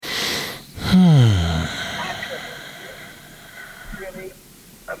Yo,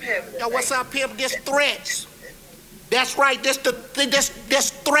 what's up, pimp? This threats. That's right. This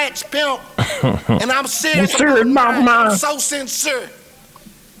threats, pimp. And I'm serious about mine. I'm so sincere.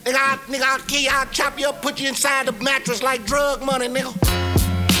 Nigga, I'll kill you. I'll chop you up, put you inside the mattress like drug money, nigga.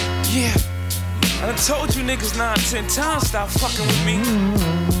 Yeah. I done told you niggas 9, 10 times stop fucking with me.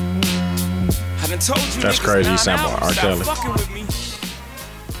 I done told you that's niggas crazy sample, R. Kelly. Stop fucking with me.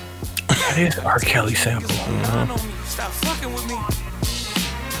 That is R. Kelly sample. Stop fucking with me.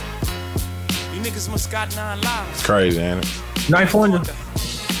 You niggas must got 9 lives. It's crazy, ain't it? Knife on you.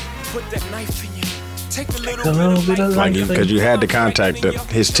 Put that knife in you. Take a little bit of like because you had to contact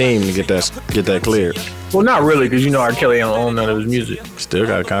his team to get that cleared. Well, not really, because you know R. Kelly don't own none of his music. Still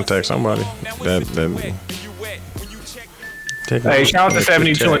got to contact somebody. Hey, shout out to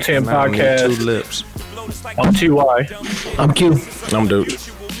 72 and 10 podcast. 2 lips. I'm TY. I'm Q. I'm Dude.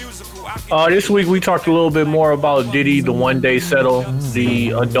 This week we talked a little bit more about Diddy, the One Day Settle,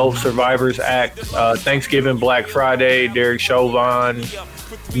 the Adult Survivors Act, Thanksgiving, Black Friday, Derek Chauvin,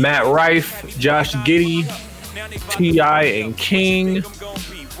 Matt Rife, Josh Giddey, T.I. and King,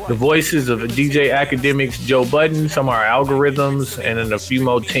 the voices of DJ Academics, Joe Budden, some of our algorithms, and then a few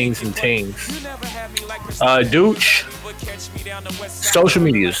more teens and teens. Dooch, social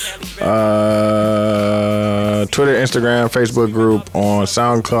medias. Twitter, Instagram, Facebook group, on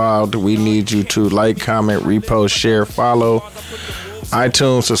SoundCloud. We need you to like, comment, repost, share, follow.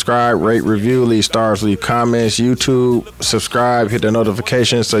 iTunes, subscribe, rate, review, leave stars, leave comments. YouTube, subscribe, hit the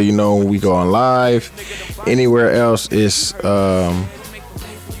notifications so you know when we go on live. Anywhere else is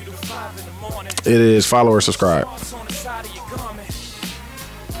it is follow or subscribe.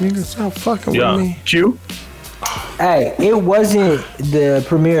 Nigga, stop fucking with me. Q? Hey, it wasn't the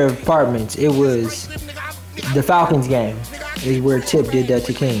premiere of Apartments. It was the Falcons game. Is where Tip did that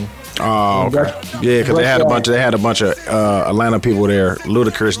to King. Oh, okay. Yeah, because they had a bunch of Atlanta people there.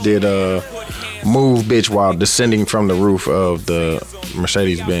 Ludacris did "Move Bitch" while descending from the roof of the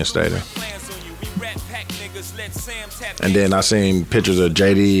Mercedes-Benz Stadium. And then I seen pictures of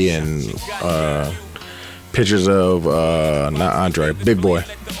JD and pictures of not Andre, Big Boy,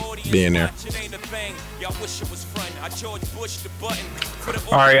 being there.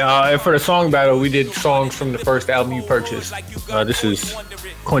 All right, and for the song battle, we did songs from the first album you purchased. This is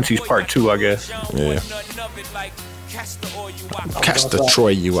Quincy's part 2, I guess. Yeah. Cast the Troy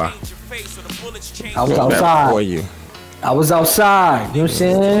you are. I was outside. You. I was outside. You know what I'm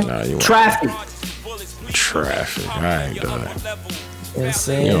saying? Nah, Traffic. I ain't done it. You know what I'm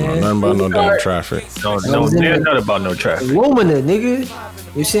saying? You don't know nothing about no damn traffic. No, nothing about no traffic. Lumina, nigga.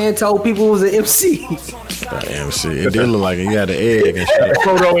 You saying? Told people it was an MC. MC. It did look like it. You had the egg and shit.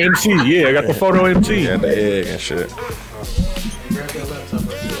 Photo MC. Yeah, I got the photo MC. You had the egg and shit.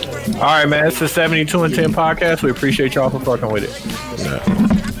 All right, man. It's the 72 and 10 podcast. We appreciate y'all for fucking with it. Yeah.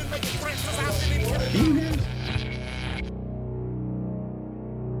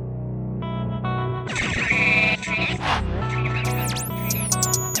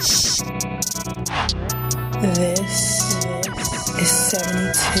 This is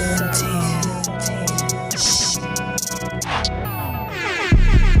 72 and 10.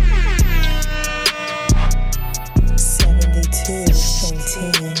 72 and 10.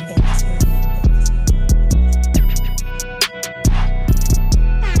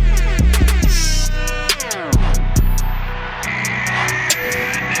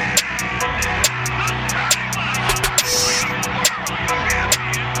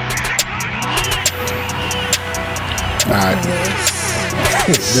 Alright.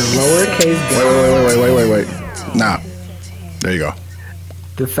 The lowercase. Wait. Nah. There you go.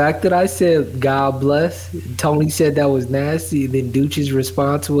 The fact that I said God bless, Tony said that was nasty, and then Dooch's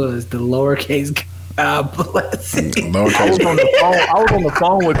response was the lowercase God bless. I was on the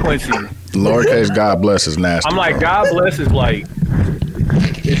phone with Quincy. The lowercase God bless is nasty. I'm like, God bless is like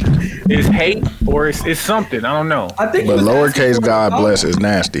it's hate or it's something. I don't know. I think but lowercase God bless is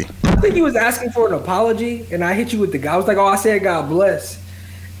nasty. I think he was asking for an apology, and I hit you with the guy. I was like, oh, I said God bless.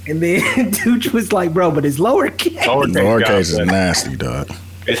 And then Dooch was like, bro, but it's lowercase. Lowercase is nasty, dog.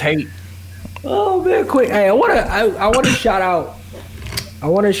 It's hate. Oh man, quick. Hey, I wanna shout out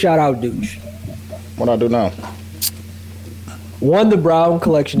Dooch. What I do now? One, the Brown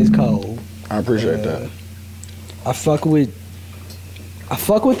collection is cold. I appreciate that. I fuck with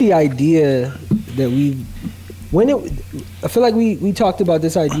the idea that I feel like we talked about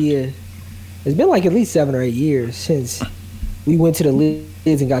this idea. It's been like at least 7 or 8 years since we went to the lids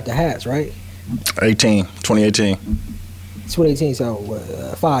and got the hats, right? 2018. 2018, so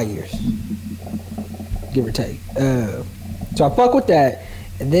 5 years, give or take. So I fuck with that,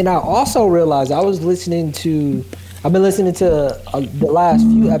 And then I also realized I've been listening to the last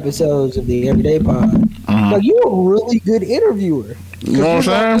few episodes of the Everyday Pod. Like, you're a really good interviewer. You know what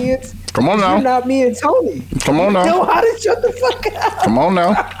I'm saying? Come on now. You're not me and Tony. Come on now. You know how to shut the fuck up. Come on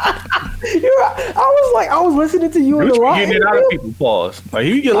now. I was listening to you in the line. Getting it out of people, pause. Like,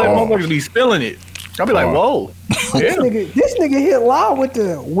 you get let motherfuckers be spilling it. I'll be like, whoa. This nigga hit loud with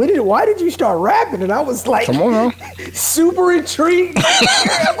the why did you start rapping? And I was like, come on now. Super intrigued.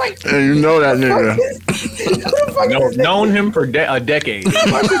 Like, and you know that nigga. Known him for a decade.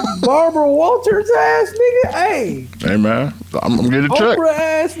 Barbara Walters ass nigga. Hey man, I'm gonna get a check. Oprah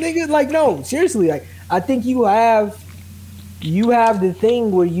ass nigga. Like, no, seriously. Like, I think you have the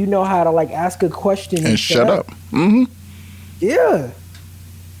thing where you know how to like ask a question and shut up. Mm-hmm. Yeah.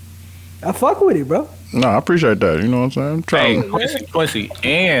 I fuck with it, bro. No, I appreciate that. You know what I'm saying? Quincy,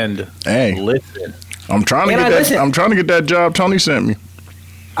 and listen. I'm trying to get that. Listen. I'm trying to get that job Tony sent me.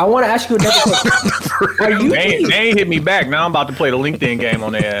 I want to ask you another question. They ain't hit me back. Now I'm about to play the LinkedIn game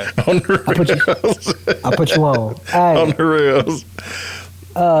on their ass. On the rails. I'll put you on. Hey, on the rails.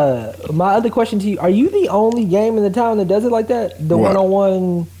 My other question to you: are you the only game in the town that does it like that? The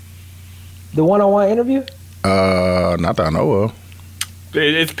one-on-one interview? Not that I know of.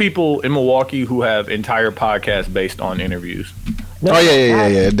 It's people in Milwaukee who have entire podcasts based on interviews. No,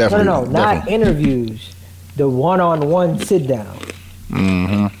 yeah, definitely. No, not interviews. The one-on-one sit down.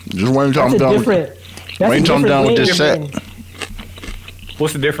 Mm-hmm. Just wait until I'm done. Wait until I'm done with this set.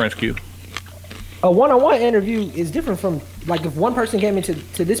 What's the difference, Q? A one-on-one interview is different from, like, if one person came into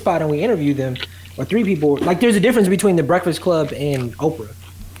this spot and we interviewed them, or three people. Like, there's a difference between the Breakfast Club and Oprah.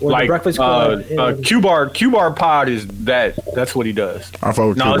 Or like, the Breakfast Club. Q-Bar Pod is that's what he does. I fuck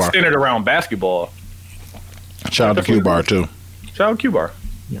with Q-Bar. It's centered around basketball. Shout out to Q-Bar, too. Shout out to Q-Bar.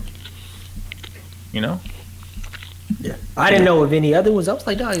 Yeah. You know? Yeah. I didn't know of any other ones. I was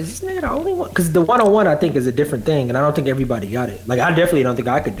like, dog, is this nigga the only one? Because the one-on-one, I think, is a different thing, and I don't think everybody got it. Like, I definitely don't think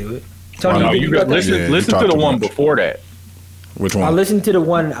I could do it. Tony, you got listen to the one before that. Which one? I listened to the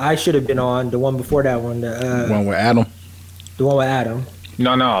one I should have been on, the one before that one. The one with Adam? The one with Adam.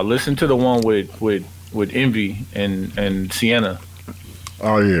 No. Listen to the one with Envy and Sienna.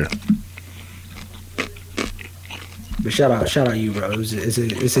 Oh yeah. But shout out you, bro.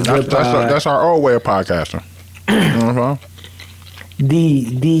 It's a good. That's our old way of podcasting.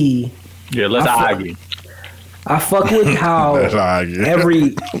 Let's argue. I fuck with how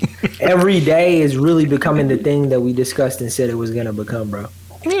every day is really becoming the thing that we discussed and said it was gonna become, bro.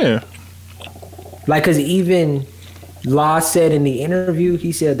 Yeah. Like, cause even Law said in the interview,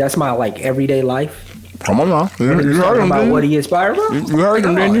 he said that's my like everyday life. Come on now, you heard him about what he inspired, bro. You heard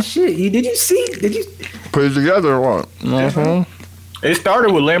him, didn't you? Shit, did you put it together or what? Mm-hmm. It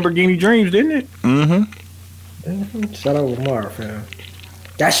started with Lamborghini Dreams, didn't it? Mm-hmm. Shout out Lamar, fam.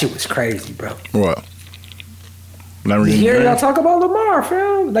 That shit was crazy, bro. What? You hear y'all talk about Lamar,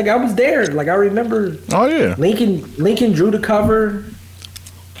 fam? Like, I was there. Like, I remember. Oh yeah. Lincoln drew the cover.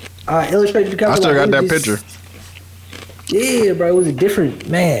 Illustrated the cover. I still got that picture. Yeah, bro, it was a different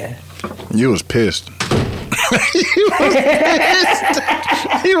man. You was pissed.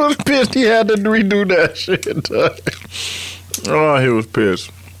 He was pissed. He had to redo that shit. Oh, he was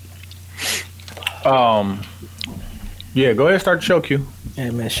pissed. Yeah, go ahead and start the show, Q. Hey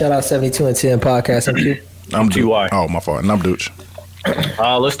man, shout out 72 and 10 podcast. I'm Q. I'm TY. Oh, my fault. And I'm Dooch.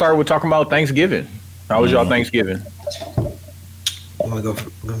 Let's start with talking about Thanksgiving. How was y'all Thanksgiving? Want me to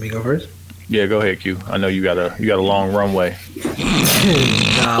go first? Yeah, go ahead, Q. I know you got a long runway.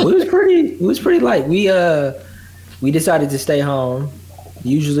 Nah, it was pretty light. We decided to stay home.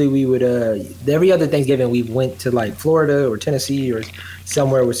 Usually we would every other Thanksgiving we went to like Florida or Tennessee or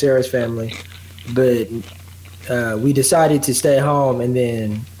somewhere with Sarah's family, but we decided to stay home, and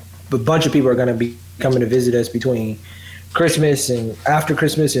then a bunch of people are gonna be coming to visit us between Christmas and after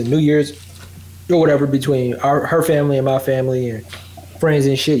Christmas and New Year's or whatever, between her family and my family and friends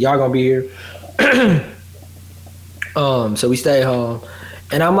and shit. Y'all gonna be here. So we stay home,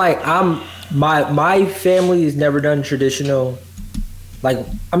 and I'm like, my family has never done traditional. Like,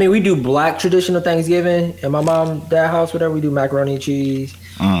 I mean, we do black traditional Thanksgiving in my mom, dad house, whatever. We do macaroni and cheese,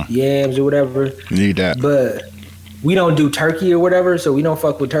 yams or whatever. Need that. But we don't do turkey or whatever, so we don't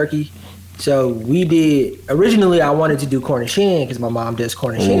fuck with turkey. So we did, originally I wanted to do Cornish hen because my mom does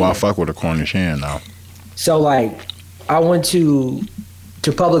Cornish hen. Oh, I fuck with a Cornish hen now. So like, I went to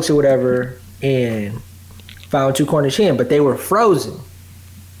Publix or whatever and found 2 Cornish hen, but they were frozen.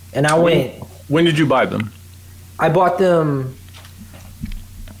 And I went. When did you buy them? I bought them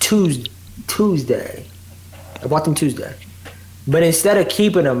Tuesday. I bought them Tuesday. But instead of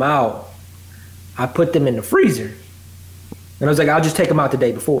keeping them out, I put them in the freezer. And I was like, I'll just take them out the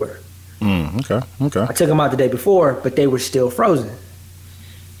day before. Okay. I took them out the day before, but they were still frozen.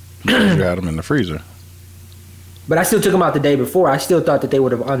 You had them in the freezer. But I still took them out the day before. I still thought that they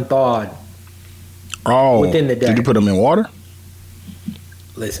would have unthawed within the day. Did you put them in water?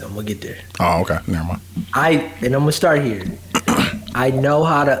 Listen, I'm going to get there. Oh, okay. Never mind. And I'm going to start here. I know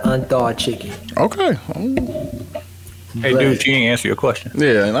how to unthaw chicken. Okay. Hey, dude, she ain't answer your question.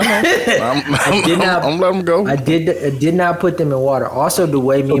 Yeah, I'm letting them go. I did not put them in water. Also, the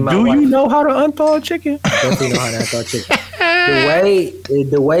way me and my wife... Do you know how to unthaw chicken? I definitely know how to unthaw chicken.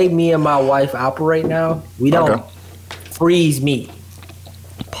 The way me and my wife operate now, we don't freeze meat.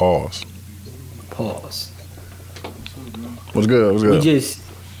 Pause. What's good? We just...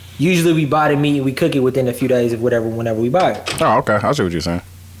 Usually we buy the meat and we cook it within a few days of whenever we buy it. Oh, okay. I see what you're saying.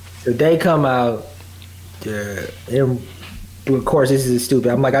 So they come out... of course, this is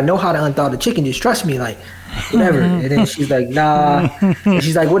stupid. I'm like, I know how to unthaw the chicken. Just trust me, like, whatever. And then she's like, nah. And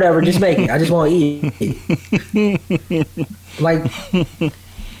she's like, whatever, just make it. I just want to eat it.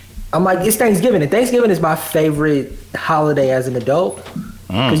 I'm like, it's Thanksgiving. And Thanksgiving is my favorite holiday as an adult.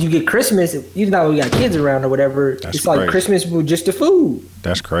 Because you get Christmas, even though we got kids around or whatever, it's like Christmas with just the food.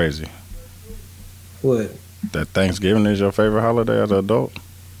 That's crazy. What? That Thanksgiving is your favorite holiday as an adult?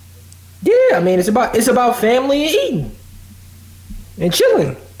 Yeah, I mean, it's about family and eating and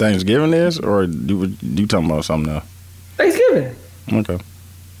chilling. Thanksgiving is, or you talking about something else? Thanksgiving. Okay.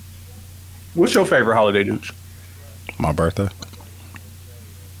 What's your favorite holiday, douche? My birthday.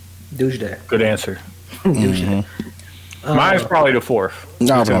 Douche day. Good answer. Douche day. Mine's probably the 4th.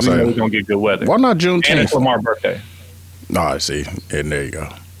 No, I was gonna say we're gonna get good weather. Why not Juneteenth? And it's for my birthday. No, I see. And there you go.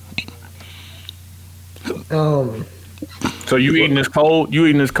 So you eating this cold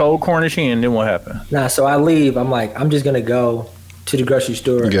Cornish hen, then what happened? Nah, so I leave. I'm like, I'm just gonna go to the grocery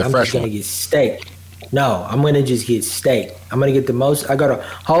store. You get I'm fresh just gonna one. get steak. No, I'm gonna just get steak. I'm gonna get the most. I go to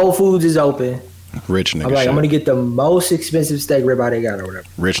Whole Foods is open. Rich nigga I'm like, shit. I'm gonna get the most expensive steak ribeye they got or whatever.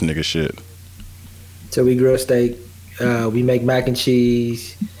 Rich nigga shit. So we grill steak. We make mac and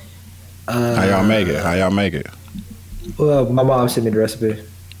cheese. How y'all make it? Well, my mom sent me the recipe.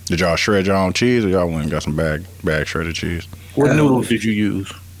 Did y'all shred your own cheese, or y'all went and got some bag shredded cheese? What noodles did you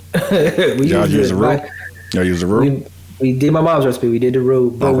use? Y'all use the roux? Y'all use the roux? We did my mom's recipe. We did the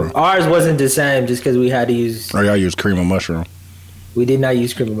roux, but ours wasn't the same just because we had to use. Or y'all use cream of mushroom? We did not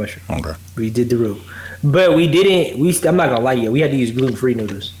use cream of mushroom. Okay. We did the roux, but we didn't. I'm not gonna lie to you. We had to use gluten-free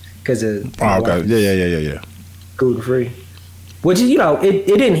noodles because of. Oh, okay. Yeah. Gluten-free, which is it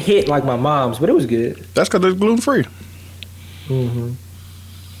didn't hit like my mom's, but it was good. That's because it's gluten-free. Mm-hmm.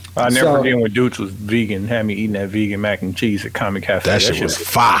 I never forget when Dooch was vegan, had me eating that vegan mac and cheese at Comic Cafe. That shit was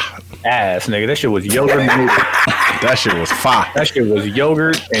fire. Ass, nigga. That shit was yogurt and noodles. That shit was fire. That shit was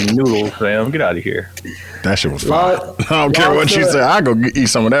yogurt and noodles, fam. Get out of here. That shit was fire. I don't care what you say. I go eat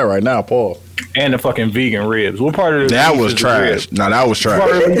some of that right now, Paul. And the fucking vegan ribs. What part of that was trash? No, that was trash.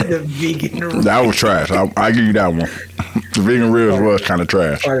 The vegan ribs. That was trash. I give you that one. The vegan ribs was kind of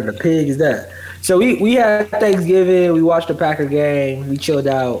trash. Part of the pig is that. So we had Thanksgiving. We watched the Packer game. We chilled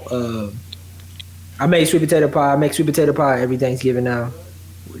out. I made sweet potato pie. I make sweet potato pie every Thanksgiving now.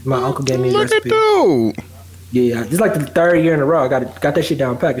 My uncle gave me a recipe. Look at dude. Yeah, this is like the 3rd year in a row. I got that shit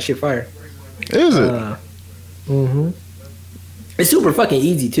down pat. That shit fire. Is it? Mm-hmm. It's super fucking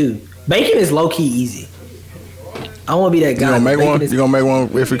easy too. Bacon is low key easy. I want to be that guy. You gonna make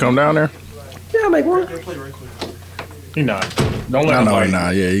one if we come down there? Yeah, I'll make one. He not. Don't let him. No, nah.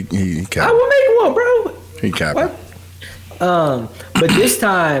 Yeah, he capped. I will make one, bro. He capped. But this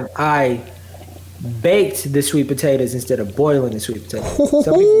time I baked the sweet potatoes instead of boiling the sweet potatoes.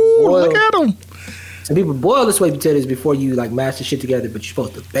 Look at them. Some people boil the sweet potatoes before you like mash the shit together, but you're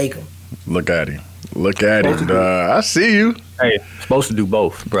supposed to bake them. Look at him. I see you. Hey, supposed to do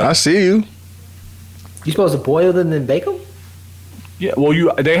both, bro. I see you. You supposed to boil them and then bake them? Yeah,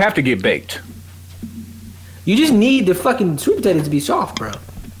 well, they have to get baked. You just need the fucking sweet potatoes to be soft, bro.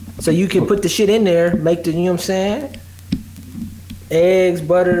 So you can put the shit in there, make the, you know what I'm saying? Eggs,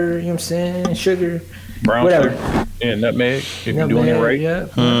 butter, you know what I'm saying? Sugar, brown whatever. Sugar. Yeah, nutmeg, if you're doing it right. Yeah.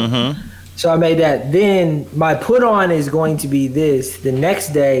 Mm-hmm. So I made that. Then my put on is going to be this. The next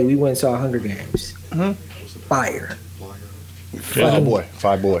day, we went and saw Hunger Games. Mm-hmm. Fire. Five boy,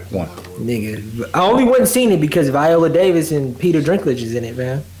 one. Nigga. I only went and seen it because Viola Davis and Peter Dinklage is in it,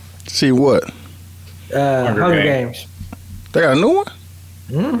 man. See what? Hunger Games. They got a new one?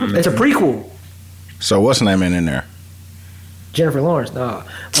 Mm-hmm. It's a prequel. So what's the name in there? Jennifer Lawrence. No.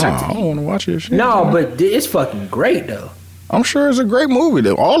 I don't want to watch it. Shit. No, but it's fucking great, though. I'm sure it's a great movie.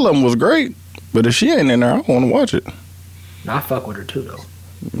 All of them was great. But if she ain't in there, I don't want to watch it. I fuck with her, too, though.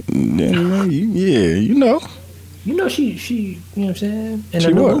 Yeah, you know. You know she you know what I'm saying? In She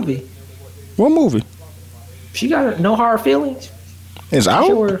a new what? movie. What movie? She got No Hard Feelings. It's out?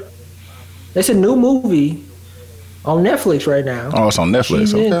 Sure. It's a new movie on Netflix right now. Oh, it's on Netflix.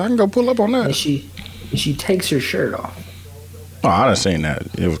 She's Okay, in- I can go pull up on that. And she takes her shirt off. Oh, I done seen that.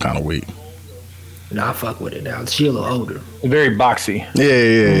 It was kind of weak. Nah, I fuck with it now. She a little older. Very boxy.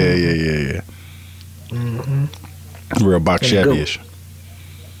 Yeah. Mm-hmm. Real box Chevy-ish.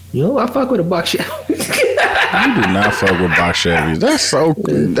 You know, I fuck with a box Chevy. You do not fuck with box Chevys.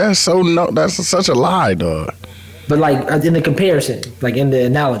 That's such a lie, dog. But like in the comparison, like in the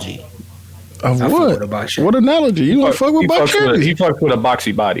analogy. Of I fuck what? with a box Chevy. What analogy? You don't fuck with box Chevys? He fucks with a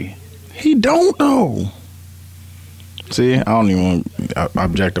boxy body. He don't know. See, I don't even want to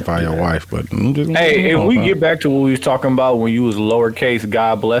objectify your wife, but I'm just Hey, if we get back to what we was talking about when you was lowercase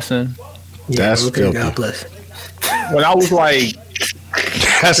God blessing, That's okay, filthy. God bless. when I was like,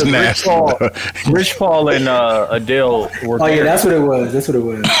 That's nasty. Rich Paul and Adele were Oh yeah, there, that's what it was. That's what it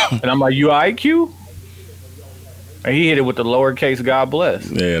was. and I'm like, you IQ? And he hit it with the lowercase God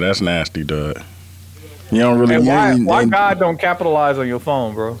bless. Yeah, that's nasty, dog. You don't really. And why God don't capitalize on your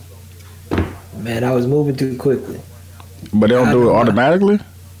phone, bro? Man, I was moving too quickly. But they don't do it automatically.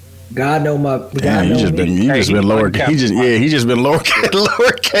 God know my. Damn, you just been lowercase. He just been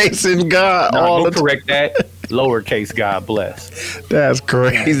lowercase in God all the time. Correct that. Lowercase God bless. That's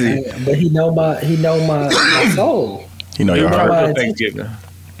crazy. But he know my soul. You know your How heart. about Thanksgiving.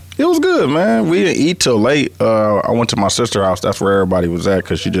 It was good, man. We didn't eat till late. I went to my sister's house. That's where everybody was at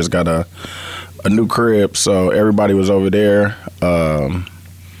because she just got a new crib, so everybody was over there.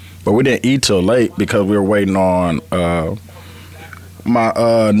 But we didn't eat till late because we were waiting on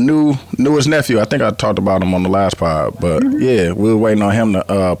my newest nephew. I think I talked about him on the last pod, but yeah, we were waiting on him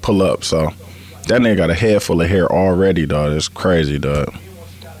to pull up. So that nigga got a head full of hair already, dog. It's crazy, dog.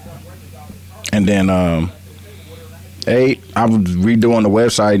 And then ate. I was redoing the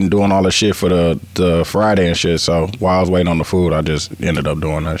website and doing all the shit for the Friday and shit. So while I was waiting on the food, I just ended up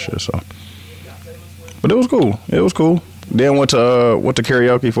doing that shit. So, but it was cool. It was cool. Then went to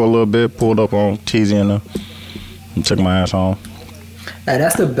karaoke for a little bit. Pulled up on TZ and took my ass home. Hey,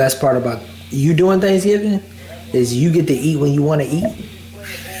 that's the best part about you doing Thanksgiving is you get to eat when you want to eat.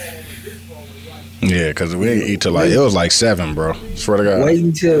 Yeah, because we didn't eat till it was like 7, bro. Swear to God. Wait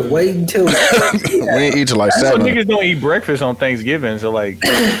until. We didn't eat till like So 7. niggas don't eat breakfast on Thanksgiving, so like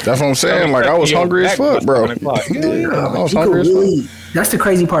That's what I'm saying. Like I was hungry as fuck, bro. I was hungry as fuck. That's the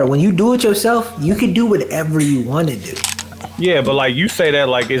crazy part. When you do it yourself, you can do whatever you want to do. Yeah, but like you say that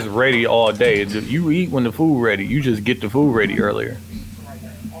like it's ready all day. You eat when the food ready. You just get the food ready earlier.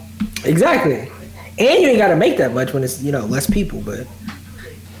 Exactly. And you ain't got to make that much when it's, less people, but.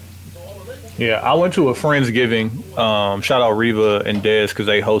 Yeah, I went to a Friendsgiving. Shout out Reva and Dez because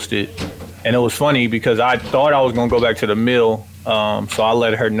they hosted. And it was funny because I thought I was going to go back to the mill. So I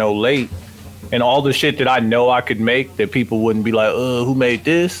let her know late. And all the shit that I know I could make that people wouldn't be like, who made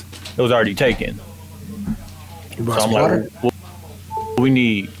this? It was already taken. You So brought I'm some water? like, we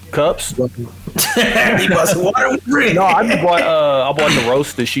need cups. You brought some water with drink. No, I bought the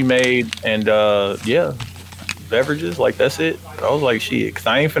roast that she made, and yeah, beverages. Like that's it. I was like, shit, because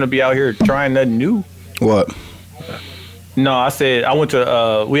I ain't finna be out here trying nothing new. What? No, I said I went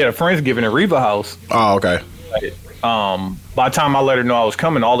to. We had a Friendsgiving at Reva House. Oh, okay. By the time I let her know I was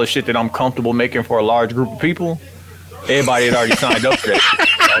coming, all the shit that I'm comfortable making for a large group of people, everybody had already signed up for that shit.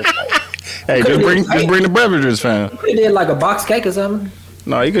 I was like, Hey, just bring the beverages, fam. You did like a box cake or something?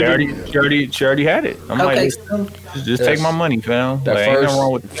 No, you she could. already had it. I'm Okay, like, just take my money, fam. That like, ain't nothing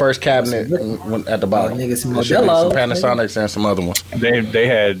wrong with first cabinet went at the bottom. Nigga, some There should be Modelo. some Panasonics and some other ones. They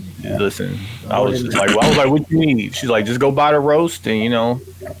had listen. I was just like, what you need? She's like, just go buy the roast and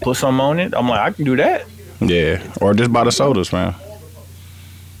put some on it. I'm like, I can do that. Yeah, or just buy the sodas, man.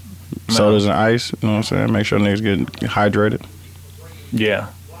 Sodas and ice. You know what I'm saying? Make sure niggas get hydrated. Yeah,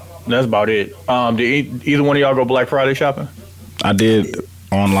 that's about it. Did either one of y'all go Black Friday shopping? I did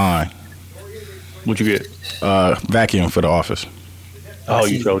online. What you get? Vacuum for the office. Oh,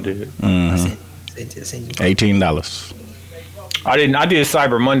 you so did. $18. I didn't. I did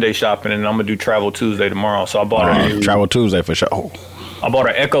Cyber Monday shopping, and I'm gonna do Travel Tuesday tomorrow. So I bought Travel Tuesday for sure. Oh. I bought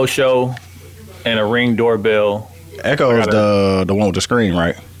an Echo Show and a Ring doorbell. Echo is the one with the screen,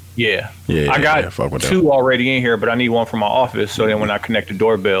 right? Yeah. Yeah. I got fuck with two already in here, but I need one for my office. So then when I connect the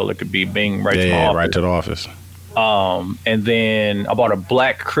doorbell, it could be bing right to my office. right to the office. And then I bought a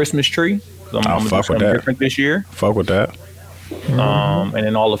black Christmas tree. I'm gonna do something different this year. Fuck with that. And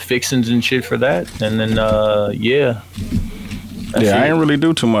then all the fixings and shit for that. And then yeah. That's I it. ain't really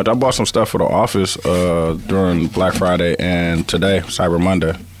do too much. I bought some stuff for the office during Black Friday and today, Cyber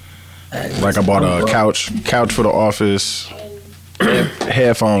Monday. Like I bought a couch for the office,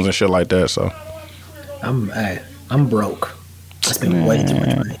 headphones and shit like that. So I'm broke. I spent way too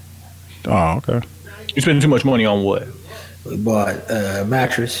much money. Oh, okay. You spending too much money on what? We bought a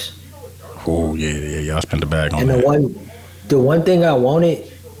mattress. Oh yeah. I spent the bag on and that. The one thing I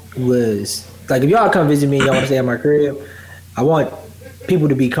wanted was like if y'all come visit me, y'all want to stay at my crib. I want people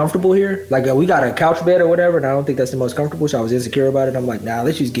to be comfortable here. Like we got a couch bed or whatever, and I don't think that's the most comfortable. So I was insecure about it. I'm like, nah,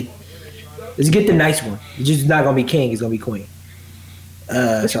 let's get the nice one. It's just not gonna be king. It's gonna be queen.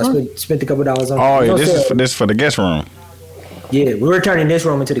 So I spent a couple dollars on. Oh yeah, this is for the guest room. Yeah, we're turning this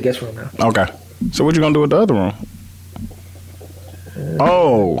room into the guest room now. Okay. So what you gonna do with the other room?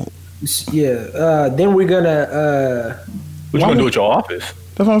 Then we're gonna. What you gonna do with your office?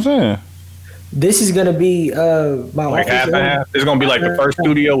 That's what I'm saying. This is gonna be my like office. Half and half. It's gonna be like the first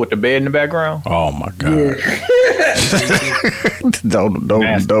studio with the bed in the background. Oh my god! Yeah. don't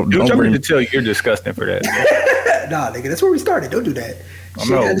Dude, bring to tell you, you're disgusting for that. Nah, nigga, that's where we started. Don't do that.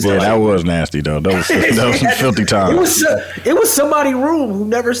 Yeah, that was nasty though. That was filthy time. It was somebody's room who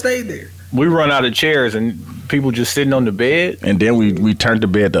never stayed there. We run out of chairs and people just sitting on the bed. And then we turned the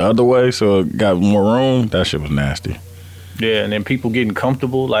bed the other way so it got more room. That shit was nasty. Yeah, and then people getting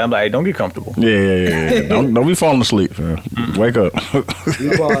comfortable. Like I'm like, hey, don't get comfortable. Yeah. Don't be falling asleep, man. Wake up.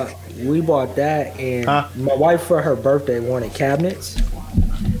 we bought that, and my wife for her birthday wanted cabinets.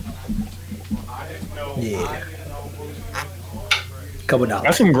 Yeah. $2.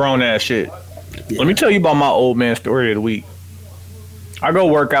 That's some grown ass shit. Yeah. Let me tell you about my old man story of the week. I go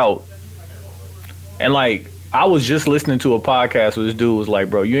work out, and like I was just listening to a podcast where this dude was like,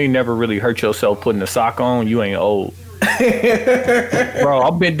 "Bro, you ain't never really hurt yourself putting a sock on. You ain't old." Bro, I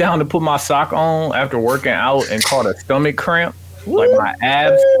bent down to put my sock on after working out and caught a stomach cramp, like my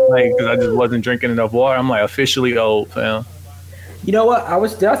abs, like because I just wasn't drinking enough water. I'm like officially old, fam. You know what?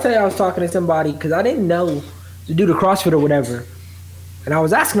 Did I tell you I was talking to somebody because I didn't know to do the CrossFit or whatever. And I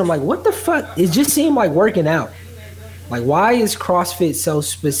was asking them, like, what the fuck? It just seemed like working out. Like, why is CrossFit so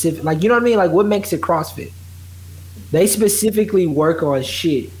specific? Like, you know what I mean? Like, what makes it CrossFit? They specifically work on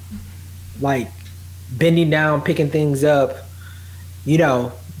shit. Like, bending down, picking things up, you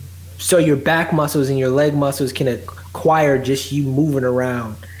know, so your back muscles and your leg muscles can acquire just you moving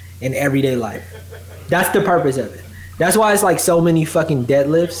around in everyday life. That's the purpose of it. That's why it's like so many fucking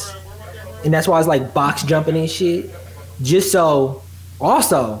deadlifts. And that's why it's like box jumping and shit. Just so...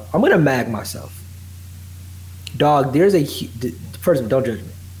 Also, I'm gonna mag myself. Dog, there's a first of all, don't judge me.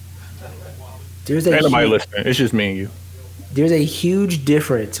 There's a nobody listening. It's just me and you. There's a huge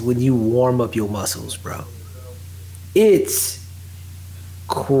difference when you warm up your muscles, bro. It's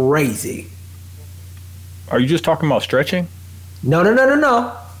crazy. Are you just talking about stretching? No.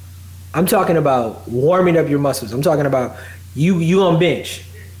 I'm talking about warming up your muscles. I'm talking about you on bench.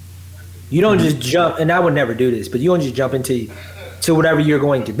 You don't just jump, and I would never do this, but you don't just jump into whatever you're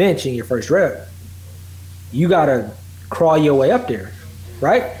going to bench in your first rep. You gotta crawl your way up there,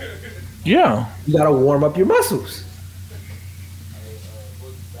 right? Yeah. You gotta warm up your muscles.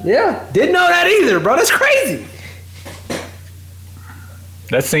 Yeah, didn't know that either, bro. That's crazy.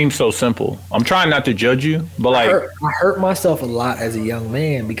 That seems so simple. I'm trying not to judge you, but like I hurt myself a lot as a young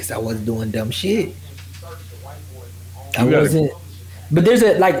man because I was doing dumb shit. I wasn't. But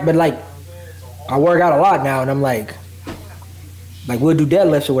I work out a lot now, and I'm like we'll do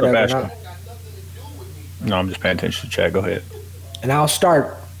deadlifts or whatever. No, I'm just paying attention to chat. Go ahead. And I was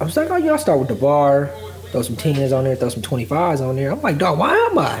like, I'll start with the bar, throw some 10s on there, throw some 25s on there. I'm like, dog,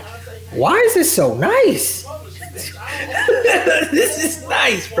 why is this so nice? This is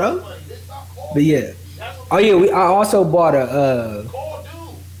nice, bro. But yeah. Oh yeah, I also bought I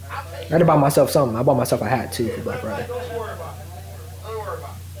had to buy myself something. I bought myself a hat too for Black Friday.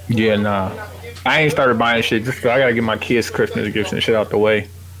 Yeah, nah. I ain't started buying shit just because I gotta get my kids Christmas gifts and shit out the way.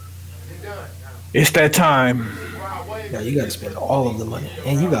 It's that time. Yeah, you gotta spend all of the money.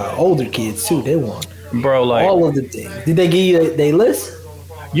 And you got older kids too, they want. Bro, like all of the things. Did they give you their list?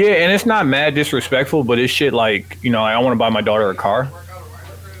 Yeah, and it's not mad disrespectful, but it's shit like, you know, I want to buy my daughter a car.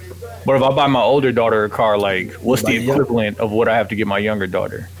 But if I buy my older daughter a car, like, what's the equivalent of what I have to get my younger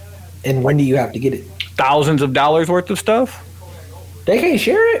daughter? And when do you have to get it? Thousands of dollars worth of stuff? They can't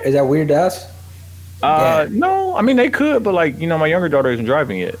share it? Is that weird to us? No, I mean, they could, but like, you know, my younger daughter isn't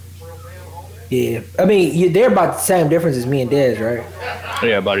driving yet. Yeah. I mean, they're about the same difference as me and Dez, right?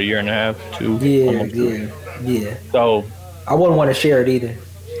 Yeah, about a year and a half, 2. Yeah. So I wouldn't want to share it either.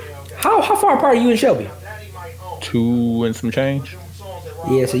 How far apart are you and Shelby? 2 and some change.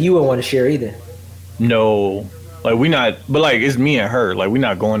 Yeah, so you wouldn't want to share either. No. Like, we not, but like, it's me and her. Like, we're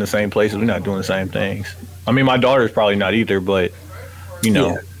not going the same places. We're not doing the same things. I mean, my daughter's probably not either, but, you know.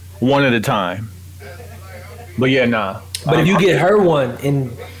 Yeah. one at a time. But yeah, nah. But if you get her one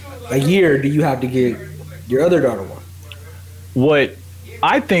in a year, do you have to get your other daughter one? What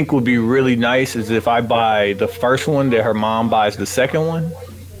I think would be really nice is if I buy the first one, that her mom buys the second one.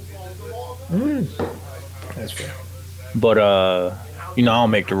 That's fair. But I don't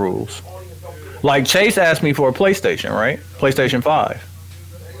make the rules. Like Chase asked me for a PlayStation, right? PlayStation 5.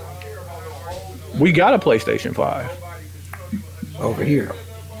 We got a PlayStation 5 over here.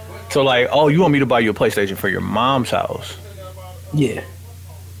 So like, oh, you want me to buy you a PlayStation for your mom's house? Yeah.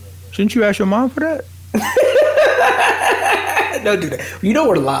 Shouldn't you ask your mom for that? Don't do that. You know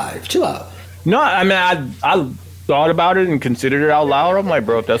we're live. Chill out. No, I mean, I thought about it and considered it out loud. I'm like,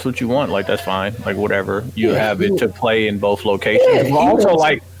 bro, if that's what you want, like, that's fine. Like, whatever. You have it to play in both locations. Yeah, but also,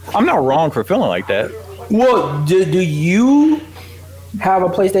 like, I'm not wrong for feeling like that. Well, do you have a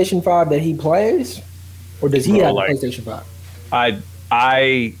PlayStation 5 that he plays? Or does he have a PlayStation 5?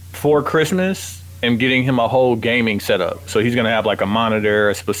 I for Christmas, am getting him a whole gaming setup. So he's going to have, like, a monitor,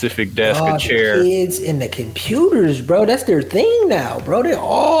 a specific desk, a chair. The kids and the computers, bro. That's their thing now, bro. They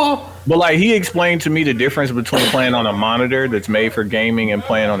all... But, like, he explained to me the difference between playing on a monitor that's made for gaming and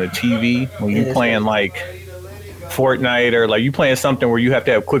playing on a TV. When you playing, like, Fortnite or, like, you playing something where you have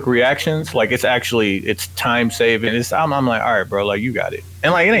to have quick reactions, like, it's time-saving. I'm like, all right, bro, like, you got it.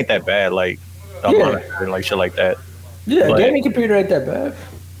 And, like, it ain't that bad, like, a monitor and, like, shit like that. Yeah, but, gaming computer ain't that bad.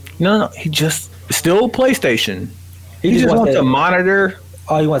 No, he just... Still PlayStation. He just wants a monitor.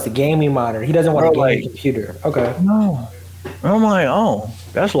 Oh, he wants a gaming monitor. He doesn't want a gaming computer. Okay. No. I'm like, oh,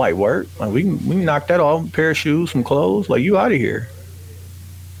 that's light work. Like we can knock that off. A pair of shoes, some clothes. Like you out of here.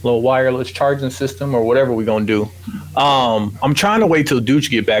 Little wireless charging system or whatever we gonna do. I'm trying to wait till Dooch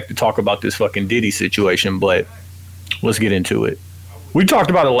get back to talk about this fucking Diddy situation, but let's get into it. We talked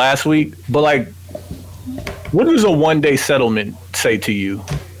about it last week, but like, what does a one-day settlement say to you?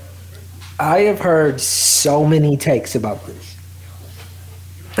 I have heard so many takes about this.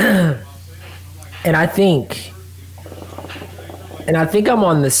 And I think I'm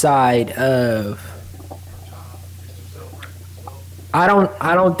on the side of I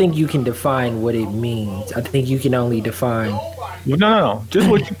don't think you can define what it means. I think you can only define No. Just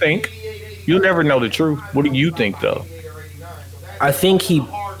what you think. You'll never know the truth. What do you think though? I think he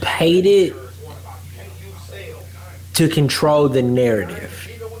paid it to control the narrative.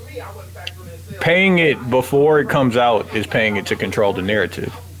 Paying it before it comes out is paying it to control the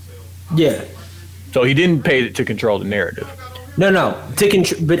narrative. Yeah. So he didn't pay it to control the narrative. No.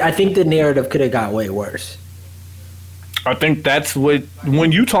 But I think the narrative could have got way worse. I think that's what,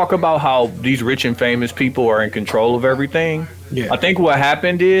 when you talk about how these rich and famous people are in control of everything, I think what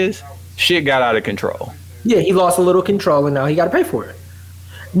happened is shit got out of control. Yeah, he lost a little control and now he got to pay for it.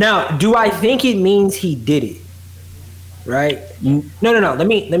 Now, do I think it means he did it? Right? No. Let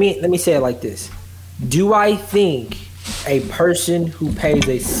me say it like this. Do I think a person who pays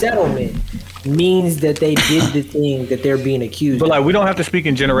a settlement means that they did the thing that they're being accused of? But like, we don't have to speak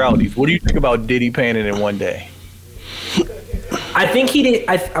in generalities. What do you think about Diddy paying it in one day? I think he did.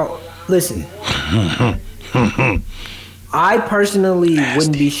 Listen. I personally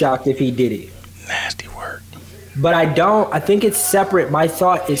wouldn't be shocked if he did it. Nasty work. But I think it's separate. My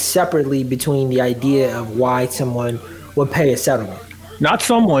thought is separately between the idea of why someone would pay a settlement. Not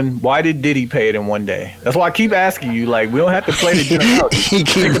someone. Why did Diddy pay it in one day? That's why I keep asking you. Like, we don't have to play the generality.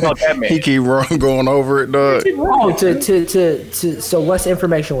 Think about that man. He keep going over it, dog. Oh, so what's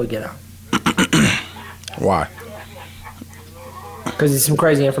information we get out? Why? Because there's some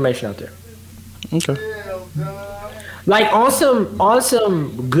crazy information out there. Okay. Like on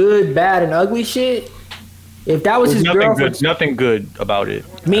some good, bad, and ugly shit. If that was his girlfriend, nothing good about it.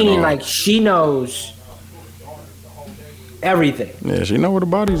 Meaning, like she knows everything. Yeah, she know where the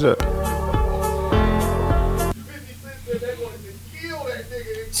body's at.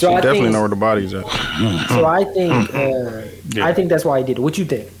 So she I definitely think, know where the body's at. So I think that's why he did it. What you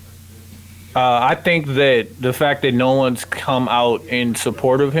think? I think that the fact that no one's come out in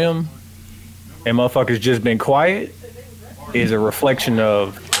support of him and motherfuckers just been quiet is a reflection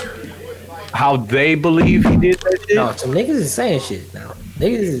of how they believe he did that shit. No, some niggas is saying shit now.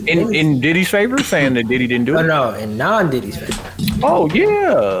 In Diddy's favor, saying that Diddy didn't do it? No, in non-Diddy's favor. Oh,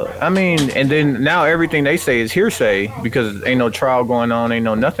 yeah. I mean, and then now everything they say is hearsay because ain't no trial going on, ain't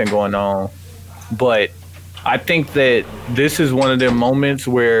no nothing going on. But I think that this is one of them moments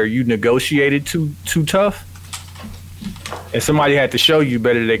where you negotiated too tough and somebody had to show you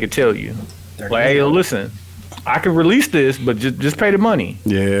better than they could tell you. Like, hey, listen, I can release this, but just pay the money.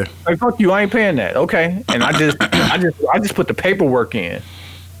 Yeah. Like, fuck you, I ain't paying that. Okay. And I just put the paperwork in.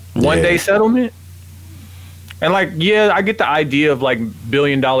 One day settlement. And like, yeah, I get the idea of like $1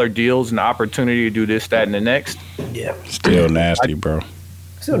 billion deals and the opportunity to do this, that, and the next. Yeah. Still nasty, bro.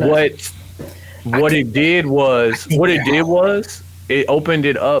 Still nasty. What it did was it opened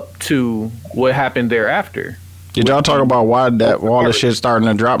it up to what happened thereafter. Did y'all talk about why all the shit starting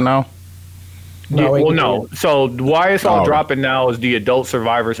to drop now? No. So why it's all dropping now is the Adult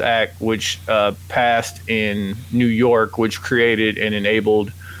Survivors Act, which passed in New York, which created and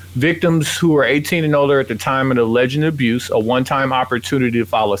enabled victims who were 18 and older at the time of the alleged abuse a one-time opportunity to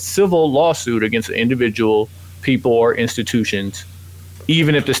file a civil lawsuit against an individual, people, or institutions,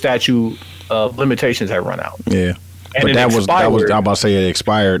 even if the statute of limitations had run out. Yeah. And but that was I'm about to say it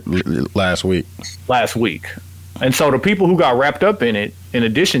expired last week. And so the people who got wrapped up in it, in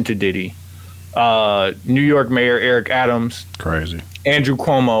addition to Diddy, New York Mayor Eric Adams, crazy, Andrew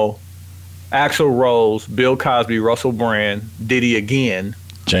Cuomo, Axl Rose, Bill Cosby, Russell Brand, Diddy again,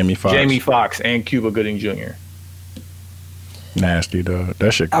 Jamie Foxx, and Cuba Gooding Jr. Nasty, dog.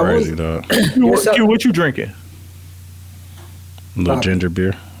 That shit crazy, dog. What you drinking? A little ginger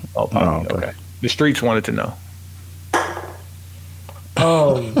beer. Oh, okay. The streets wanted to know.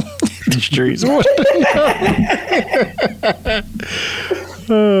 The streets. Shit.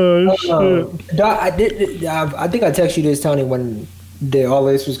 I think I texted you this, Tony, when all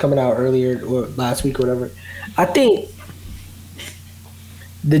this was coming out earlier or last week or whatever. I think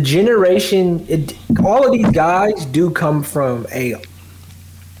the generation, all of these guys do come from a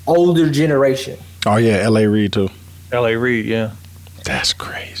older generation. Oh yeah, L.A. Reid too. L.A. Reid, yeah. That's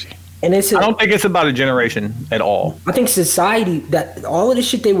crazy. And I don't think it's about a generation at all. I think society, that all of the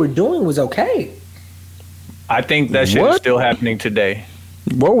shit they were doing was okay. I think that shit is still happening today.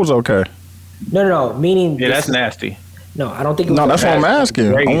 What was okay? No. Meaning, that's nasty. No, I don't think it was. No, that's what I'm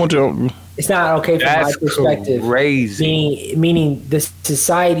asking. Crazy. I want you. It's not okay from my perspective. Crazy. Meaning the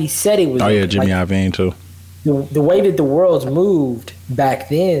society said it was. Oh yeah, Jimmy Iovine too. The way that the world's moved back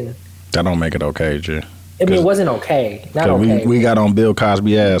then. That don't make it okay, Jay. I mean, it wasn't okay. Not okay. We got on Bill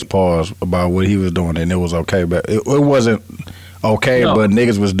Cosby ass pause about what he was doing, and it was okay, but it wasn't okay. No. But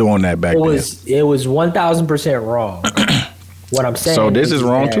niggas was doing that back then. It was 1,000% wrong. What I'm saying. So this is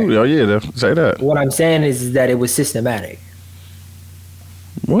wrong too. Oh yeah, say that. What I'm saying is that it was systematic.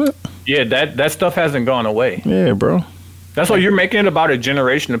 What? Yeah, that stuff hasn't gone away. Yeah, bro. That's why you're making it about a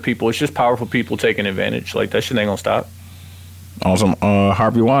generation of people. It's just powerful people taking advantage. Like that shit ain't gonna stop. On some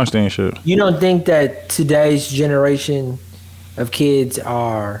Harvey Weinstein shit. You don't think that today's generation of kids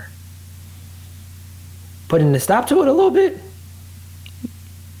are putting a stop to it a little bit?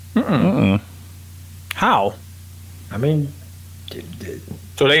 How? I mean,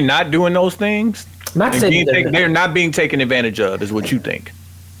 so they not doing those things? Not saying they're not being taken advantage of, is what you think?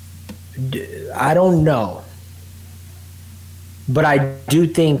 I don't know, but I do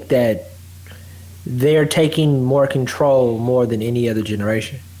think that they're taking more control more than any other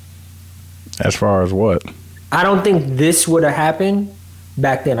generation. As far as what? I don't think this would have happened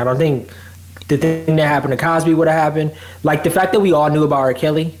back then. I don't think the thing that happened to Cosby would have happened. Like the fact that we all knew about R.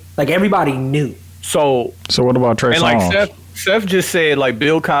 Kelly, like everybody knew. So what about Trey Songz? Like Seth just said, like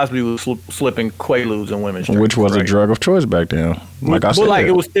Bill Cosby was slipping Quaaludes in women's drinks, which was a drug of choice back then. Like I said, like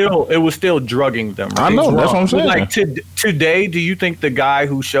it was still drugging them. Right? I know, that's what I'm saying. But like today, do you think the guy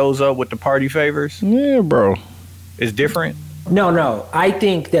who shows up with the party favors, yeah, bro, is different? No. I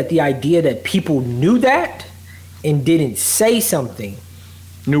think that the idea that people knew that and didn't say something.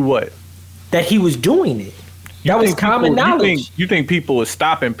 Knew what? That he was doing it. That was common knowledge. You think people are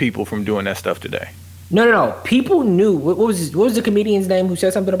stopping people from doing that stuff today? No. People knew. What was the comedian's name who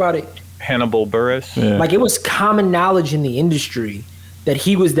said something about it? Hannibal Buress. Yeah. Like it was common knowledge in the industry that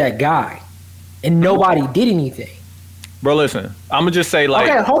he was that guy, and nobody did anything. Bro, listen. I'm gonna just say, like,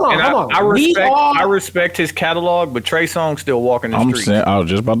 okay, hold on. I respect his catalog, but Trey Songz still walking the streets. I was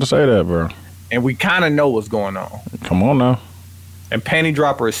just about to say that, bro. And we kind of know what's going on. Come on now. And Panty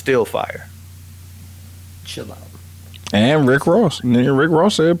Dropper is still fire. Chill out. And Rick Ross. Rick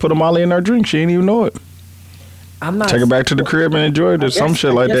Ross said, "Put a Molly in her drink. She ain't even know it. I'm not. Take her back to the crib and enjoy it, or some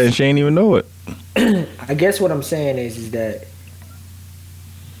shit like that, and she ain't even know it." I guess what I'm saying is that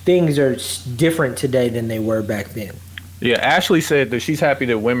things are different today than they were back then. Yeah, Ashley said that she's happy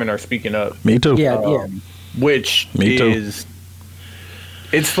that women are speaking up. Me too. Yeah. Which is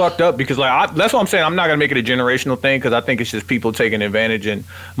it's fucked up because that's what I'm saying. I'm not gonna make it a generational thing because I think it's just people taking advantage, and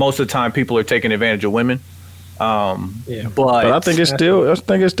most of the time people are taking advantage of women. But I think it's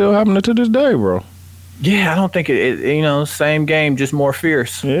still happening to this day, bro. Yeah, I don't think it same game, just more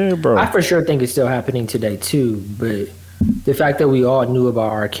fierce. Yeah, bro. I for sure think it's still happening today too, but the fact that we all knew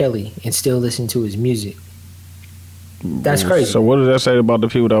about R. Kelly and still listen to his music, that's crazy. So what does that say about the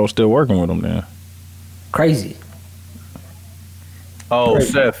people that were still working with him then? Crazy. Oh,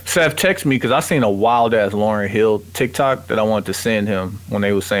 Crazy. Seth text me because I seen a wild ass Lauryn Hill TikTok that I wanted to send him when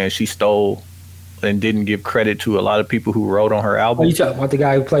they were saying she stole and didn't give credit to a lot of people who wrote on her Oh, album. you talking about the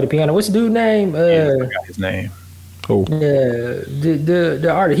guy who played the piano? What's the dude's name? I forgot his name. Who?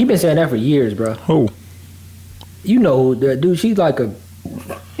 The artist. He been saying that for years, bro. Who? You know the dude. She's like a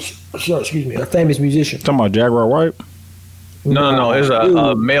famous musician. Talking about Jaguar White? No. It's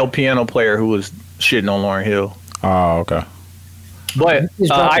a male piano player who was shitting on Lauryn Hill. Oh, okay. But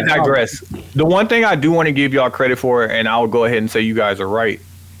I digress. The one thing I do want to give y'all credit for, and I'll go ahead and say you guys are right,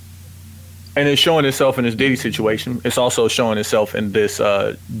 and it's showing itself in this Diddy situation. It's also showing itself in this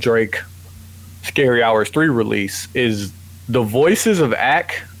Drake Scary Hours 3 release, is the voices of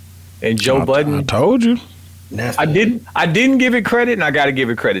Ack and Joe Budden. I told you. I didn't give it credit, and I got to give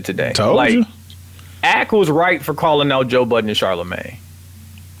it credit today. Told you. Ack was right for calling out Joe Budden and Charlamagne.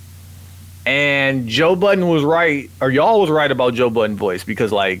 And Joe Budden was right, or y'all was right about Joe Budden's voice,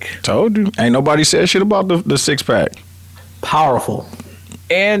 because told you. Ain't nobody said shit about the six pack. Powerful.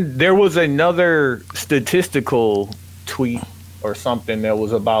 And there was another statistical tweet or something that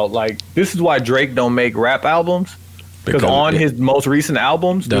was about this is why Drake don't make rap albums, because on his most recent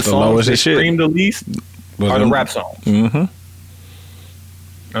albums, the songs that stream the least are the rap songs. Mm-hmm.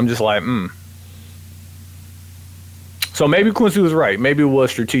 I'm just So maybe Quincy was right. Maybe it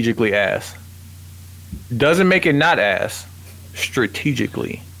was strategically ass. Doesn't make it not ass.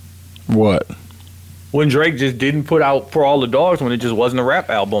 Strategically. What? When Drake just didn't put out For All the Dogs when it just wasn't a rap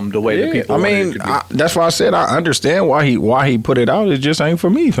album the way that people wanted it to be. That's why I said I understand why he put it out. It just ain't for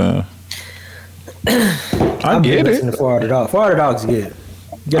me, fam. I get it. To For All the Dogs. For All the Dogs, good.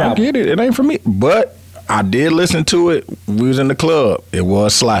 I get it. It ain't for me. But I did listen to it. We was in the club. It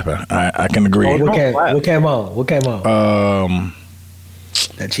was slapping. I can agree. What came on?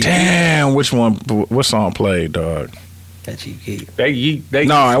 Damn, which one? What song played, dog? That Chief Keef. They it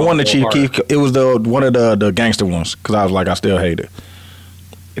wasn't the Chief Keef. It was one of the gangster ones. Because I was like, I still hate it.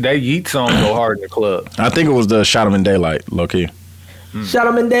 That Yeet song go hard in the club. I think it was the Shot 'Em in Daylight, low key. Shot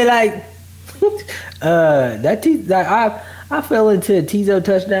 'Em in Daylight. I fell into a Tizo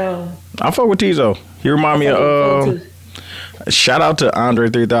touchdown. I fuck with Tizo. He remind me of. Shout out to Andre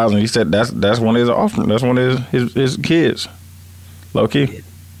 3000. He said that's one of his offering. That's one of his kids. Low key.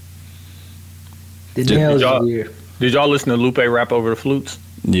 The nails are weird. Did y'all listen to Lupe rap over the flutes?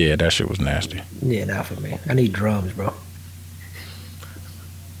 Yeah, that shit was nasty. Yeah, not for me. I need drums, bro.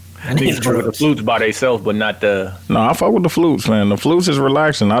 I need drums. The flutes by themselves, but not the. No, I fuck with the flutes, man. The flutes is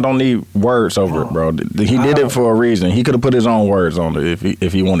relaxing. I don't need words over it, bro. He did it for a reason. He could have put his own words on it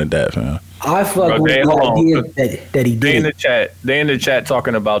if he wanted that, man. I fuck with the idea that he did. They in the chat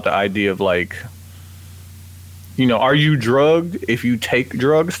talking about the idea of are you drugged if you take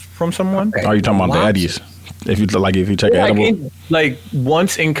drugs from someone? Okay. Are you talking about the Eddies? If you take edible,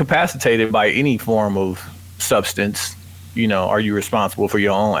 once incapacitated by any form of substance, are you responsible for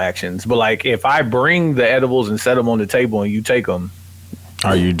your own actions? But if I bring the edibles and set them on the table and you take them,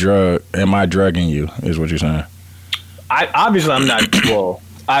 are you drugged? Am I drugging you? Is what you're saying? Obviously I'm not. Well,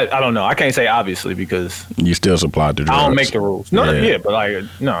 I don't know. I can't say obviously because you still supply the drugs. I don't make the rules. No, yeah, but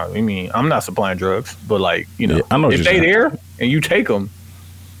no. I mean, I'm not supplying drugs. But I know if they there and you take them.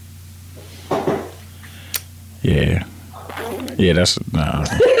 Yeah, that's nah.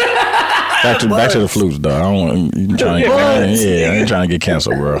 Back to the flutes, though. I don't want you trying. I ain't trying to get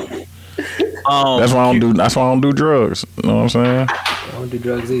canceled, bro. That's why I don't do. That's why I don't do drugs. You know what I'm saying? I don't do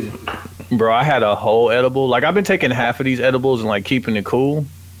drugs either, bro. I had a whole edible. I've been taking half of these edibles and keeping it cool.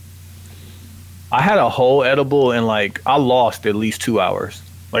 I had a whole edible and I lost at least 2 hours.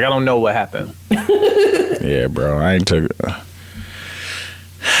 I don't know what happened. Yeah, bro. I ain't took.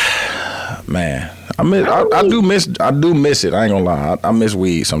 Man, I do miss it. I ain't gonna lie. I miss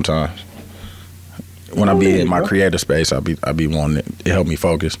weed sometimes. When I be in my creative space, I be wanting it. It help me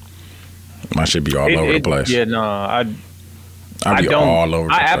focus. My shit be all over the place. Yeah, no, I don't. All over the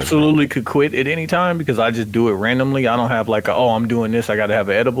place. I absolutely could quit at any time because I just do it randomly. I don't have I'm doing this. I got to have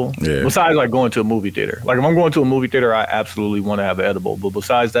an edible. Yeah. Besides going to a movie theater. If I'm going to a movie theater, I absolutely want to have an edible. But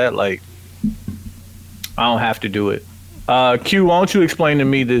besides that, I don't have to do it. Q, why don't you explain to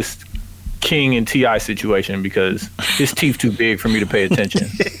me this King and T.I. situation because his teeth too big for me to pay attention.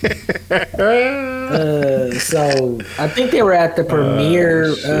 So I think they were at the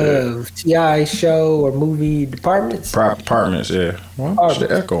premiere of T.I. show or movie Departments. Apartments, yeah. Well, it's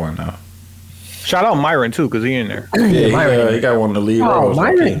the echoing now. Shout out Myron too, cause he in there. Yeah, he got one of the lead roles.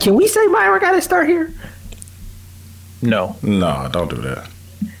 Myron, can we say Myron got to start here? No, don't do that.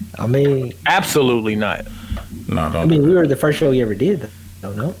 I mean, absolutely not. No, don't. I mean, we were the first show he ever did.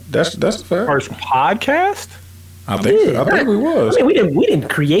 Don't know. That's the fact. First podcast? I think we was. I mean, we didn't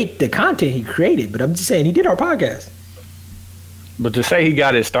create the content he created, but I'm just saying he did our podcast. But to say he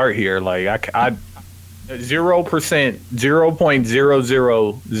got his start here, like I 0%,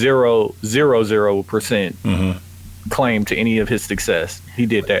 0.00000% claim to any of his success. He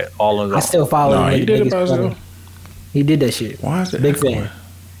did that all on his own. I still follow him. He did it by himself. He did that shit. Why is it big fan?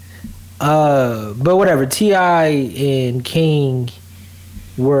 But whatever. T.I. and King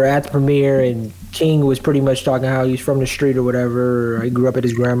were at the premiere, and King was pretty much talking how he's from the street or whatever. He grew up at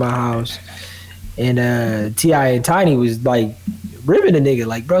his grandma's house, and T.I. and Tiny was like ribbing the nigga,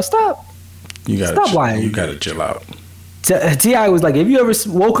 like, bro, stop. Stop lying. You gotta chill out. T.I. was like, if you ever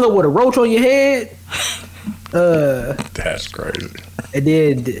woke up with a roach on your head, that's crazy. And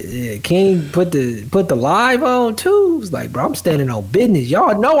then King put the live on too. It was like, bro, I'm standing on business.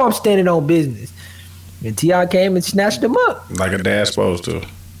 Y'all know I'm standing on business. And T.I. came and snatched him up. Like a dad supposed to.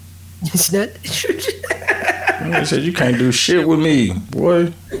 He said, you can't do shit with me,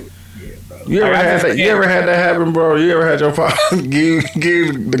 boy. You ever had that happen, bro? You ever had your father give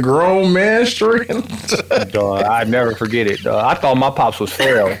the grown man strength? Dog, I never forget it, dog. I thought my pops was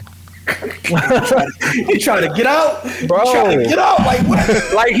feral. He trying to get out, bro. Trying to get out, like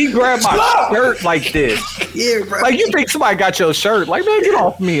what? Like he grabbed my shirt like this. Yeah, bro. Like you think somebody got your shirt? Like, man, get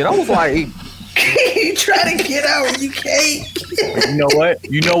off me. And I was like, you trying to get out, you can't. You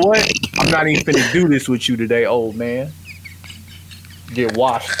know what? I'm not even finna do this with you today, old man. Get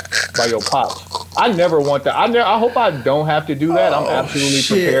washed by your pops. I never want that. I hope I don't have to do that. I'm absolutely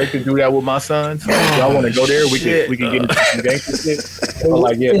prepared to do that with my son. So if y'all want to go there, we can get into some gangster shit. But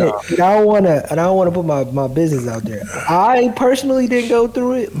like, yeah, nah. I don't want to put my business out there. I personally didn't go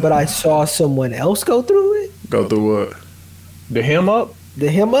through it, but I saw someone else go through it. Go through what? The him up.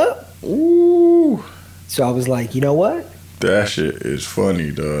 Ooh. So I was like, you know what? That shit is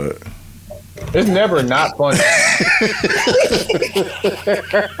funny, dog. It's never not funny.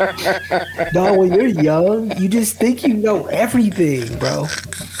 No, when you're young, you just think you know everything, bro.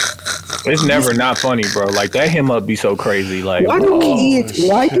 It's never not funny, bro. Like that him up be so crazy. Like why do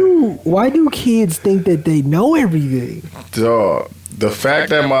kids think that they know everything? Dog, the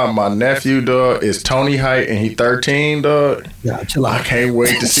fact that my nephew, dog, is Tony height and he 13, dog. Yeah, chill out. I can't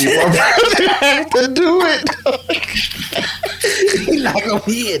wait to see my brother have to do it. He's not gonna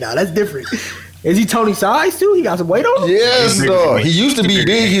be it now. That's different. Is he Tony size too? He got some weight on him? Yes, dog. He used to be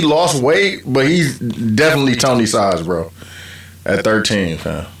big. He lost weight, but he's definitely Tony size, bro. At 13,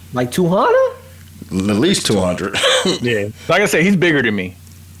 fam. Like 200? At least 200. Yeah. Like I said, he's bigger than me.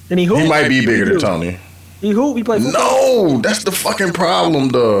 And he might be bigger than Tony. He hoop? He play football? No, that's the fucking problem,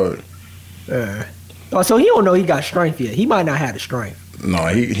 dog. Oh, so he don't know he got strength yet. He might not have the strength. No,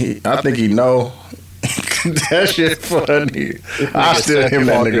 I think he know. That shit funny. I still him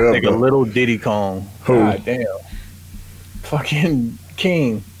that nigga up. A little Diddy Kong. Who? God damn. Fucking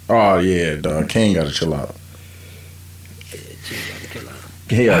King. Oh yeah, dog. King gotta chill out.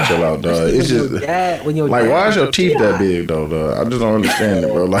 He gotta chill out, dog. It's just like, why is your teeth that big, though, dog? I just don't understand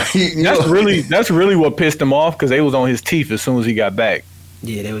it, bro. Like, that's really what pissed him off, because they was on his teeth as soon as he got back.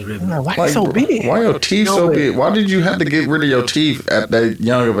 Yeah, they was ripping. Why so big? Why your teeth so big? Why did you have to get rid of your teeth at that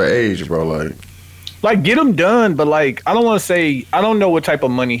young of an age, bro? Like get them done, but like I don't want to say, I don't know what type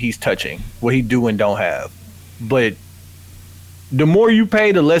of money he's touching, what he do and don't have, but the more you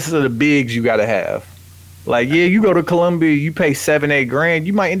pay, the less of the bigs you gotta have. Like, yeah, you go to Columbia, you pay $7-8 grand,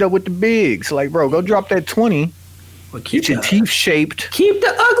 you might end up with the bigs. Like, bro, go drop that 20. Get your teeth shaped. Keep the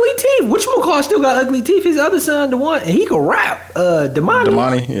ugly teeth. Which McCall still got ugly teeth? His other son, the one, and he can rap.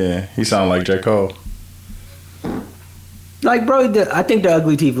 Damani, yeah, he sound like J. Cole. Like, bro, I think the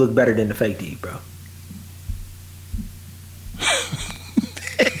ugly teeth look better than the fake teeth, bro.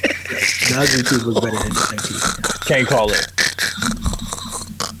 The ugly teeth look better than the fake teeth. Can't call it.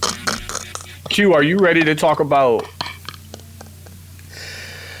 Q, are you ready to talk about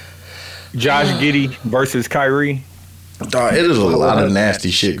Josh Giddey versus Kyrie? Dog, it is a lot of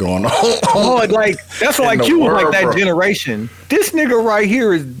nasty shit going on. Oh, like that's why Q was like that generation. This nigga right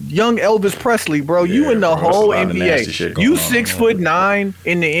here is young Elvis Presley, bro. Yeah, you in the whole NBA. You 6'9"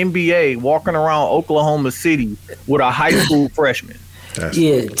 in the NBA, walking around Oklahoma City with a high school freshman.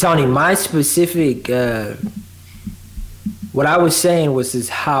 Yeah, Tony. My specific, what I was saying was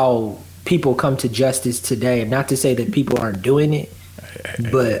how people come to justice today. Not to say that people aren't doing it,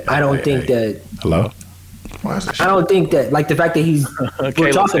 but I don't think that. Hello. I don't think that, like the fact that he's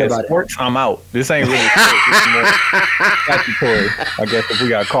we're talking about sports, I'm out. This ain't really sports. This is more statutory, I guess, if we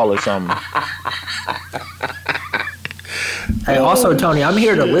gotta call it something. Hey, also, Tony, I'm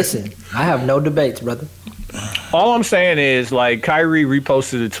here to listen. I have no debates, brother. All I'm saying is, like, Kyrie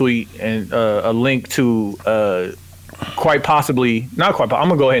reposted a tweet and a link to quite possibly, not quite, I'm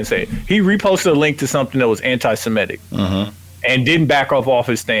gonna go ahead and say it. He reposted a link to something that was anti-Semitic and didn't back off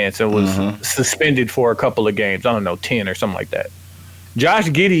his stance and was suspended for a couple of games. I don't know, 10 or something like that. Josh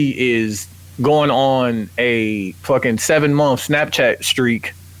Giddey is going on a fucking 7-month Snapchat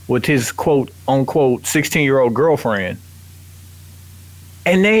streak with his quote unquote 16-year-old girlfriend,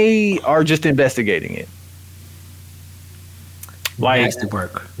 and they are just investigating it. Like,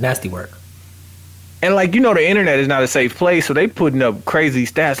 nasty work. And like, you know, the internet is not a safe place, so they putting up crazy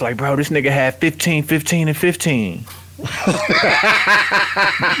stats like, bro, this nigga had 15, 15, and 15.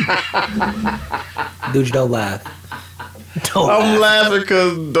 Dude, don't laugh. I'm laughing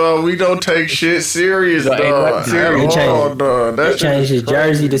because, dog, we don't take shit serious, dog. They changed his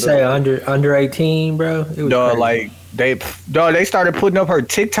jersey to say under 18, bro. It was dog, crazy. like they started putting up her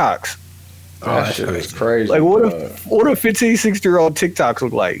TikToks. Oh, that shit is crazy. Like, what a 15, 16-year-old TikToks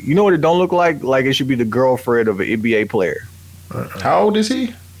look like? You know what it don't look like? Like, it should be the girlfriend of an NBA player. How old is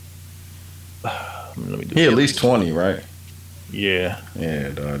he? He at least 20, right? Yeah. Yeah,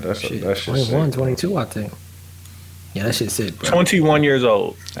 dog. That's shit 21, 22, I think. Yeah, that shit's sick, bro. 21 years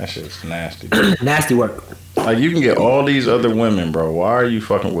old. That shit's nasty. Nasty work. Like, you can get all these other women, bro. Why are you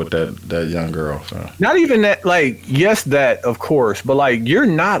fucking with that young girl, fam? Not even that, like, yes, that, of course, but, like, you're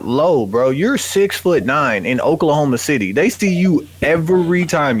not low, bro. You're 6'9" in Oklahoma City. They see you every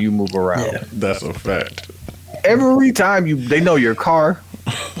time you move around. Yeah. That's a fact. Every time they know your car.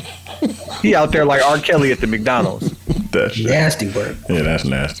 He out there like R. Kelly at the McDonald's. That shit. Nasty work. Yeah, that's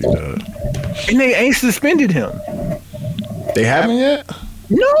nasty, dog. And they ain't suspended him. They haven't yet?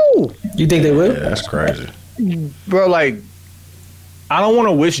 No. You think they will? Yeah, that's crazy. Bro, like, I don't want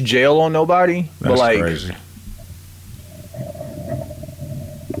to wish jail on nobody, That's but like, crazy.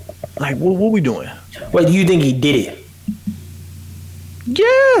 Like, what we doing? Wait, do you think he did it?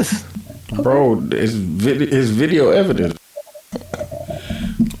 Yes. Bro, it's video evidence.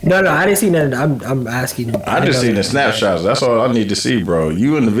 No, I didn't see nothing. I'm asking. I just seen the snapshots. That's all I need to see, bro.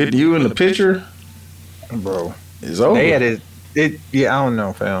 You in the video, you in the picture, bro. It's over. They had it. Yeah, I don't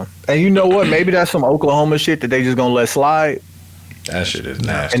know, fam. And you know what? Maybe that's some Oklahoma shit that they just gonna let slide. That shit is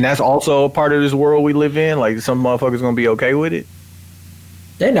nasty. And that's also a part of this world we live in. Like, some motherfuckers gonna be okay with it.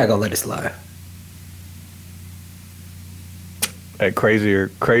 They're not gonna let it slide. That crazier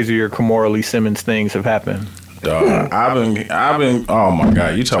Kamora Simmons things have happened. Dog, I've been. Oh my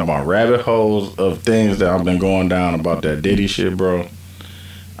god, you talking about rabbit holes of things that I've been going down about that Diddy shit, bro.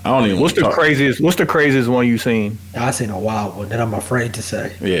 I don't even. What's the craziest one you seen? I seen a wild one that I'm afraid to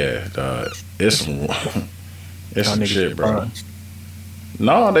say. Yeah, dog. It's some shit, bro. Fun.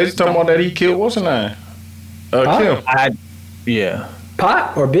 No, they just talking about that he killed what's her name? Kim. Yeah.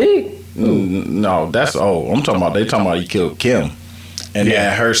 Pot or Big? No, that's old. I'm talking about he killed Kim. And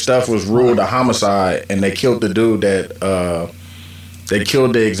then her stuff was ruled a homicide, and they killed the dude that they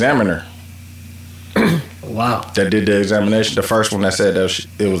killed the examiner. Wow. That did the examination. The first one that said that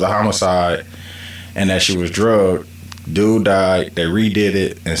it was a homicide and that she was drugged. Dude died. They redid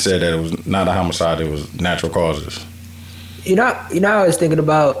it and said that it was not a homicide. It was natural causes. You know, I was thinking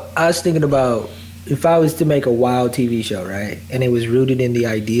about if I was to make a wild TV show, right? And it was rooted in the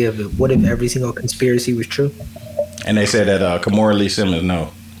idea of it, what if every single conspiracy was true? And they said that Kamora Simmons,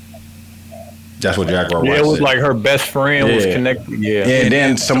 no. That's what Jack Rowe Yeah, it was said. like her best friend was connected. Yeah. And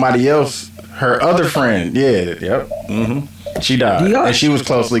then somebody else, her other friend, she died. And she was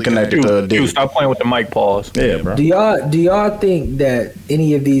closely connected to Diddy. Stop playing with the mic, pause. Yeah, bro. Do y'all think that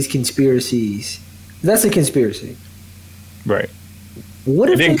any of these conspiracies, that's a conspiracy. Right. What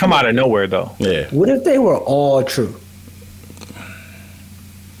if it didn't come out of nowhere, though. Yeah. What if they were all true?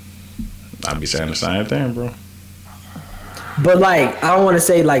 I'd be saying the same thing, bro. But like, I don't want to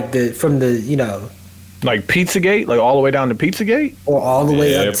say like from the like Pizzagate, like all the way down to Pizzagate, or all the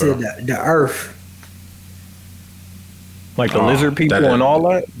way up to the Earth, like the lizard people and all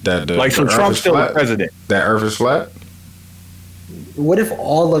that. Like, so Trump's still the president. That Earth is flat. What if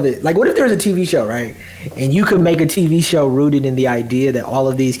all of it? Like, what if there's a TV show, right? And you could make a TV show rooted in the idea that all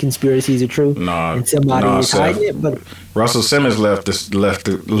of these conspiracies are true. And somebody is hiding it. But Russell Simmons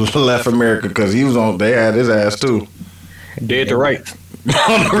left America because he was on. They had his ass too. Dead to rights.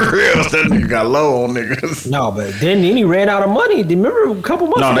 On the real, that nigga got low on niggas. No, but then he ran out of money. Remember a couple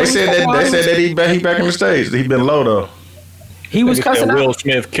months ago? No, they said that he back in the States. He been low though. He was cussing out. Will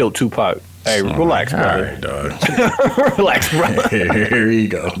Smith killed Tupac. Hey, relax, brother. All right, dog. Relax, brother. Here you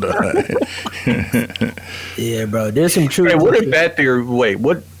go, dog. Yeah, bro. There's some truth. Hey, what if that theory? Wait,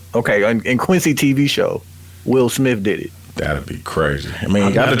 what? Okay, in Quincy TV show, Will Smith did it. That'd be crazy. I mean,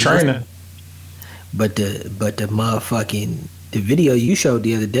 he got the training. But the motherfucking the video you showed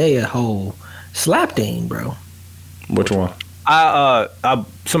the other day, a whole slap thing, bro. Which one?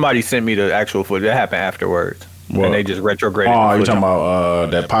 Somebody sent me the actual footage. That happened afterwards. What? And they just retrograded. Oh, you talking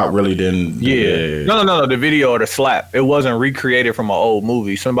about that Pop really didn't? Yeah. No. The video of the slap. It wasn't recreated from an old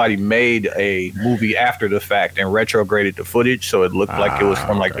movie. Somebody made a movie after the fact and retrograded the footage so it looked like it was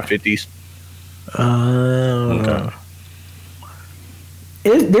from like the 50s. Okay.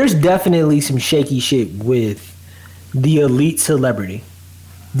 There's definitely some shaky shit with the elite celebrity.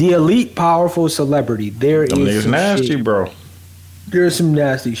 The elite powerful celebrity. There Them is niggas nasty, shit. bro. There's some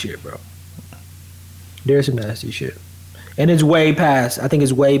nasty shit, bro. There's some nasty shit. And it's way past, I think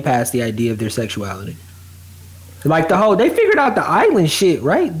it's way past the idea of their sexuality. Like they figured out the island shit,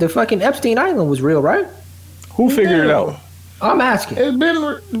 right? The fucking Epstein Island was real, right? Who figured it out? I'm asking. It's been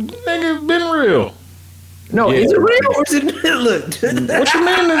real. No, Yeah. is it real or is it look? What you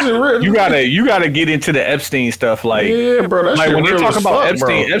mean is it real? You gotta get into the Epstein stuff, like Yeah, bro. That like shit when they real talk as about fuck,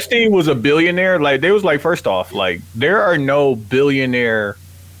 Epstein. bro. Epstein was a billionaire. Like they was like, first off, like there are no billionaire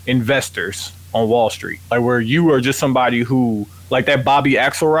investors on Wall Street. Like where you are just somebody who, like that Bobby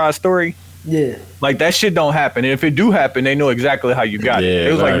Axelrod story. Yeah. Like that shit don't happen. And if it do happen, they know exactly how you got it.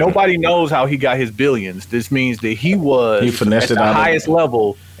 It was like exactly. nobody knows how he got his billions. This means that he finessed at it the out of- highest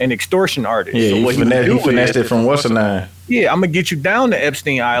level an extortion artist. Yeah, So he what would do finessed is- it from what's the name? Yeah, I'm gonna get you down to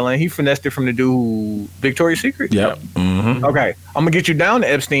Epstein Island. He finessed it from the dude Victoria's Secret. Yep. Mm-hmm. Okay, I'm gonna get you down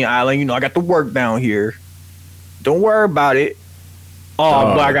to Epstein Island. You know, I got the work down here. Don't worry about it.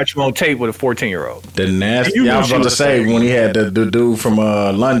 Oh, but I got you on tape with a 14-year-old. The nasty. You Yeah, I know was she about to was say the when he had the dude from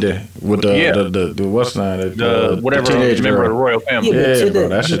London with the what's the name? Whatever teenage member of the girl. royal family. Yeah, but Yeah, to, bro, the,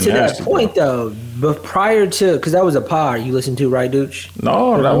 that shit to that nasty, point though, but prior to, because that was a pod you listened to, right, Dooch?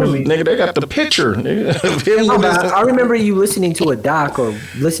 No, that was nigga. They got the picture. Nigga. Him No, with but his- I remember you listening to a doc or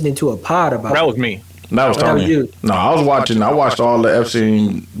listening to a pod about That was me. That was That was Tony. you. No, I watched all the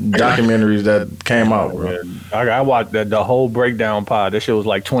Epstein documentaries that came out, bro. I watched the whole breakdown pod. That shit was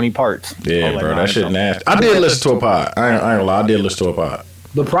like 20 parts. Yeah, I'm like, bro, nah, that shit nasty. I did listen to a pod. I ain't gonna lie, I did listen to a pod.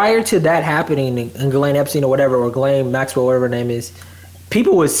 But prior to that happening, and Ghislaine Epstein or whatever, or Ghislaine Maxwell, whatever her name is,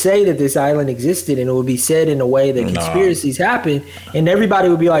 people would say that this island existed, and it would be said in a way that conspiracies happen, and everybody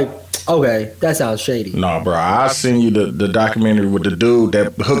would be like, okay, that sounds shady. No, bro, I seen you the documentary with the dude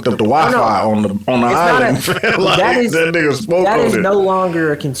that hooked up the Wi-Fi on the island. Like, that is that nigga spoke that on is it. no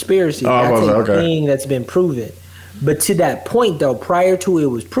longer a conspiracy. Oh, That's a okay. thing that's been proven. But to that point, though, prior to it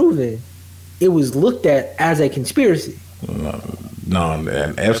was proven, it was looked at as a conspiracy. No,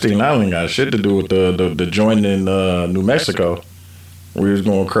 and Epstein Island got shit to do with the joint in New Mexico. We was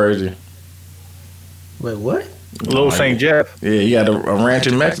going crazy. Wait, what? Little St. Jeff. Yeah, he had a ranch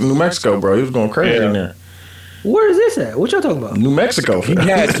in New Mexico, bro. He was going crazy in there. Where is this at? What y'all talking about? New Mexico. He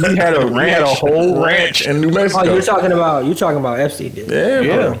had a whole ranch. in New Mexico. Oh, you're talking about Epstein, dude. Yeah,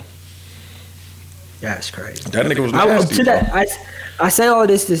 bro. That's crazy. That nigga was nasty. I say all of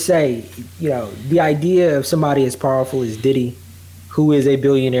this to say, the idea of somebody as powerful as Diddy, who is a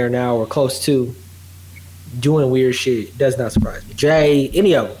billionaire now or close to, doing weird shit does not surprise me. Jay,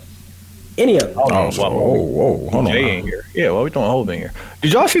 any of them. Whoa, hold on. Jay in here. Yeah, well, we throwing a whole thing here.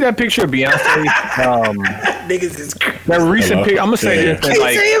 Did y'all see that picture of Beyonce? Niggas is crazy. That recent picture. I'm gonna say this. Can't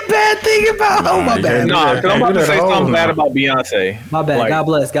say a bad thing about. Oh, my bad. Nah, because I'm about to say something bad about Beyonce. My bad. Like, God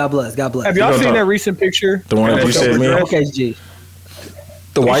bless. Have y'all seen that recent picture? The one that you sent me? Okay, G.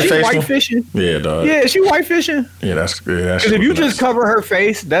 The white She face white one? fishing. Yeah, dog. Yeah, she white fishing. Yeah, that's good. Because if you just cover her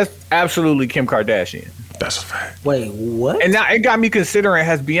face, that's absolutely Kim Kardashian. That's a fact. Wait, what? And now it got me considering: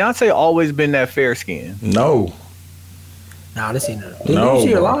 has Beyonce always been that fair skin? No. Nah, I didn't see nothing. Did No, you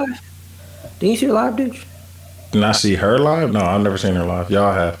see her bro. live? Did you see her live, dude? Did I see her live? No, I've never seen her live.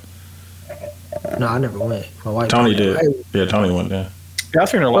 Y'all have. No, I never went. My wife. Tony did. Hey, Yeah, Tony went there. Yeah, I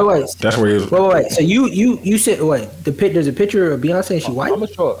seen her live. wait. That's where he was. Wait. So you said there's a picture of Beyonce and she white?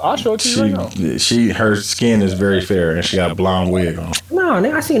 I'll show it to you right now. Her skin is very fair and she got a blonde wig on. No,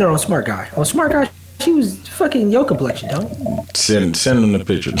 nigga, I seen her on Smart Guy. On Smart Guy, she was fucking your complexion, Tony. Send them the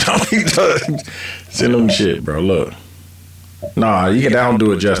picture. Send them the shit, bro. Look. Nah, that don't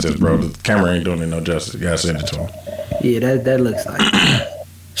do it justice, bro. The camera ain't doing it no justice. You gotta send it to him. Yeah, that looks like.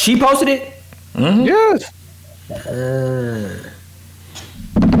 She posted it. Mm-hmm. Yes.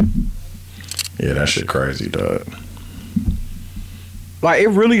 Yeah, that shit crazy, dog. Like it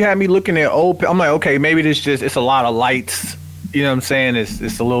really had me looking at old. I'm like, okay, maybe it's a lot of lights. You know what I'm saying?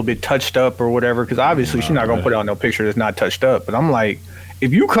 It's a little bit touched up or whatever. Because obviously she's not gonna put out no picture that's not touched up. But I'm like,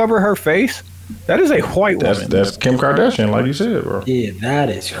 if you cover her face, that is a white woman. That's Kim Kardashian, like you said, bro. Yeah, that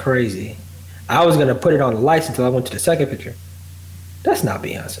is crazy. I was gonna put it on the lights until I went to the second picture. That's not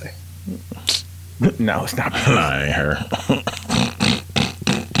Beyonce. No, it's not. Nah, ain't her.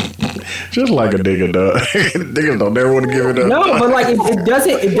 Just like a nigga, dog. Niggas don't never want to give it up. No, but like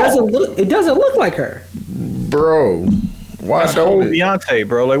it doesn't look like her, bro. Why That's don't whole it? Beyonce,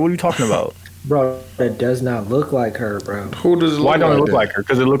 bro. Like, what are you talking about? bro. That does not look like her, bro. Who does it Why look don't like it look that? like her?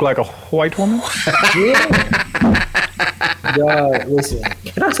 Because it look like a white woman. Yeah. Dog, listen.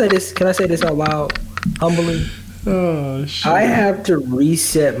 Can I say this out loud, humbly? Oh shit! I have to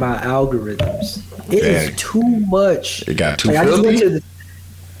reset my algorithms. It is Dang. too much. It got too Like, filthy.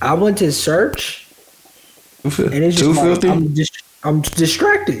 I went to search, and it's Too just like, filthy. I'm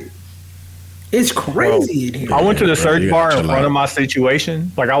distracted. It's crazy in here. I went to the Bro, search you bar gotta in chill front out. of my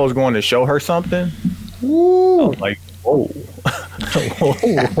situation. Like I was going to show her something. I was like, whoa. Whoa.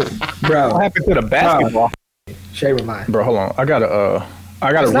 bro. What happened to the basketball? Shame of mine. Bro, hold on. I gotta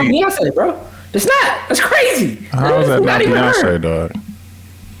It's not read. Beyonce, bro. It's not. That's crazy. How is that not even her. Beyonce, dog?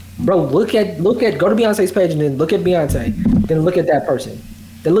 Bro, look at go to Beyonce's page and then look at Beyonce. Then look at that person.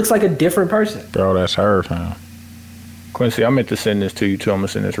 That looks like a different person. Bro, that's her, fam. Quincy, I meant to send this to you too. I'm gonna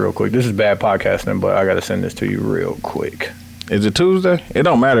send this real quick. This is bad podcasting, but I gotta send this to you real quick. Is it Tuesday? It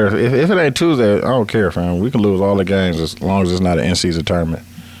don't matter. If it ain't Tuesday, I don't care, fam. We can lose all the games as long as it's not an in-season tournament.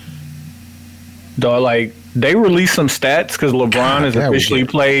 Dog, like they released some stats because LeBron has there we officially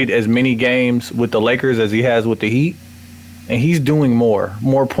go. played as many games with the Lakers as he has with the Heat, and he's doing more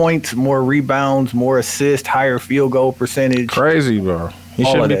points, more rebounds, more assists, higher field goal percentage. Crazy, bro. He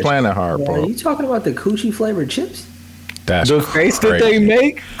All shouldn't of be that playing that hard, Are bro. you talking about the coochie flavored chips? That's The face that crazy. they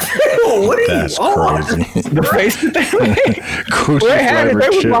make, What are That's you on? crazy. the face that they make. Coochie They had it. flavored They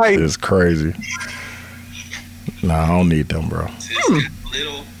was chips like- is crazy. Nah, I don't need them, bro.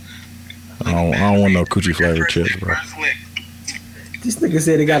 I don't want no coochie flavored chips, bro. This nigga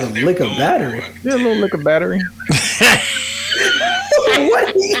said it got a lick of battery. Yeah, a little lick of battery.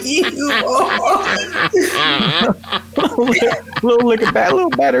 What are you on? little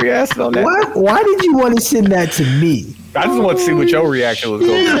battery acid on that. Why did you want to send that to me? I just want to see what your reaction was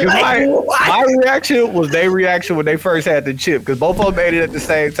going to be. 'Cause My reaction was their reaction when they first had the chip, because both of them made it at the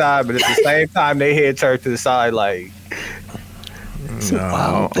same time, but at the same time, they head turned to the side like, No,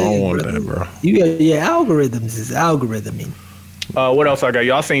 I don't want that, bro. You got your algorithms is algorithming. what else I got?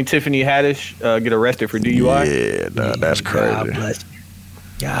 Y'all seen Tiffany Haddish get arrested for DUI? Yeah, dog, that's God crazy. bless.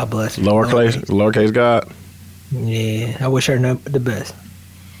 God bless. you. Lowercase God. Yeah, I wish her the best.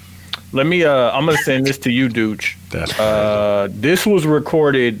 Let me, I'm going to send this to you, Dooch. That's This was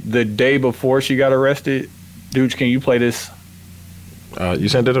recorded the day before she got arrested. Dooch, can you play this? you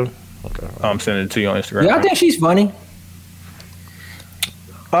sent it to me? Okay. I'm sending it to you on Instagram. Yeah, I think she's funny.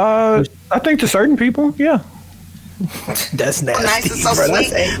 I think to certain people, yeah. That's nasty. Nice and so bro. sweet.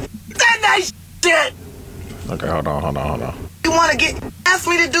 That's- That nice shit. Okay, hold on. You want to ask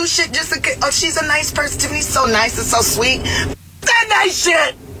me to do shit just to get, oh, she's a nice person. Tiffany's so nice and so sweet. That nice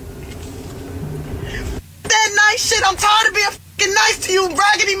shit. That nice shit. I'm tired of being fucking nice to you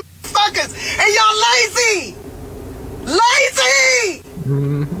raggedy motherfuckers. And y'all lazy. Lazy.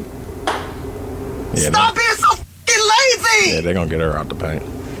 Yeah, Stop being so fucking lazy. yeah, they're gonna get her out the paint.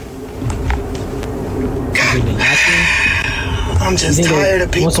 I'm just You think tired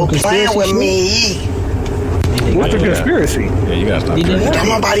of they want some people playing with conspiracy me. What's the Yeah. conspiracy? Yeah, you gotta stop You did doing that? Don't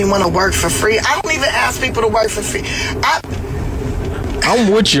that. nobody want to work for free. I don't even ask people to work for free.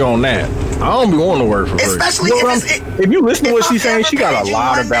 I'm with you on that. I don't be wanting to work for free. Especially If you listen to what if she's I saying, ever she got paid a you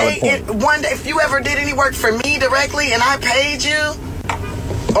lot of one valid day, points. One day, if you ever did any work for me directly and I paid you,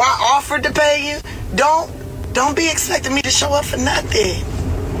 or I offered to pay you, don't be expecting me to show up for nothing.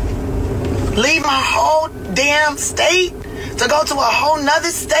 Leave my whole damn state to go to a whole nother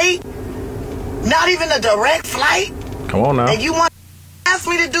state, not even a direct flight, Come on now. and you want to ask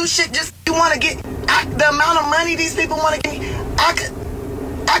me to do shit just you want to get the amount of money these people want to give me.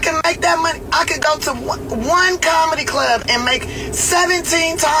 I can make that money. I could go to one comedy club and make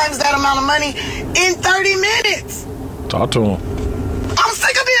 17 times that amount of money in 30 minutes. Talk to him. I'm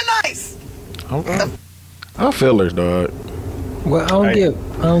sick of being nice. I feel her, dog. Well, I don't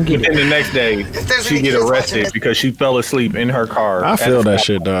get And it. then the next day, there's she any get kids watching arrested this- because she fell asleep in her car. I feel that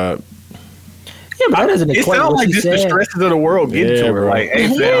shit, dog. Yeah, but that doesn't It equate sounds what like she just the said. stresses of the world get Yeah, to her. bro. Like, hey,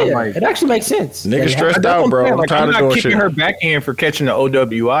 Yeah, fam, like, it actually makes sense. Niggas That- stressed that's out, what bro. saying. I'm Like, tired I'm of not doing kicking shit. her back in for catching the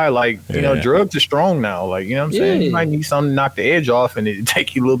OWI. Like, you know, Yeah. drugs are strong now. Like, you know what I'm saying? Yeah. You might need something to knock the edge off and it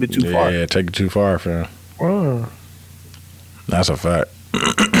take you a little bit too far. Yeah, take it too far, fam. That's a fact.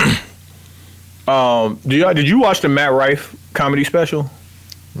 Did you watch the Matt Rife comedy special?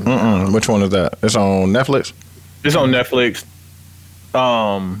 Which one is that? It's on Netflix? It's on Netflix.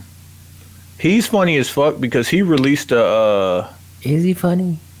 He's funny as fuck because he released a Is he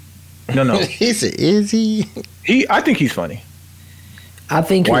funny? No. He said, "Is he?" I think he's funny. I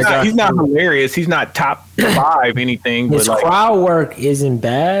think He's not hilarious. He's not top 5 anything. his but like, crowd work isn't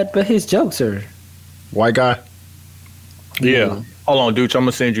bad, but his jokes are. White guy. yeah. Hold on, dude. I'm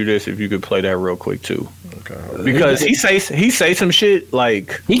gonna send you this if you could play that real quick too. Okay. Because he say some shit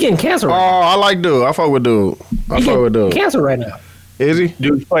like He getting canceled. Oh, I like dude. I fuck with dude. Canceled right now. Is he?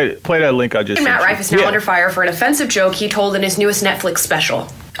 dude, play that link I just sent Matt you. Rife is now under fire for an offensive joke he told in his newest Netflix special.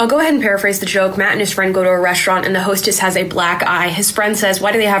 I'll go ahead and paraphrase the joke. Matt and his friend go to a restaurant and the hostess has a black eye. His friend says,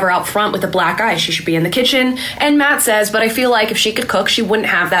 why do they have her out front with a black eye? She should be in the kitchen. And Matt says, but I feel like if she could cook, she wouldn't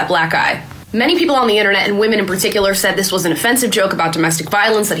have that black eye. Many people on the internet, and women in particular, said this was an offensive joke about domestic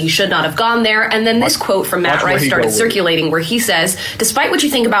violence, that he should not have gone there. And then this quote from Matt Rife started circulating where he says, despite what you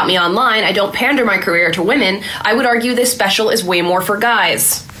think about me online, I don't pander my career to women. I would argue this special is way more for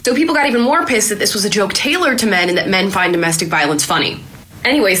guys. So people got even more pissed that this was a joke tailored to men and that men find domestic violence funny.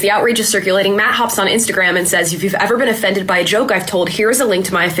 Anyways, the outrage is circulating. Matt hops on Instagram and says, if you've ever been offended by a joke I've told, here is a link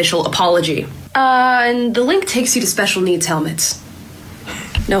to my official apology. And the link takes you to special needs helmets.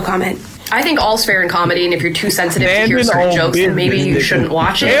 No comment. I think all's fair in comedy, and if you're too sensitive to hear certain jokes, then maybe you shouldn't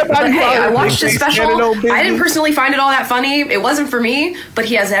watch it. But hey, I watched his special. I didn't personally find it all that funny. It wasn't for me, but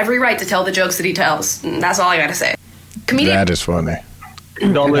he has every right to tell the jokes that he tells. And that's all I gotta say. Comedian. That is funny.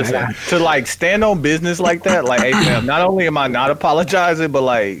 Don't listen to like stand on business like that. Like, hey fam, not only am I not apologizing, but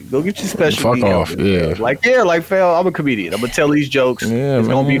like, go get your special. Fuck off, yeah. Like fam, I'm a comedian. I'm gonna tell these jokes. Yeah, it's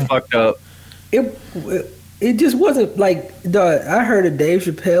gonna be fucked up. It just wasn't like I heard a Dave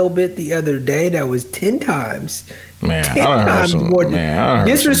Chappelle bit the other day that was 10 times. Man, 10 times more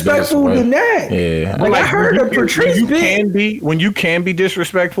disrespectful than that. Yeah, like I heard a Patrice bit. When you can be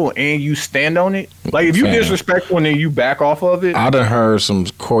disrespectful and you stand on it. Like if you disrespectful and then you back off of it. I done heard some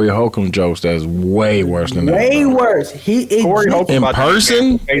Corey Holcomb jokes that's way worse than that. Way worse. Corey Holcomb in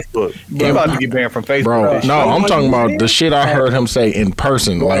person. Facebook. He about to get banned from Facebook. Bro, no, I'm talking about the shit I heard him say in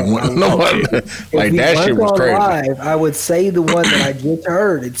person. Like like that shit was crazy. Live, I would say the one that I just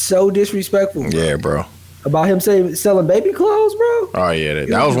heard. It's so disrespectful. Yeah, bro. About him selling baby clothes, bro. Oh yeah,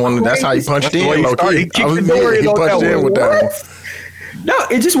 that was one. That's how he punched in. Low key. He punched in with that one. No,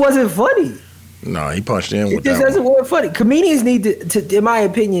 it just wasn't funny. No, he punched in with that. It just doesn't work funny. Comedians need to, in my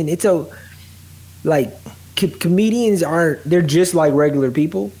opinion, it's comedians aren't. They're just like regular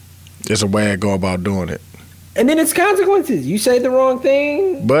people. It's a way to go about doing it. And then it's consequences. You say the wrong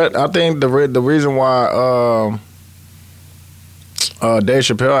thing. But I think the reason why Dave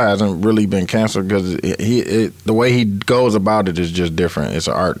Chappelle hasn't really been canceled because the way he goes about it is just different. It's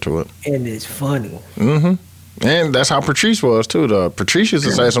an art to it, and it's funny. Mm-hmm. And that's how Patrice was too. Patrice used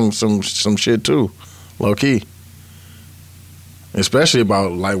to say some shit too, low key. Especially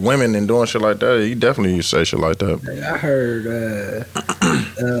about like women and doing shit like that. He definitely used to say shit like that. I heard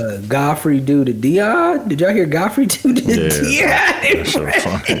Godfrey do the Dion. Did y'all hear Godfrey do the Dion? That shit was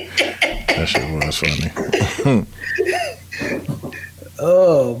funny. That shit was funny.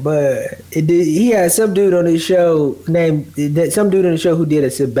 Oh, but he had some dude on his show who did a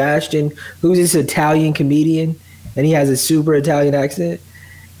Sebastian, who's this Italian comedian, and he has a super Italian accent,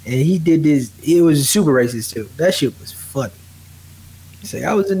 and he did this. It was super racist too. That shit was funny. Say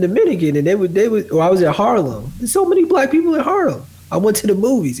I was in Dominican and I was in Harlem. There's so many black people in Harlem. I went to the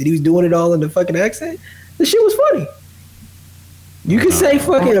movies and he was doing it all in the fucking accent. The shit was funny. You can say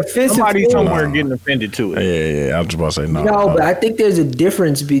fucking offensive. Somebody somewhere getting offended to it. Yeah. I was just about to say no. No, but I think there's a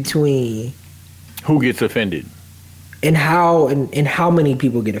difference between who gets offended and how many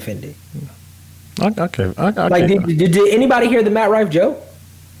people get offended. Okay. Like, did anybody hear the Matt Rife joke?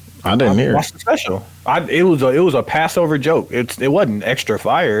 I didn't hear. Watch the special. It was a Passover joke. It wasn't extra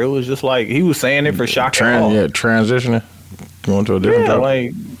fire. It was just like he was saying it for shock and awe. Yeah, transitioning, going to a different joke.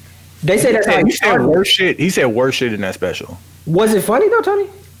 Like they say that's how he said worse shit. He said worse shit in that special. Was it funny though, Tony?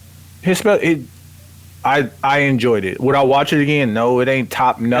 I enjoyed it. Would I watch it again? No, it ain't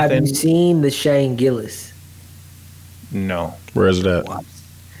top nothing. Have you seen the Shane Gillis? No. Where is that?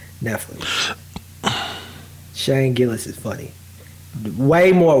 Netflix. Shane Gillis is funny.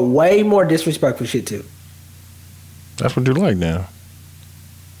 Way more disrespectful shit too. That's what you like now.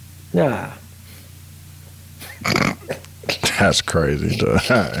 Nah. That's crazy.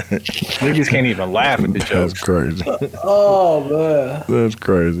 Niggas can't even laugh at the jokes. That's crazy. Oh man. That's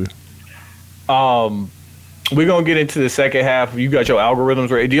crazy. We're gonna get into the second half. You got your algorithms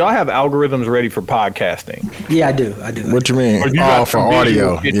ready. Do y'all have algorithms ready for podcasting? Yeah, I do. What you mean? For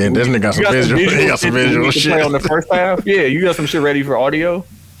audio. Yeah, this nigga got some visual. He got some visual shit. Play on the first half. Yeah, you got some shit ready for audio.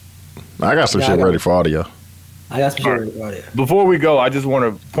 I got some shit ready for audio. I got some shit ready for audio. Before we go, I just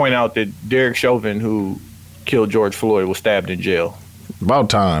want to point out that Derek Chauvin, who killed George Floyd, was stabbed in jail. About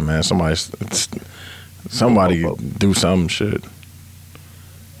time, man. Somebody do some shit.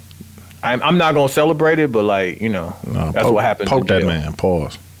 I'm not gonna celebrate it, but like that's what happens. Poke that man.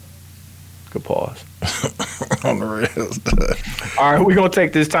 Pause. Good pause. On the rails. All right, we're gonna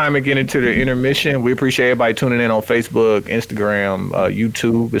take this time and get into the intermission. We appreciate everybody tuning in on Facebook, Instagram,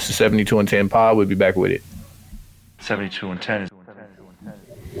 YouTube. This is 72 and 10 Pod. We'll be back with it. 72 and 10.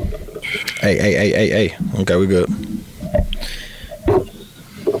 Hey. Okay, we good.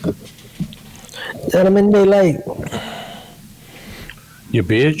 Gentlemen, they late. You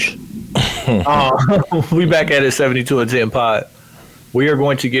bitch. We back at it, 72 and 10 Pod. We are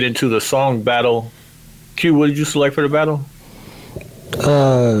going to get into the song battle. Q, what did you select for the battle?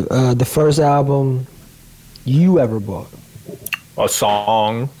 The first album you ever bought. A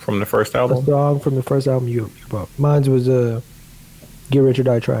song from the first album? A song from the first album you bought. Mine was Get Rich or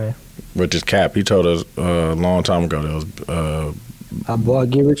Die Trying. Which is Cap. He told us a long time ago that was I bought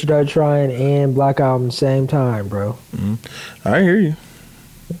Get Rich or Die Trying and Black Album the same time, bro. Mm-hmm. I hear you.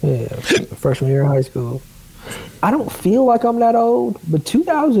 Yeah, freshman year of high school. I don't feel like I'm that old, but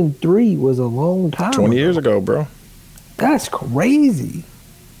 2003 was a long time 20 years ago, bro. That's crazy.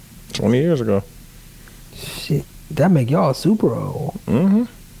 20 years ago. Shit, that make y'all super old.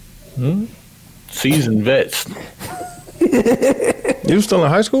 Mm-hmm. Seasoned vets. You was still in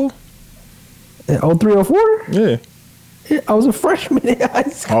high school? In 03, 04? Yeah. I was a freshman in high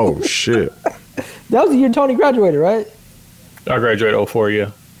school. Oh, shit. That was the year Tony graduated, right? I graduated 04,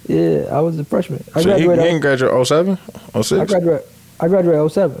 yeah. Yeah, I was a freshman. So he didn't graduate 07? 06? I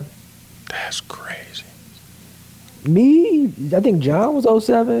graduated 07. That's crazy. Me, I think John was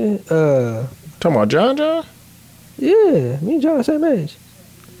 07. Talking about John? Yeah, me and John the same age.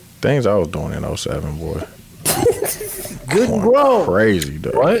 Things I was doing in 07, boy. Good and grown. Crazy,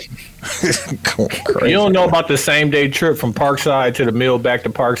 though. What? Crazy. You don't know about the same day trip from Parkside to the Mill, back to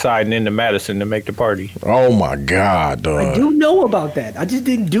Parkside, and then to Madison to make the party. Oh, my God, dog. I do know about that. I just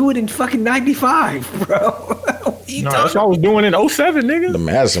didn't do it in fucking 95, bro. No, that's what I was doing in 07, nigga. The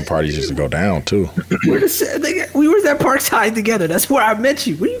Madison parties used to go down, too. We were at Parkside together. That's where I met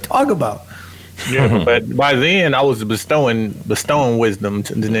you. What are you talking about? Yeah, but by then I was bestowing wisdom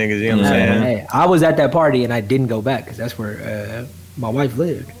to the niggas. You know what I'm saying? Hey, I was at that party and I didn't go back because that's where my wife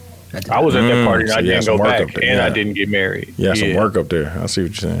lived. I was at that party and I didn't go back, and I didn't get married. Yeah, some work up there. I see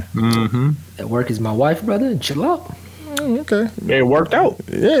what you're saying. Mm-hmm. That work is my wife, brother, and chill out. Okay. It worked out.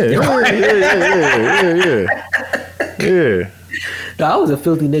 Yeah. No, I was a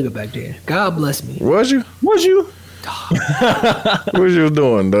filthy nigga back then. God bless me. Was you? Was you? What you was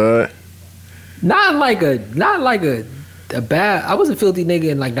doing, dog? Not like a bad. I was a filthy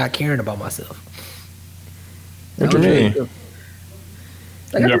nigga and like not caring about myself. What you mean?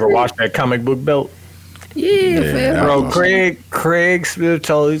 Like, you never watched that comic book belt? Yeah, fam. Bro, Craig Smith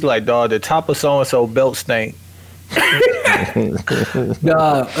told he's like, dog, the top of so and so belt stank.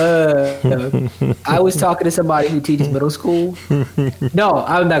 No, I was talking to somebody who teaches middle school. No,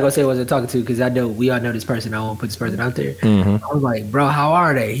 I'm not gonna say what I was talking to because I know we all know this person. I won't put this person out there. Mm-hmm. I was like, bro, how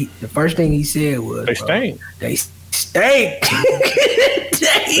are they? The first thing he said was, they stink. They stink.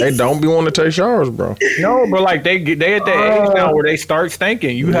 They don't be wanting to take showers, bro. No, but like they at that age now where they start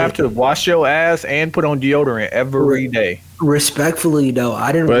stinking. You have to wash your ass and put on deodorant every day. Respectfully, though,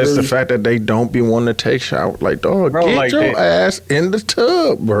 I didn't. But really... it's the fact that they don't be wanting to take showers. Like, dog, bro, get like your ass in the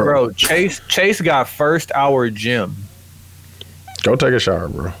tub, bro. Bro, Chase got first hour gym. Go take a shower,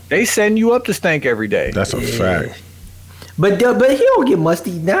 bro. They setting you up to stink every day. That's a fact. But he don't get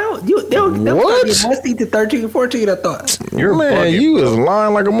musty now. They'll get musty to 13, 14, I thought. You're man, you is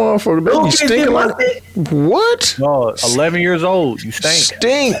lying like a motherfucker. They be stinking like what? No, 11 years old, you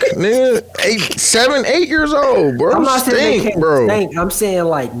stink. Nigga. 7, 8 years old, bro. I'm not saying they can't bro. stink. I'm saying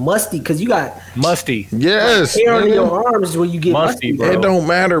like musty because you got musty. Yes, hair on your arms when you get musty, bro. It don't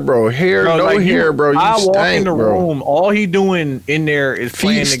matter, bro. Hair, bro, no like hair, bro. You I walk stank, in the bro. room, all he doing in there is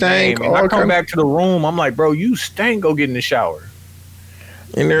playing the game. And I come back to the room, I'm like, bro, you stink. Go get in the shower.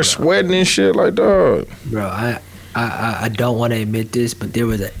 In there sweating and shit like that. Bro, I don't want to admit this, but there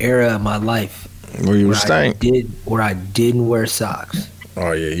was an era in my life where you stank. Where I didn't wear socks.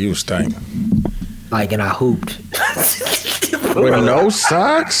 Oh yeah, you stank. Like, and I hooped. With no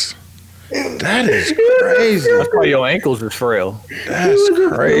socks? That is crazy. That's why your ankles are frail. That's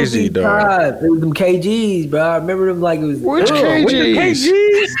crazy, dog. It was them KGs, bro. I remember them like it was. Which KGs?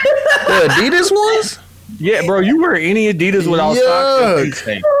 The Adidas ones? Yeah, bro. You wear any Adidas without socks?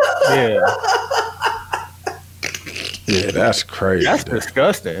 Yeah. Yeah, that's crazy. That's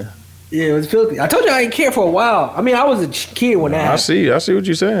disgusting. Yeah, it was filthy. I told you I didn't care for a while. I mean, I was a kid when that happened. I see what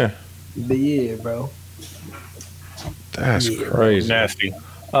you're saying. But yeah, bro. That's crazy. Nasty.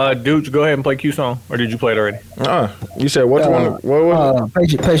 Dude, go ahead and play Q song, or did you play it already? You said which one? What was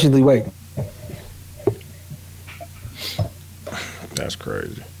it? Patiently wait. That's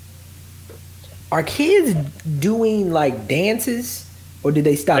crazy. Are kids doing like dances, or did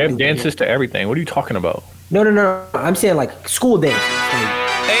they stop? They have dances to everything. What are you talking about? No. I'm saying like school dances.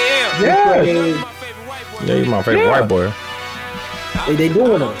 Yeah, he's my favorite white boy. They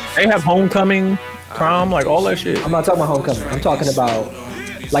doing them. They have homecoming, prom, like all that shit. I'm not talking about homecoming. I'm talking about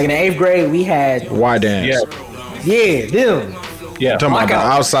like in the 8th grade we had Y dance. Yeah, them. Yeah, I'm talking about the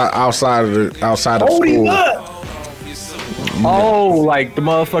outside of school. Oh, like the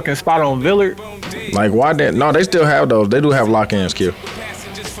motherfucking spot on Villard. Like why didn't? No, they still have those. They do have lock-ins, Q.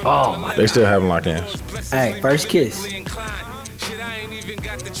 Oh my. They still have lock-ins. Hey, first kiss.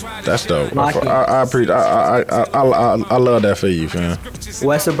 That's dope. I appreciate. I love that for you, fam.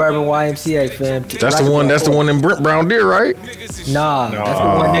 West Suburban YMCA, fam. That's the one. That's the one in Brown Deer, right? Nah, that's the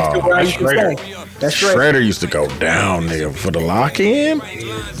one next to where I used to stay. That's Shredder used to go down, nigga, for the lock-in.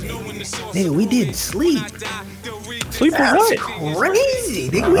 Nigga, we didn't sleep. Sleep for what? Crazy,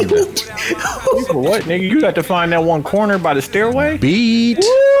 nigga. Sleep for what, nigga? You got to find that one corner by the stairway. Beat.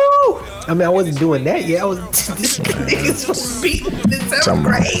 Woo! I mean, I wasn't doing that yet. I was niggas was beating in 7th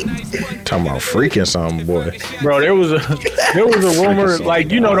grade. Talking about freaking something, boy. Bro, there was a rumor,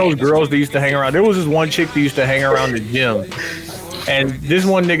 like, you know those girls that used to hang around. There was this one chick that used to hang around the gym, and this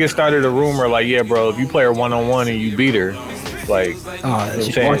one nigga started a rumor like, yeah, bro, if you play her 1-on-1 and you beat her, like,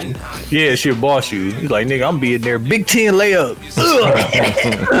 yeah, she'll boss you. He's like, nigga, I'm being there, Big 10 layup.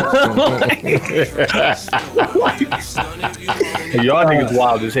 Y'all niggas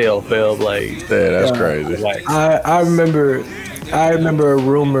wild as hell, fell like. Yeah, that's crazy. Like, I remember a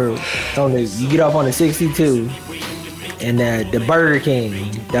rumor on the you get off on the 62, and the Burger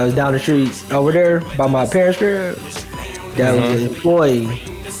King that was down the street over there by my parents' crib, that was an employee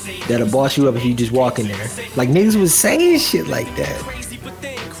that'll boss you up if you just walk in there. Like niggas was saying shit like that.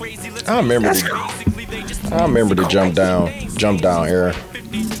 I remember the jump down era.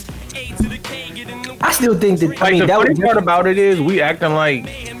 I still think that. Like, the funny part about it is we acting like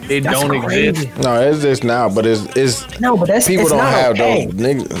it don't exist. No, it exists now, but it's no, but that's people it's don't not have okay. those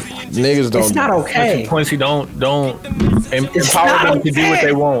niggas don't. It's not okay. Quincy, don't empower them to do what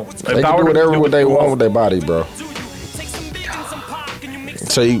they want. They can do whatever they want with their body, bro.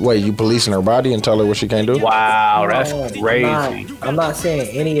 So you policing her body and tell her what she can't do? Wow, that's crazy. I'm not saying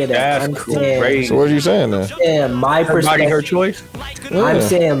any of that. That's I'm crazy. So what are you saying then? saying my Her body, perspective. her choice. Yeah. I'm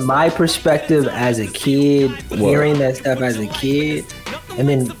saying my perspective as a kid, hearing that stuff as a kid, and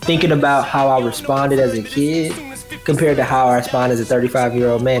then thinking about how I responded as a kid compared to how I respond as a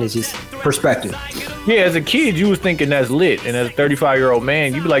 35-year-old man is just perspective. Yeah, as a kid, you was thinking that's lit, and as a 35-year-old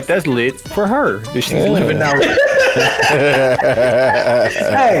man, you'd be like, that's lit for her that she's living now.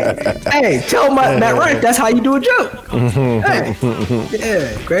 hey, tell Matt Rife that's how you do a joke. Hey,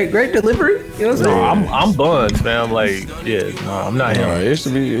 yeah, great delivery. You know what I'm saying? No, I'm buns, man. I'm like, yeah, no, I'm not him. It used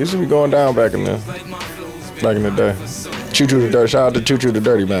to be going down back in the day. Choo Choo the Dirty. Shout out to Choo Choo the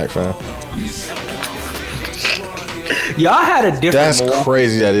Dirty Mac, fam. Y'all had a different. That's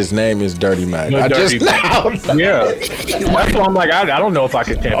crazy that his name is Dirty Mac. I Dirty just now. Yeah, that's why I'm like, I don't know if I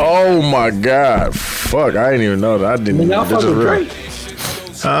could tell. Oh my god, fuck! I didn't even know that. I didn't. Y'all This is fucking real. great.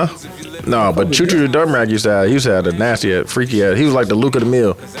 Huh? No, but Choo Choo the Dirty Mac used to have a nasty, freaky ass. He was like the Luke of the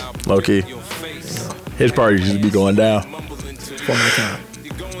Mill, low key. His parties used to be going down. For my time.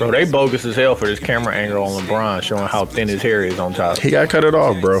 Bro, they bogus as hell for this camera angle on LeBron showing how thin his hair is on top. He got to cut it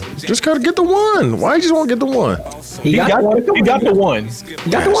off, bro. Just gotta get the one. Why you just want to get the one? He got the one. He got the one. He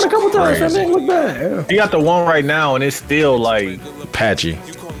got the one a couple times. That man look bad. Yeah. He got the one right now, and it's still like patchy.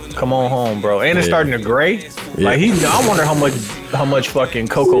 Come on home, bro. And it's starting to gray. Yeah. Like I wonder how much fucking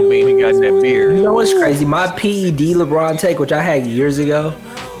cocoa bean he got in that beard. You know what's crazy? My PED LeBron take, which I had years ago,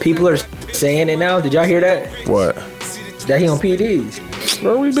 people are saying it now. Did y'all hear that? What? That he on PEDs.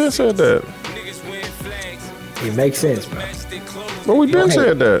 Bro, we been said that. It makes sense, bro. But we been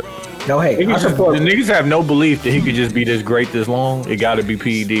said that. No hate. The niggas have no belief that he could just be this great this long. It got to be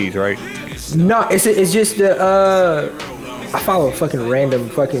PEDs, right? No, it's just the I follow fucking random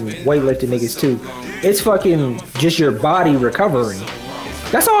fucking weightlifting niggas too. It's fucking just your body recovering.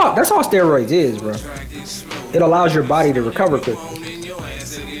 That's all steroids is, bro. It allows your body to recover quickly.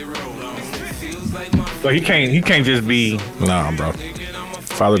 So he can't just be. Nah, bro.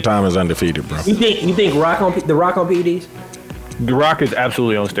 Father Time is undefeated, bro. You think the Rock on PEDs? The Rock is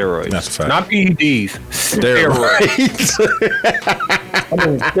absolutely on steroids. That's a fact. Not PEDs. Steroids. I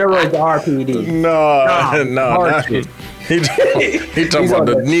mean, steroids are PEDs. No, not shit. He talking about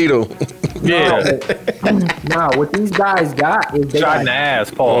the needle. Yeah. Nah, what these guys got is they Shot got, in the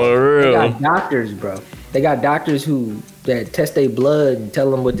ass, Paul. they got doctors, bro. They got doctors that test their blood and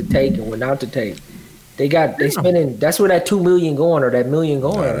tell them what to take and what not to take. They spending. That's where that $2 million going, or that $1 million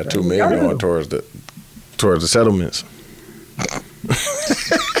going. That $2 million going towards the settlements.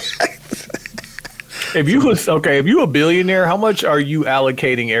 If you a billionaire, how much are you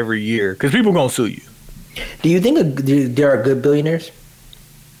allocating every year? Because people gonna sue you. Do you think there are good billionaires?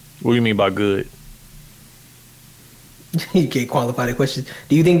 What do you mean by good? You can't qualify the question.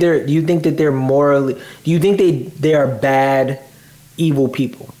 Do you think that they're morally? Do you think they are bad, evil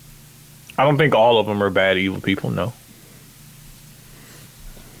people? I don't think all of them are bad, evil people. No.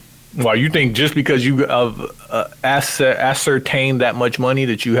 Why you think just because you ascertain that much money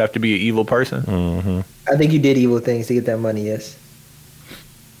that you have to be an evil person? Mm-hmm. I think you did evil things to get that money. Yes.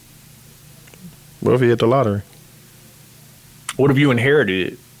 What if you hit the lottery? What if you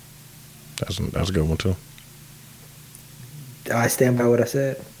inherited it? That's a good one too. I stand by what I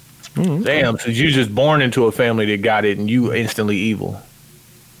said. Mm-hmm. Damn, so you just born into a family that got it and you instantly evil.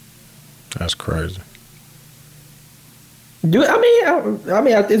 That's crazy. I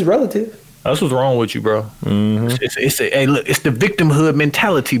mean, it's relative. That's what's wrong with you, bro. Mm-hmm. It's the victimhood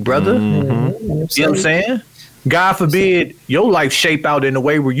mentality, brother. Mm-hmm. You know what I'm saying? God forbid your life shape out in a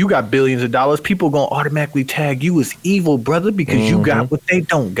way where you got billions of dollars. People gonna automatically tag you as evil, brother, because you got what they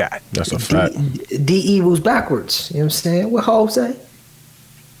don't got. That's a fact. D evil's backwards. You know what I'm saying? What Hov say?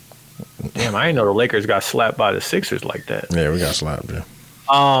 Damn, I didn't know the Lakers got slapped by the Sixers like that. Yeah, we got slapped, yeah.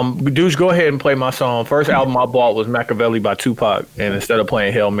 Dudes, go ahead and play my song. First album I bought was Machiavelli by Tupac, and instead of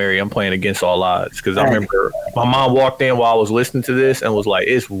playing Hail Mary, I'm playing Against All Odds because I remember my mom walked in while I was listening to this and was like,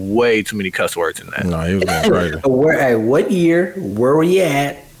 "It's way too many cuss words in that." No, he was going crazy. What year? Where were you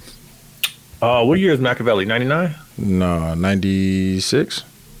at? What year is Machiavelli? 99? No, 96.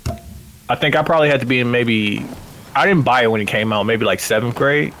 I think I probably had to be in maybe. I didn't buy it when it came out. Maybe like 7th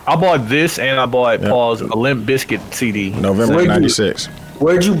grade. I bought this and I bought Paul's Limp Bizkit CD. November 96.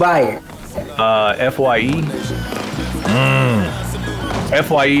 Where'd you buy it? FYE.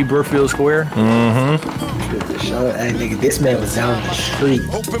 FYE Brookfield Square. Mm-hmm. Hey, nigga, this man was down the street.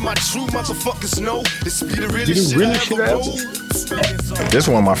 Did he really shit out? This is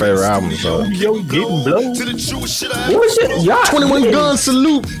one of my favorite albums. Yo, getting blown. What was it? Y'all, 21 Gun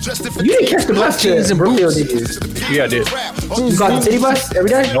Salute. You didn't catch the bus to Brookfield, did you? Yeah, I did. You got the city bus every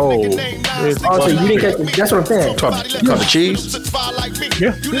day? No. Oh, so you didn't catch the, that's what I'm saying. Called the Cheese?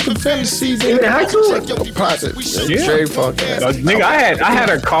 Yeah. Even in high school? Yeah. Straight fuck. Nigga, I had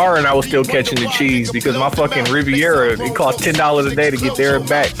a car and I was still catching the cheese because my fucking Riviera, it cost $10 a day to get there and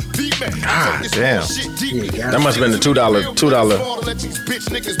back. God damn. That must have been the $2.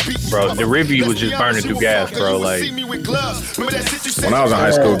 Bro, the Riviera was just burning through gas, bro. Like, when I was in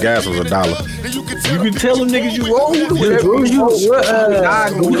high school, gas was $1. You can tell them niggas you rolled.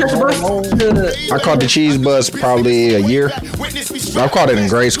 I caught the cheese bus probably a year. I caught it in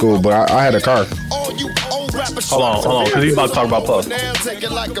grade school, but I had a car. Hold on, because he's about to talk about Puff.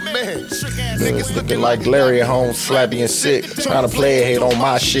 Looking like Larry at home, slappy and sick. Trying to play a hate on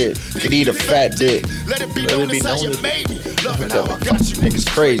my shit. Could eat a fat dick. Let it be known as niggas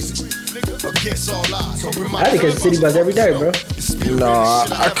crazy. I had to catch the city bus every day, bro. No,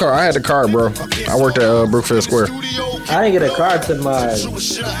 I had a car, bro. I worked at Brookfield Square. I didn't get a car till my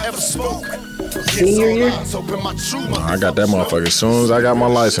senior year. I got that motherfucker as soon as I got my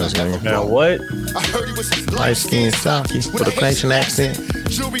license, nigga. Now what? Light skin, stocky, with a Cajun accent.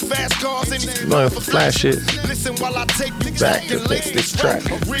 Going for flash shit. Back to fix this track.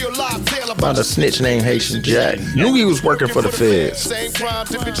 About a snitch named Haitian Jack. Knew he was working for the feds.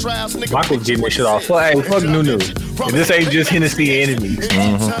 Michael's getting this shit off. Hey, fuck Nunu. And this ain't just Hennessy enemies.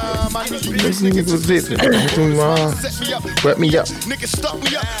 This nigga was it. Wet me up.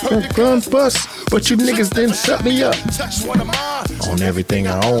 Guns bust, but you niggas didn't shut me up. On everything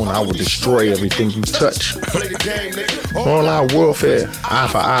I own, I will destroy everything you touch. Online warfare, eye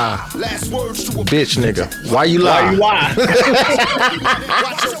for eye. Bitch nigga, why you lie?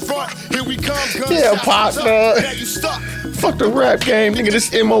 Yeah, Pop, fuck the rap game, nigga,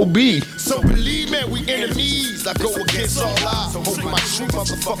 this MOB. So believe me, we enemies. I go against all odds.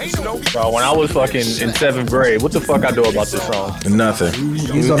 Bro, when I was fucking in 7th grade, what the fuck I do about this song? Nothing.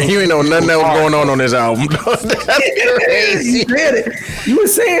 You ain't know nothing that was going on this album. That's crazy. You did it. You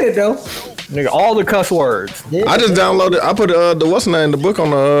was saying it though. Nigga, all the cuss words. I just downloaded. I put the what's the name? The book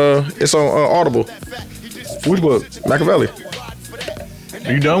on it's on Audible. Which book? Machiavelli.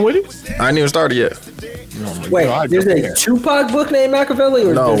 Are you done with it? I ain't even started yet. Wait, there's a Tupac book named Machiavelli?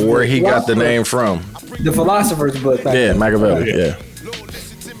 Or no, where he got the name from. The philosopher's book. Yeah, Machiavelli. Yeah.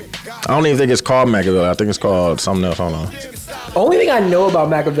 I don't even think it's called Machiavelli. I think it's called something else. Hold on. Only thing I know about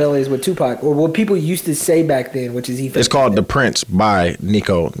Machiavelli is what Tupac, or what people used to say back then, which is he. It's called The Prince by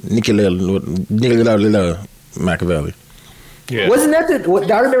Niccolo Machiavelli. Yeah. Wasn't that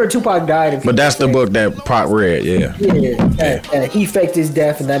the? I remember Tupac died. But that's the book that Pac read. Yeah. Yeah. He faked his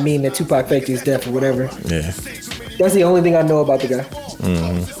death, and that mean that Tupac faked his death or whatever. Yeah. That's the only thing I know about the guy.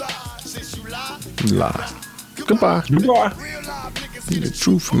 Lie. Goodbye. The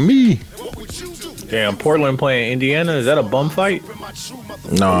truth for me. Damn, Portland playing Indiana. Is that a bum fight?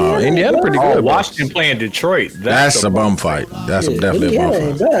 No, Indiana pretty good. Oh, Washington playing Detroit. That's a bum fight. That's definitely a bum fight.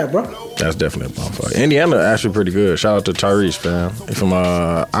 Ain't bad, bro. That's definitely a bum fight. Indiana actually pretty good. Shout out to Tyrese, fam. He from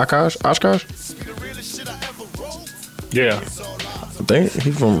Oshkosh? Yeah. I think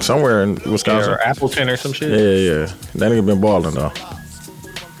he's from somewhere in Wisconsin. Or Appleton or some shit. Yeah. That nigga been balling though.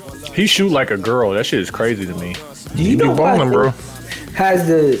 He shoot like a girl. That shit is crazy to me. He be balling, bro. Has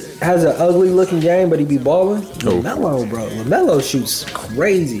an ugly looking game, but he be balling. LaMelo, bro. LaMelo shoots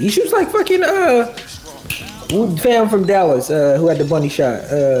crazy. He shoots like fucking fam from Dallas who had the bunny shot.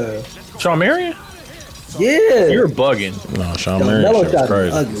 Shawn Marion? Yeah. You're bugging. No, Shawn Marion shot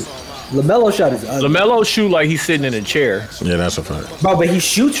is ugly. LaMelo shot is ugly. LaMelo shoot like he's sitting in a chair. Yeah, that's a fact. Bro, but he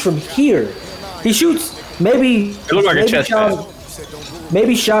shoots from here. He shoots maybe. It looks like a chest pass.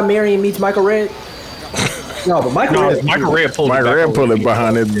 Maybe Shawn Marion meets Michael Redd. No, but Michael Redd pulled it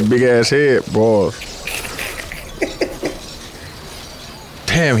behind his big ass head, boy.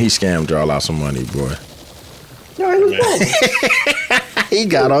 Damn, he scammed y'all out some money, boy. No, he was He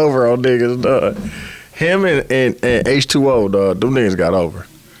got over on niggas, dog. Him and H2O, dog. Them niggas got over.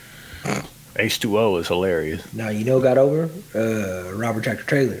 H2O is hilarious. Now you know got over Robert Tractor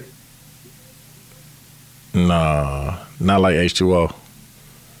Trailer. Nah, not like H2O.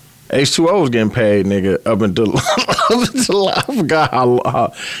 H2O was getting paid, nigga, up until I forgot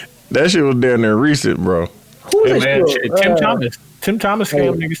how that shit was down there recent, bro. Who is man, Tim Thomas. Tim Thomas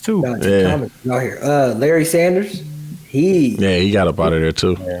scammed niggas too. Tim Thomas out here. Larry Sanders. He got up out of there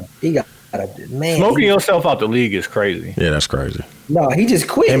too. Yeah. He got out of there. Man. Smoking yourself out the league is crazy. Yeah, that's crazy. No, he just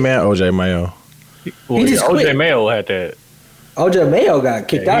quit. Hey man, OJ Mayo. He just quit. OJ Mayo had that. OJ Mayo got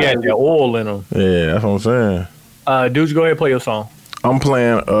kicked out. He had that oil in him. Yeah, that's what I'm saying. Dudes, go ahead and play your song. I'm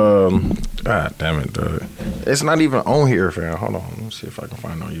playing, God damn it, dude. It's not even on here, fam. Hold on. Let me see if I can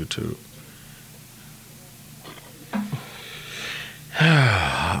find it on YouTube.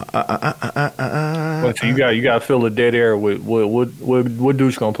 So you got to fill the dead air with what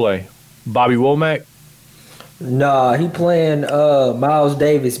dude's gonna play? Bobby Womack? Nah, he playing Miles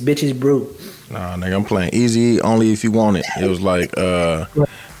Davis, Bitches Brew. Nah, nigga, I'm playing Easy Only If You Want It. It was like,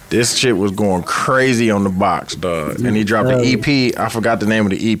 this shit was going crazy on the box, dog. And he dropped an EP. I forgot the name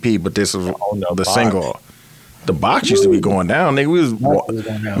of the EP, but this was the single. The box used to be going down, nigga. We was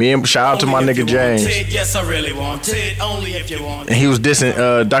me and shout out to my nigga James. Yes, I really want it. Only if you want it. And he was dissing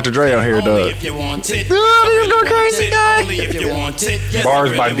Dr. Dre on here, dog. If you want it. He was going crazy, guy. Only if you want it. Yes,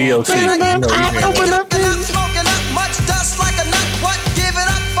 Bars by DLC.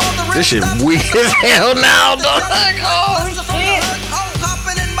 This shit weak as hell now, dog. Oh, shit.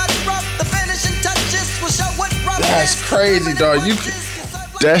 That's crazy, dog.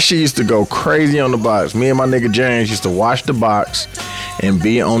 That shit used to go crazy on the box. Me and my nigga James used to watch the box and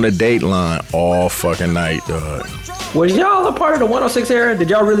be on the Dateline all fucking night, dog. Was y'all a part of the 106 era?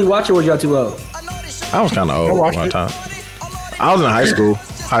 Did y'all really watch it or was y'all too old? I was kind of old one time. I was in high school.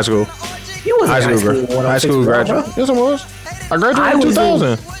 You was in high school graduate. Yes, I was. I graduated in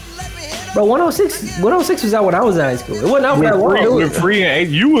 2000. Bro, 106 was out when I was in high school. It wasn't out for that long.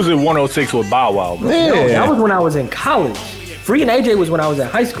 You was in 106 with Bow Wow, bro. Yeah. No, that was when I was in college. Free and AJ was when I was in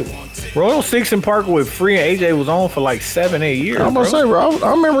high school. 106 in Park with Free and AJ was on for like 7-8 years. I'm gonna say, bro.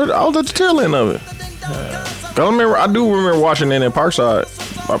 I remember I was at the tail end of it. I do remember watching it in Parkside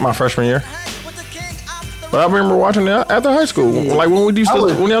my freshman year. But I remember watching it after high school. Yeah. Like when we used to,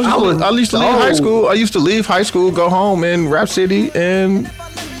 I used to leave high school. I used to leave high school, go home in Rap City, and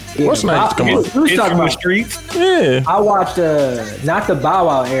what's nice to come on? You was talking about streets. Yeah. I watched not the Bow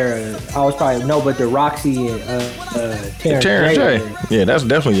Wow era. I was probably but the Roxy and Terrence J. Yeah, that's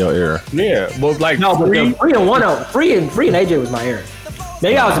definitely your era. Yeah, but like Free and AJ was my era.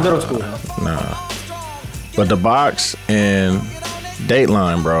 Maybe I was in middle school. Nah, but the box and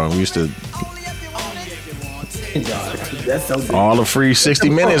Dateline, bro. We used to. That's so good. All the free 60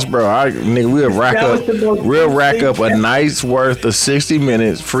 minutes, bro. We'll rack up a night's worth of 60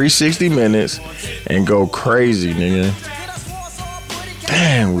 minutes, free 60 minutes, and go crazy, nigga.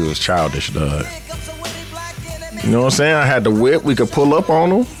 Damn, we was childish, dog. You know what I'm saying? I had the whip. We could pull up on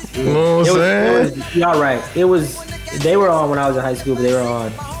them. You know what I'm saying? Y'all right. They were on when I was in high school, but they were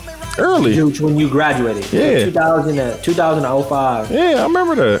on. Early. When you graduated. Yeah. 2005. Yeah, I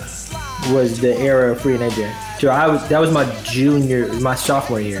remember that. Was the era of free and AJ. So that was my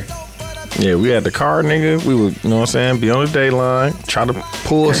sophomore year. Yeah, we had the car, nigga. We would, you know what I'm saying, be on the day line, try to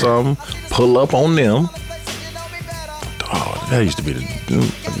pull something, pull up on them. Oh, that used to be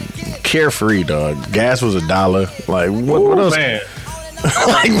the carefree, dog. Gas was $1. Like, what else? Man.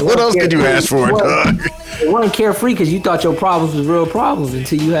 Like, what else could you ask for, dog? It wasn't carefree because you thought your problems was real problems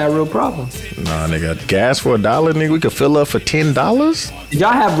until you had real problems. Nah, nigga, gas for $1, nigga. We could fill up for $10. Did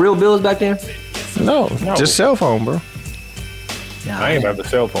y'all have real bills back then? No, just cell phone, bro. Nah, I ain't have a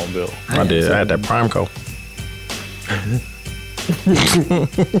cell phone bill. I did. I had that Primeco.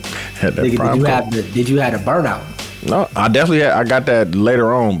 Had that Primeco. Did you have a burnout? No, I definitely had. I got that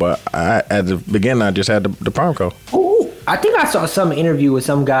later on, but at the beginning, I just had the Primeco. Ooh, I think I saw some interview with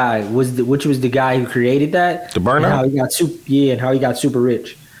some guy which was the guy who created that. The burnout. And how he got and how he got super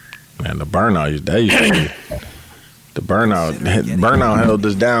rich. Man, the burnout. That used to be. The burnout held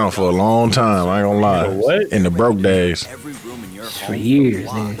us down for a long time. I ain't gonna lie. What? In the broke days. For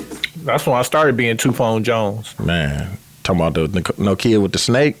years, man. That's when I started being Two Phone Jones. Man, talking about the Nokia with the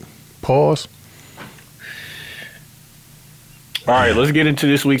snake. Pause. All right, let's get into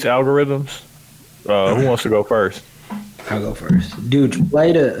this week's algorithms. Who wants to go first? I'll go first. Dude,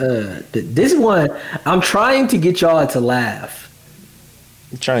 play this one. I'm trying to get y'all to laugh.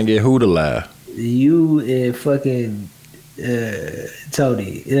 I'm trying to get who to laugh? You and fucking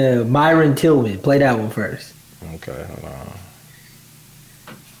Tony. Myron Tillman. Play that one first. Okay, hold on.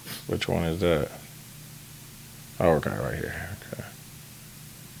 Which one is that? Oh, okay, right here.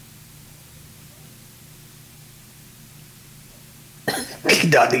 Okay.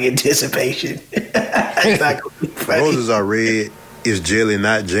 Nothing anticipation. Exactly. Roses are red. Is jelly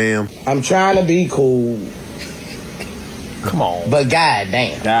not jam? I'm trying to be cool. Come on. But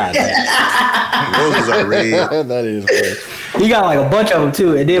goddamn. Roses are red. That is funny. He got like a bunch of them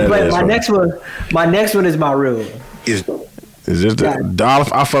too. And then play my next one. My next one is my real one. Is this the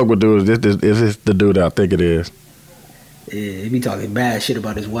I fuck with dude? Is this the dude that I think it is? Yeah, he be talking bad shit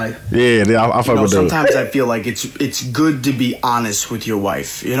about his wife. Yeah, I fuck with dude. Sometimes I feel like it's good to be honest with your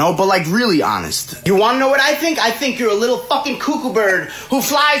wife, you know, but like really honest. You want to know what I think? I think you're a little fucking cuckoo bird who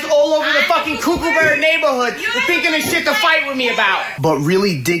flies all over the fucking cuckoo bird neighborhood thinking of shit to fight with me about. But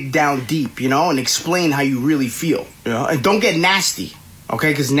really dig down deep, you know, and explain how you really feel, you know, and don't get nasty.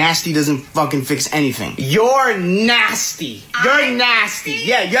 Okay, because nasty doesn't fucking fix anything. You're nasty. You're nasty.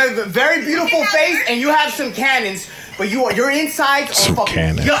 Yeah, you have a very beautiful face and you have some cannons, but your insides are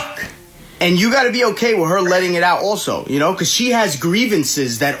fucking yuck. And you got to be okay with her letting it out also, you know, because she has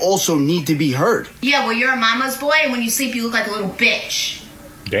grievances that also need to be heard. Yeah, well, you're a mama's boy, and when you sleep, you look like a little bitch.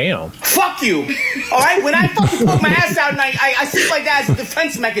 Damn. Fuck you. All right? When I fucking poke my ass out and I sleep like that as a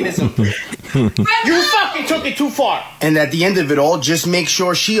defense mechanism. You fucking took it too far. And at the end of it all, just make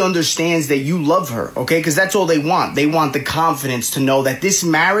sure she understands that you love her, okay? Because that's all they want. They want the confidence to know that this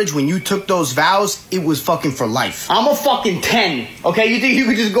marriage, when you took those vows, it was fucking for life. I'm a fucking 10, okay? You think you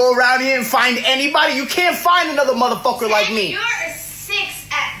could just go around here and find anybody? You can't find another motherfucker like me. You're a 6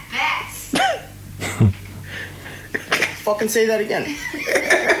 at best. Fucking say that again.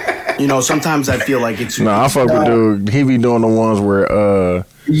 You know, sometimes I feel like it's... No, I fuck with dude. He be doing the ones where...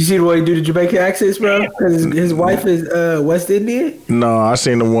 You see the way he do the Jamaican accents, bro? Because his wife is West Indian? No, I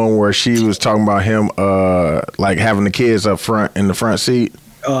seen the one where she was talking about him like having the kids up front in the front seat.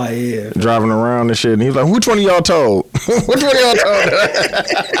 Oh, yeah. Driving around and shit. And he was like, which one of y'all told? Which one of y'all told?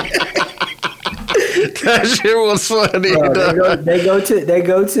 That shit was funny. Bro, they go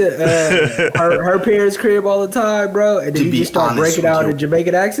to her parents' crib all the time, bro, and then you just start breaking out a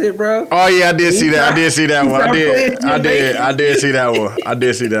Jamaican accent, bro. Oh yeah, I did see that. I did see that one. I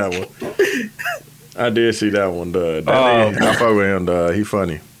did see that one. Dog. I fuck with him, dog. He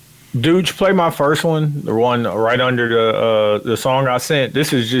funny. Dude, play my first one, the one right under the song I sent.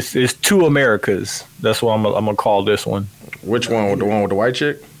 This is just it's Two Americas. That's what I'm gonna call this one. Which one? The one with the white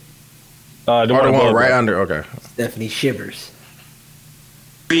chick? The one right under. Okay. Stephanie Shivers.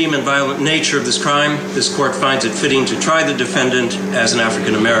 Extreme and violent nature of this crime, this court finds it fitting to try the defendant as an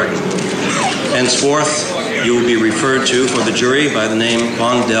African American. Henceforth, you will be referred to for the jury by the name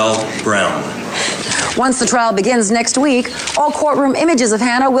Mondell Brown. Once the trial begins next week, all courtroom images of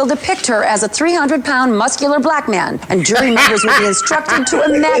Hannah will depict her as a 300-pound muscular black man, and jury members will be instructed to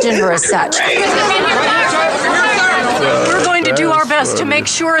imagine her as such. We're going to do our best to make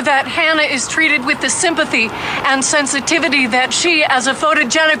sure that Hannah is treated with the sympathy and sensitivity that she, as a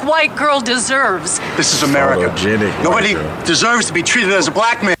photogenic white girl, deserves. This is America. Nobody deserves to be treated as a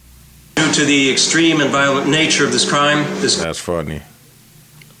black man. Due to the extreme and violent nature of this crime, That's funny.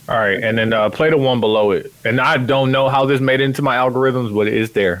 All right, and then play the one below it. And I don't know how this made it into my algorithms, but it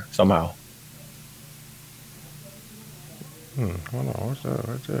is there somehow. Hold on, what's that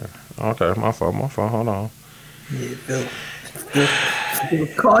right there? Okay, my fault. Hold on. Yeah, Phil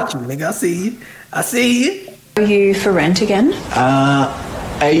caught you, nigga. I see you. Are you for rent again?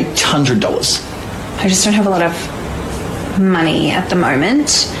 $800. I just don't have a lot of money at the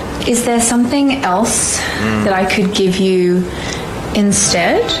moment. Is there something else that I could give you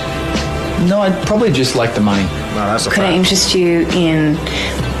instead? No, I'd probably just like the money. No, that's a Could I interest you in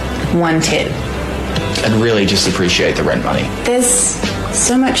one tip? I'd really just appreciate the rent money. There's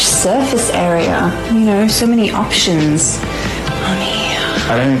so much surface area, so many options. Honey.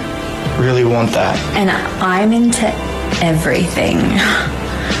 I don't really want that. And I'm into everything.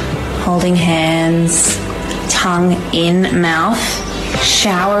 Holding hands, tongue in mouth,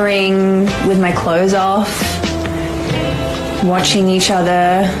 showering with my clothes off, watching each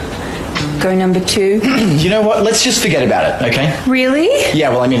other go number 2. You know what? Let's just forget about it, okay? Really? Yeah,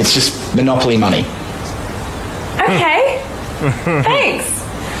 well, I mean, it's just Monopoly money. Okay. Thanks.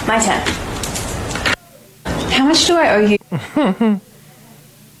 My turn. How much do I owe you?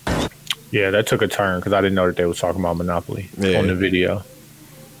 Yeah, that took a turn because I didn't know that they was talking about Monopoly on the video.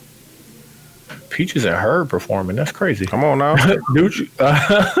 Peaches and Herb performing. That's crazy. Come on now. Dude,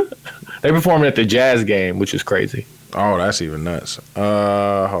 they performing at the Jazz game, which is crazy. Oh, that's even nuts.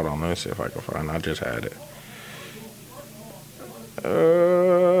 Hold on. Let me see if I can find it. I just had it.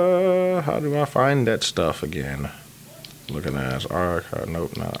 How do I find that stuff again? Looking at archive.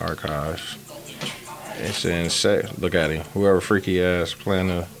 Nope, not archives. It's in look at him. Whoever freaky ass playing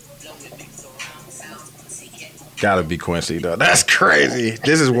the. Gotta be Quincy though. That's crazy.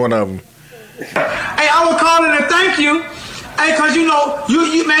 This is one of them. Hey, I was calling to thank you. Hey, cause you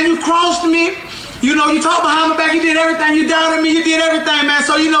crossed me. You talked behind my back. You did everything. You doubted me. You did everything, man.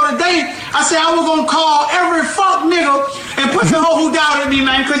 So today I said I was gonna call every fuck nigga and put the hoe who doubted me,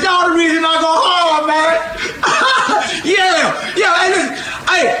 man. Cause y'all the reason I go hard, man. yeah.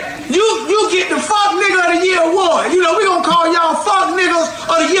 Hey, you get the fuck nigga of the year award. We gonna call y'all fuck niggas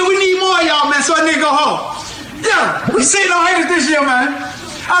of the year. We need more of y'all, man. So a nigga go home. Yeah, we seen no haters this year, man.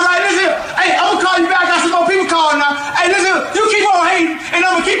 All right, listen. Hey, I'm gonna call you back. I got some more people calling now. Hey, listen, you keep on hating, and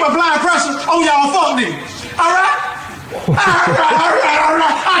I'm gonna keep a blind pressure on y'all fuck niggas. All right? All right.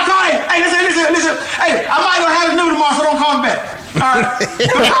 I call you. Hey, listen. Hey, I might gonna have a new tomorrow, so don't call me back. All right?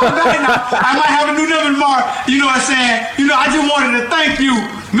 Don't call me back now. I might have a new number tomorrow. You know what I'm saying? I just wanted to thank you,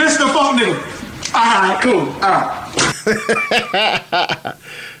 Mr. Fuck Nigga. All right, cool. All right.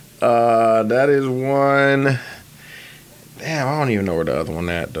 That is one. Damn, I don't even know where the other one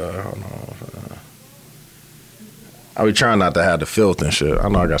at, dog. Hold on. I be trying not to have the filth and shit. I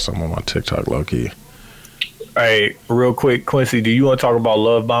know I got something on my TikTok, low key. Hey, real quick, Quincy, do you want to talk about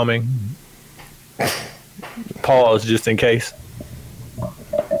love bombing? Pause, just in case.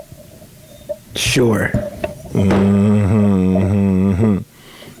 Sure.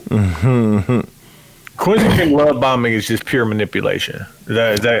 Quincy think love bombing is just pure manipulation.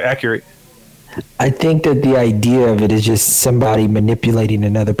 Is that accurate? I think that the idea of it is just somebody manipulating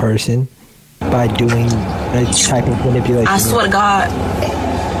another person by doing a type of manipulation. I swear to God.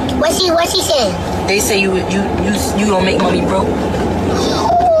 What she said? They say you gonna make mommy broke.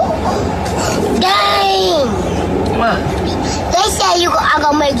 Dang. What? They say I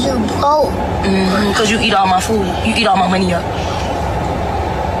gonna make you broke. Cause you eat all my food. You eat all my money up.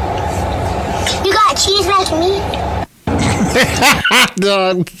 You got cheese like me?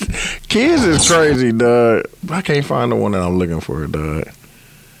 Dog, kids is crazy, dog. I can't find the one that I'm looking for, dog.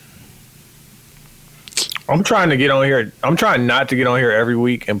 I'm trying to get on here. I'm trying not to get on here every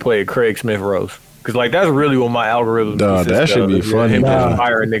week and play a Craig Smith roast. Because, that's really what my algorithm dog, that should be funny.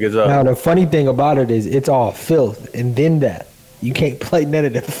 Firing niggas up. Now, the funny thing about it is it's all filth. And then that. You can't play none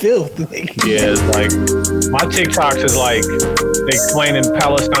of the filth. Yeah, it's like, my TikToks is explaining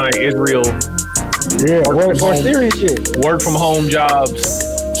Palestine, Israel. Yeah, more serious shit. Work from home jobs,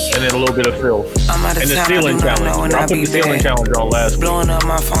 and then a little bit of filth. And the ceiling challenge. I put the ceiling challenge on last week. Blowing up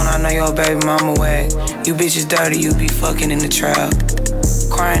my phone, I know your baby mama wag. You bitches dirty, you be fucking in the trap.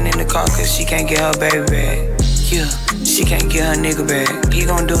 Crying in the car cause she can't get her baby back. Yeah, she can't get her nigga back. He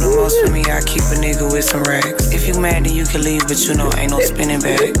gon' do the most for me, I keep a nigga with some racks. If you mad then you can leave, but ain't no spinning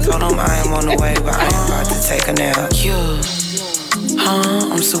back. Told him I am on the way, but I ain't about to take a nap. Yeah.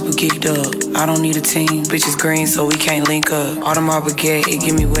 I'm super geeked up. I don't need a team. Bitches green, so we can't link up. All my baguette, it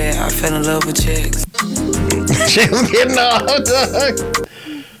get me wet. I fell in love with chicks. She was getting off, dog.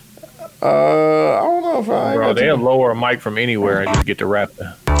 I don't know if I. Bro, they'll lower a mic from anywhere and just get to rapping.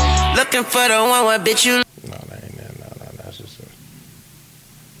 Looking for the one where bitch you. No, that's just it.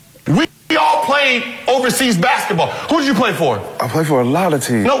 played overseas basketball. Who did you play for? I play for a lot of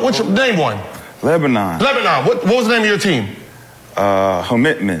teams. No, what's your name one? Lebanon. Lebanon. What was the name of your team?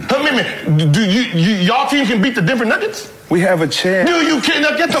 Commitment. Commitment. Do y'all team can beat the Denver Nuggets? We have a chance. Do you can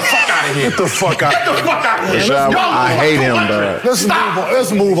get the fuck out of here? Get the fuck out. Get the fuck out of here. I hate him, dog.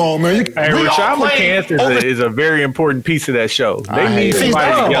 Let's move on, man. Hey, Rashad McCants is a very important piece of that show. They need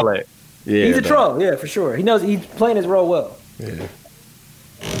somebody to yell at. Yeah, he's a troll, yeah, for sure. He knows he's playing his role well. Yeah.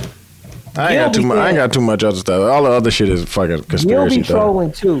 I ain't got too much other stuff. All the other shit is fucking conspiracy. Gil be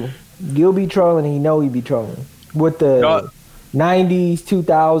trolling too. Gil be trolling, and he know he be trolling with the 90s,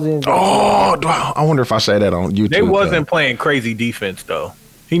 2000s. Oh, I wonder if I say that on YouTube. They wasn't playing crazy defense though.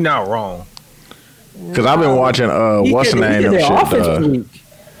 He not wrong. Because I've been watching what's the name of shit.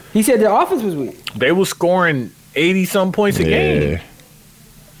 He said their offense was weak. They was scoring 80-some points a game.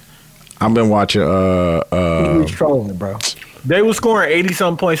 I've been watching. He was trolling, bro. They was scoring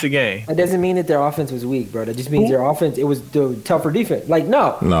 80-some points a game. That doesn't mean that their offense was weak, bro. That just means their offense. It was the tougher defense. Like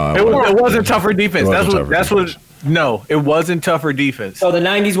no, it wasn't tougher defense. No, it wasn't tougher defense. So the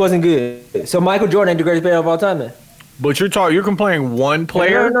 90s wasn't good. So Michael Jordan ain't the greatest player of all time, then. But you're comparing one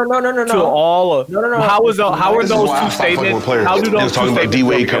player no. to all of no. How are those two statements? How do those two statements? They was talking about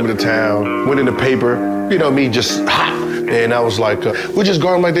D-Wade coming to town, went in the paper, you know me, just hot. And I was like, we're just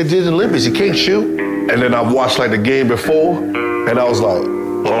going like they did in the Olympics. He can't shoot. And then I watched like the game before, and I was like,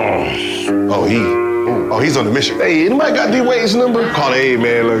 he's on the mission. Hey, anybody got D-Wade's number? Call hey,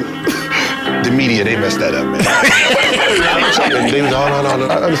 man, look. The media, they messed that up, man. They was, no,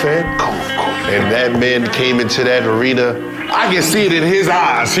 I understand. Cool. And that man came into that arena. I can see it in his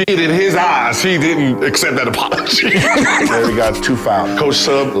eyes. He didn't accept that apology. Larry got 2 fouls. Coach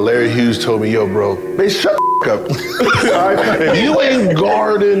Sub, Larry Hughes told me, yo, bro, man, shut the up. If you ain't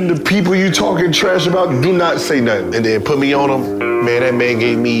guarding the people you talking trash about, do not say nothing. And then put me on him. Man, that man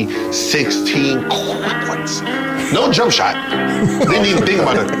gave me 16 points. No jump shot. Didn't even think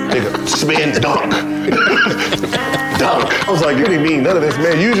about it. Nigga, spin dunk. Dunk. I was like, you didn't mean none of this,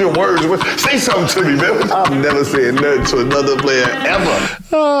 man. Use your words. Say something to me, man. I've never said nothing to another player ever.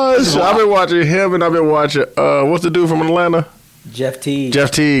 I've been watching him, and I've been watching what's the dude from Atlanta? Jeff Teague.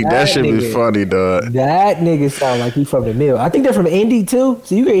 That should be funny, dog. That nigga sound like he from the mill. I think they're from Indy too,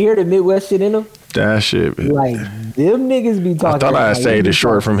 so you can hear the Midwest shit in them. That shit be like them niggas be talking. I thought I saved it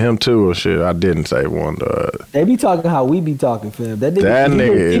short talking. from him too or shit. I didn't say one, dog. They be talking how we be talking, fam. That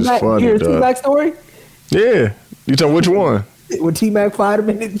nigga is funny, you hear dog. T-Mac story? Yeah. You tell which one? When T-Mac fired him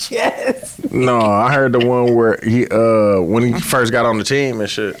in the chest. No, I heard the one where he when he first got on the team and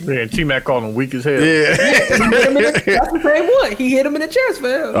shit. Yeah, T-Mac called him weak as hell. Yeah. That's the same one. He hit him in the chest,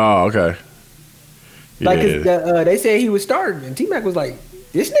 fam. Oh, okay. Like they said he was starting, and T-Mac was like,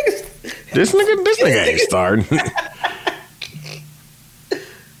 This nigga ain't starting.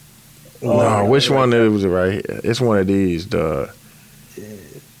 No, which one it was right here? It's one of these, dog.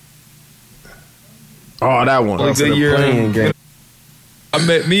 Oh, that one. Good year.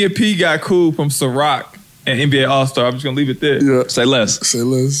 Me and P got cool from Ciroc and NBA All-Star. I'm just gonna leave it there. Yeah. Say less.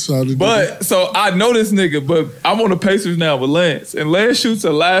 But so I know this nigga, but I'm on the Pacers now with Lance, and Lance shoots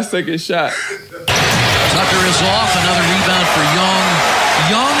a last-second shot. Tucker is off. Another rebound for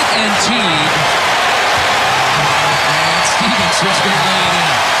Young and Teague. And Stevenson's gonna lay it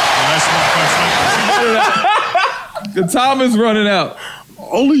in. The time is running out.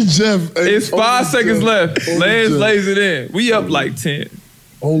 Only Jeff. It's 5 seconds left. Lance lays it in. We up like 10.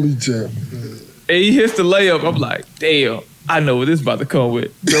 Only Jeff. And he hits the layup. I'm like, damn, I know what this is about to come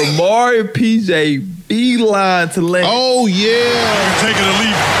with. Damari and PJ beeline to Lance. Oh, yeah. Take it or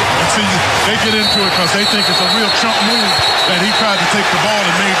leave it until they get into it because they think it's a real chump move that he tried to take the ball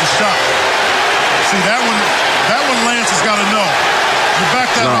and made the shot. See, that one Lance has got to know. You back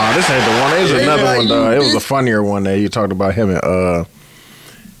that up. This ain't the one. It was another one, dog. It was a funnier one that you talked about him and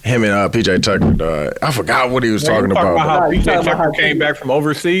PJ Tucker, dog. I forgot what he was talking about. How PJ Tucker came back from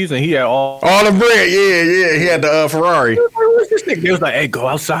overseas and he had all the bread. Yeah. He had the Ferrari. What's this thing? He was like, hey, go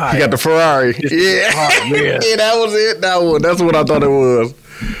outside. He got the Ferrari. Yeah. Yeah, that was it. That one. That's what I thought it was.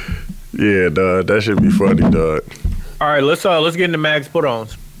 Yeah, dog. That should be funny, dog. All right, let's get into Mag's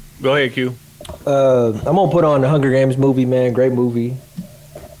put-ons. Go ahead, Q. I'm gonna put on the Hunger Games movie, man. Great movie.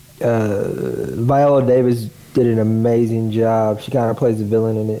 Viola Davis did an amazing job. She kind of plays the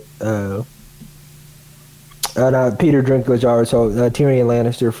villain in it. Peter Dinklage, so Tyrion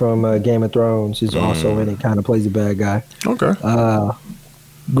Lannister from Game of Thrones is also in it. Kind of plays the bad guy. Okay.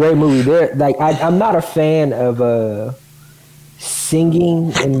 Great movie. I'm not a fan of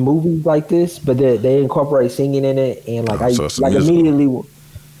singing in movies like this, but they incorporate singing in it, and immediately.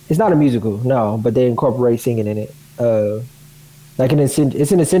 It's not a musical, no, but they incorporate singing in it. Like it's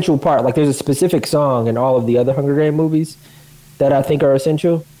an essential part. Like there's a specific song in all of the other Hunger Games movies that I think are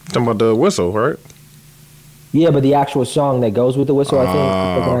essential. Talking about the whistle, right? Yeah, but the actual song that goes with the whistle, I think,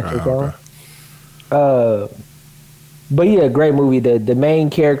 is an actual song. But yeah, great movie. The main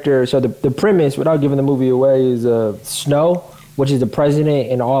character, so the premise, without giving the movie away, is Snow, which is the president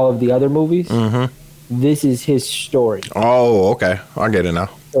in all of the other movies. Mm-hmm. This is his story. Oh, okay. I get it now.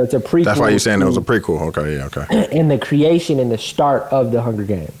 So it's a prequel. That's why you're saying it was a prequel. Okay, yeah, okay. And the creation and the start of the Hunger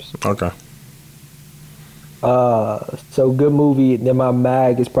Games. Okay. So good movie. Then my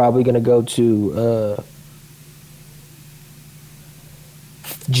mag is probably gonna go to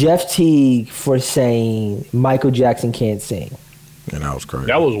Jeff Teague for saying Michael Jackson can't sing. Yeah, that was crazy.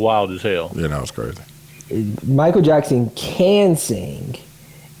 That was wild as hell. Yeah, that was crazy. Michael Jackson can sing,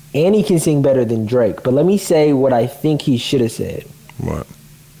 and he can sing better than Drake. But let me say what I think he should have said. What?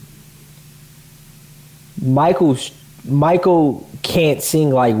 Michael can't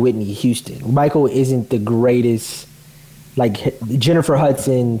sing like Whitney Houston. Michael isn't the greatest, like Jennifer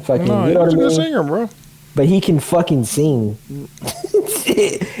Hudson. Fucking, no, you know what I mean? He's a good singer, bro. But he can fucking sing.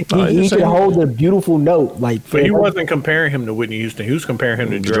 he can hold a beautiful note. Like, but he wasn't comparing him to Whitney Houston. He was comparing him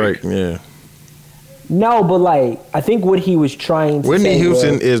to Drake. Yeah. No, but like I think what he was trying to Whitney say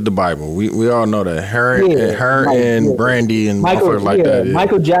Houston was, is the Bible. We all know that. Her and Brandy and motherfuckers like that. Yeah.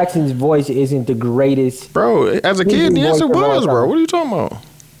 Michael Jackson's voice isn't the greatest. Bro, as a kid, yes, it was, bro. What are you talking about?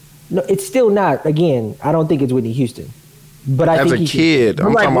 No, it's still not. Again, I don't think it's Whitney Houston. But I as think a kid,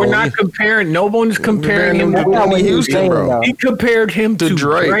 I'm talking we're about not comparing. No one's comparing him to Whitney Houston, bro. He compared him to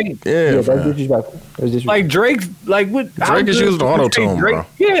Drake. Yeah, that's disrespectful. Like Drake's, like what? Drake is using auto tune, bro.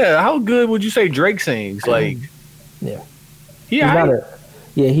 Yeah, how good would you say Drake sings? Like, yeah,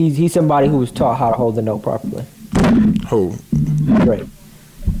 he's he's somebody who was taught how to hold the note properly. Who? Drake.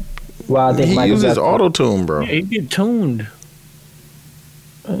 Well, I think he Michael uses Jackson, auto tune, bro. Yeah, he get tuned.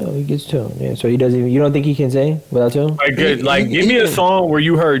 I know he gets tuned. Yeah, so he doesn't even. You don't think he can sing without tune? Like, give me a song where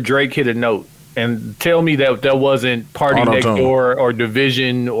you heard Drake hit a note, and tell me that wasn't Party Next Door or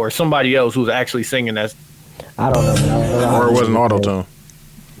Division or somebody else who's actually singing that. I don't know. Or it wasn't auto tune.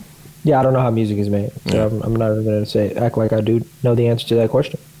 Yeah, I don't know how music is made. So I'm not even going to act like I do know the answer to that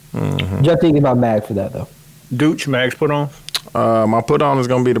question. Mm-hmm. Just thinking about mag for that though. Dooch, Mag's put on. My put on is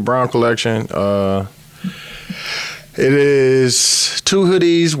going to be the Brown Collection. It is 2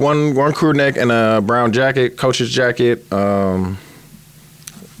 hoodies, one crew neck, and a brown jacket, coach's jacket. I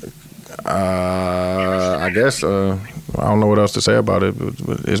guess I don't know what else to say about it.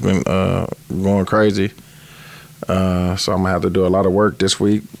 But it's been going crazy. So I'm gonna have to do a lot of work this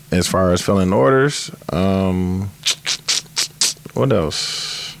week as far as filling orders. What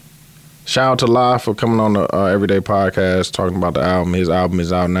else? Shout out to Lai for coming on the Everyday Podcast, talking about the album. His album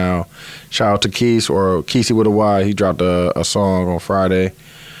is out now. Shout out to Keese, or Kesey with a Y. He dropped a song on Friday.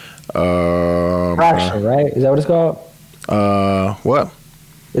 Fraction, right? Is that what it's called? What?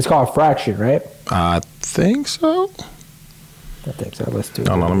 It's called Fraction, right? I think so. I think so. Let's do it.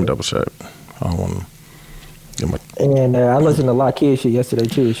 Hold on, let me double check. I don't want to get my... And I listened to a lot of kid shit yesterday,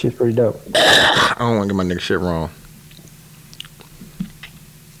 too. This shit's pretty dope. I don't want to get my nigga shit wrong.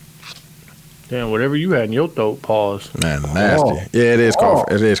 Damn, whatever you had in your throat, pause. Man, nasty. Oh. Yeah, it is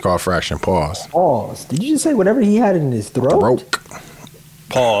called Fraction. Pause. Pause. Did you just say whatever he had in his throat? Broke.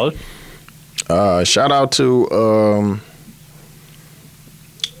 Pause. Shout out to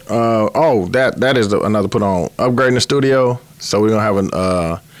that is another put on, upgrading the studio. So we're gonna have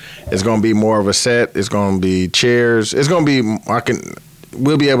it's gonna be more of a set. It's gonna be chairs. It's gonna be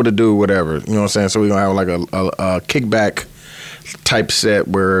we'll be able to do whatever. You know what I'm saying? So we're gonna have like a kickback type set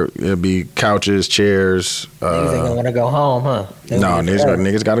where it'll be couches, chairs. Niggas ain't gonna want to go home, huh?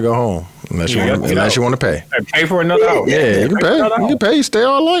 Niggas got to go home unless you want to pay. Pay for another house. Yeah, you can pay. You can pay. Stay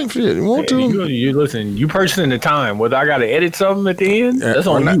all night. Shit, you want to? You listen. You purchasing the time. Whether I got to edit something at the end, that's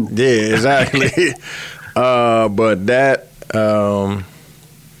on you. Yeah, exactly. But that.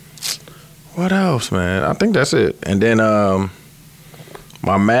 What else, man? I think that's it. And then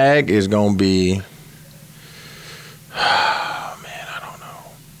my mag is gonna be.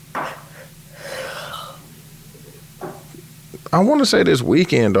 I want to say this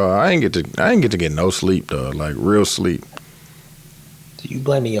weekend, dog. I ain't get to get no sleep, dog. Like real sleep. So you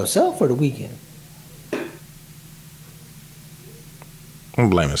blaming yourself or the weekend? I'm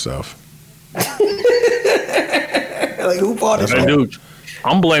blaming myself. Like who bought it? Dude,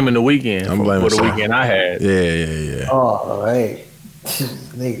 I'm blaming the weekend. I'm blaming for the weekend I had. Yeah. Oh, hey,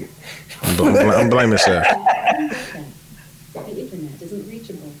 nigga. I'm blaming myself. The internet isn't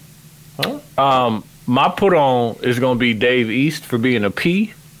reachable. Huh? My put on is gonna be Dave East for being a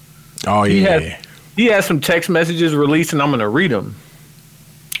P. Oh yeah. he has some text messages released, and I'm gonna read them.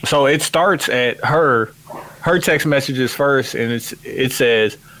 So it starts at her text messages first, and it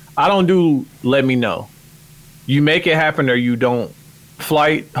says, "I don't do let me know. You make it happen or you don't.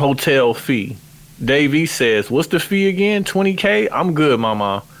 Flight, hotel, fee." Davey says, "What's the fee again? $20K? I'm good,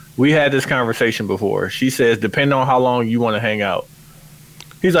 mama. We had this conversation before." She says, "Depending on how long you want to hang out."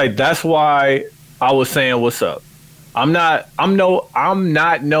 He's like, "That's why I was saying what's up. I'm not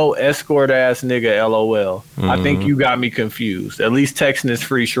no escort ass nigga, LOL. I think you got me confused. At least texting is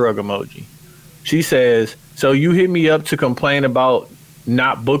free, shrug emoji." She says, "So you hit me up to complain about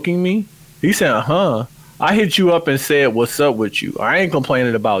not booking me?" He said, "Huh. I hit you up and said what's up with you. I ain't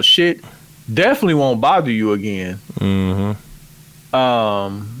complaining about shit. Definitely won't bother you again." And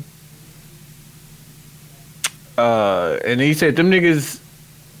he said, "Them niggas,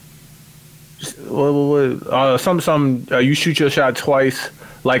 you shoot your shot twice,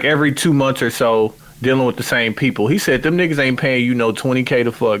 like every 2 months or so, dealing with the same people." He said, "Them niggas ain't paying you no $20K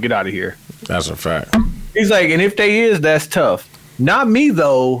to fuck. Get out of here." That's a fact. He's like, "And if they is, that's tough. Not me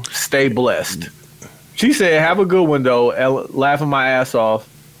though. Stay blessed." She said, "Have a good one though. Laughing my ass off.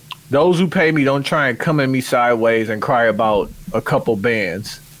 Those who pay me don't try and come at me sideways and cry about a couple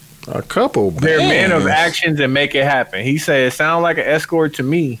bands. A couple bands? They're men of actions and make it happen." He said, "It sounds like an escort to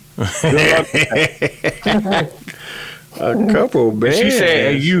me." A couple bands. She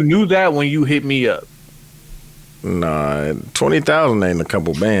said, "And you knew that when you hit me up." Nah, 20,000 ain't a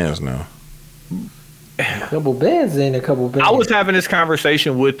couple bands now. A couple bands ain't a couple bands. I was having this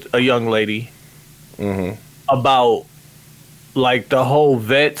conversation with a young lady about like the whole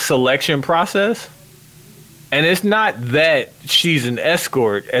vet selection process. And it's not that she's an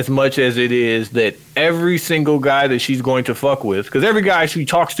escort as much as it is that every single guy that she's going to fuck with, because every guy she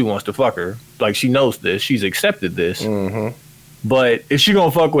talks to wants to fuck her. Like, she knows this. She's accepted this. But if she gonna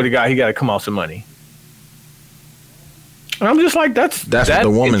fuck with a guy, he got to come out some money. And I'm just like, that's what the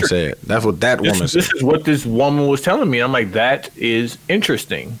woman said. That's what that woman said. This is what this woman was telling me. I'm like, that is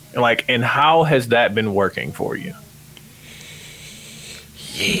interesting. And and how has that been working for you?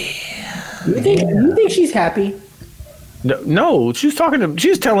 You think she's happy? No, she's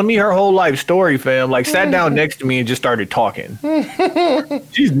telling me her whole life story, fam. Like, sat down next to me and just started talking.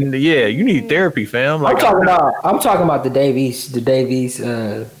 You need therapy, fam. Like, I'm talking about the Davies.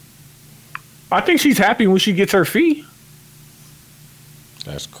 I think she's happy when she gets her fee.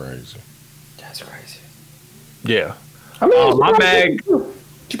 That's crazy. Yeah. I mean,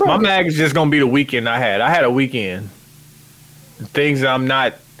 my mag is just gonna be the weekend I had. I had a weekend. Things I'm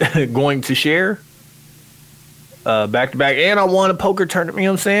not going to share. Back to back, and I won a poker tournament. You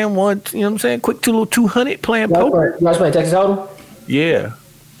know what I'm saying? Quick little 200 playing poker. You guys play Texas Hold'em? Yeah.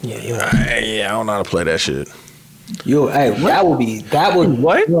 I don't know how to play that shit. That would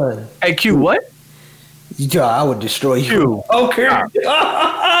what? Hey, Q, what? Yeah, I would destroy you. Okay.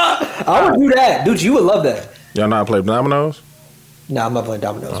 I would do that, dude. You would love that. Y'all know how to play dominoes? No, I'm not playing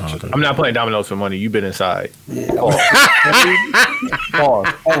dominoes. Okay. I'm not playing dominoes for money. You've been inside. Yeah.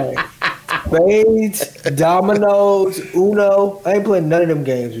 Hey, spades, dominoes, Uno. I ain't playing none of them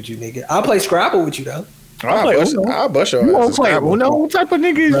games with you, nigga. I'll play Scrabble with you though. I'll bust your ass. You won't play Uno? What type of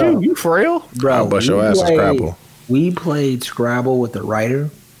nigga is you? You frail? Bro, I'll bust your ass at Scrabble. We played Scrabble with the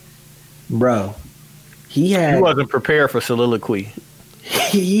writer. Bro, he wasn't prepared for soliloquy.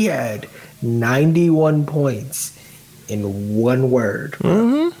 He had 91 points in one word.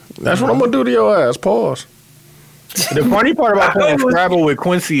 That's what I'm gonna do to your ass. Pause. The funny part about playing Scrabble with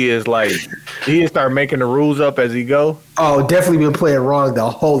Quincy is like he start making the rules up as he go. Oh, definitely been playing wrong the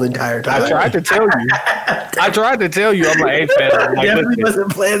whole entire time. I tried to tell you. I'm like, hey, fam. Like, definitely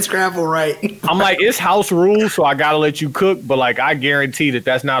wasn't playing Scrabble right. I'm like, it's house rules, so I gotta let you cook. But like, I guarantee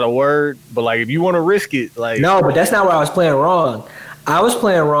that's not a word. But like, if you want to risk it, like, no, but that's not where I was playing wrong. I was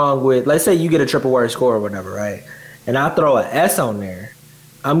playing wrong with, let's say you get a triple word score or whatever, right? And I throw an S on there.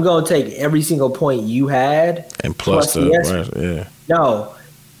 I'm going to take every single point you had. And plus the S. Yeah. No,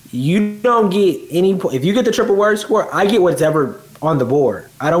 you don't get any point. If you get the triple word score, I get whatever on the board.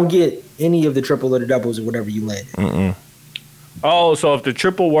 I don't get any of the triple or the doubles or whatever you landed. Oh, so if the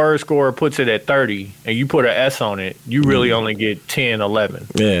triple word score puts it at 30 and you put an S on it, you really only get 10, 11.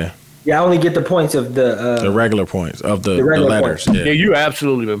 Yeah. Yeah, I only get the points of the regular points of the letters. Points. Yeah, you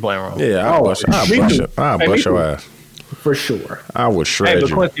absolutely been playing wrong. Yeah, I'll bust your ass. For sure. I would shred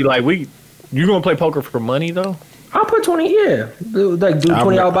you. Quincy, like, you gonna play poker for money though? I'll put 20. Yeah, like do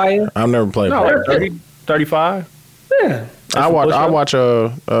 $20 buy-in. I've never played poker. 30, 35. Yeah. I watch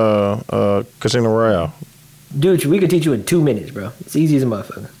Casino Royale. Dude, we could teach you in 2 minutes, bro. It's easy as a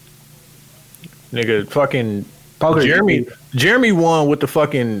motherfucker. Nigga, fucking poker. Jeremy won with the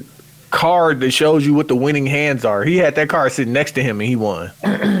fucking card that shows you what the winning hands are. He had that card sitting next to him and he won.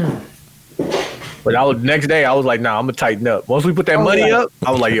 But next day I was like, nah, I'm gonna tighten up. Once we put that money up,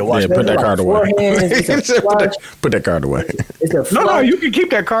 I was like, yeah, watch. Put that card away. Put that card away. No, you can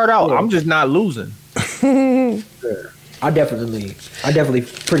keep that card out. I'm just not losing. I definitely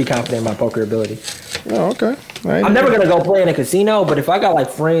pretty confident in my poker ability. Oh, okay. I'm never gonna go play in a casino, but if I got like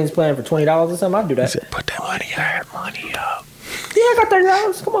friends playing for $20 or something, I'll do that. Put that money up. Yeah, I got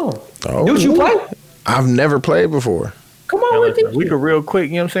 $30. Come on. Oh, Dude, you play? I've never played before. Come on, listen, we could real quick,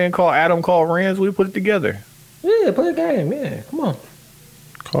 you know what I'm saying? Call Adam, call Rans, we put it together. Yeah, play a game. Yeah, come on.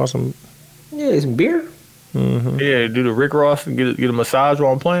 Call some. Yeah, some beer. Mm-hmm. Yeah, do the Rick Ross and get a massage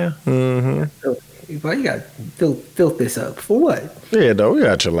while I'm playing. Mm-hmm. Why you got filth this up for what? Yeah, though, we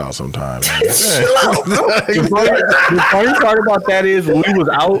gotta chill out sometime. Chill out. The funny part about that is we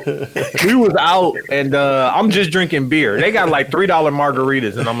was out, and I'm just drinking beer. They got like $3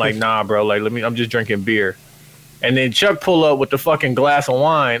 margaritas, and I'm like, nah, bro, like I'm just drinking beer. And then Chuck pull up with the fucking glass of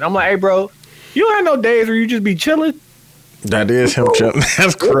wine. I'm like, hey, bro, you don't have no days where you just be chilling. That is him chilling.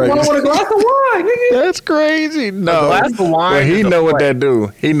 That's crazy. I want a glass of wine, nigga. That's crazy. No, a glass of wine. Well, he know what that do.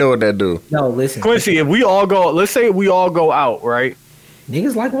 He know what that do. No, listen, Quincy. If we all go, let's say we all go out, right?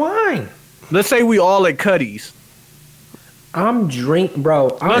 Niggas like wine. Let's say we all at Cuddy's. I'm bro.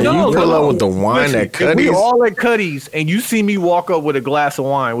 You pull up with the wine at Cuddy's. If we all at Cuddy's, and you see me walk up with a glass of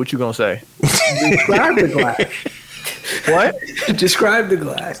wine. What you gonna say? Describe the glass. What? Describe the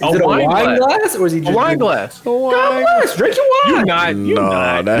glass. Is A it a wine wine glass or is he just a wine glass? God bless. Drink your wine. You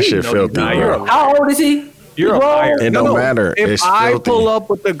not. That shit filthy, bro. How old is he? You're a liar. It don't matter. If It's I filthy. pull up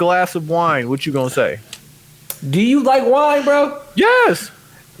with a glass of wine, what you gonna say? Do you like wine, bro? Yes.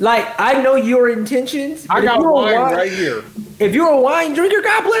 Like, I know your intentions. I got wine right here. If you're a wine drinker,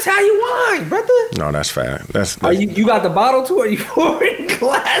 God bless how you wine, brother. No, that's fat. That's you got the bottle too, or you pouring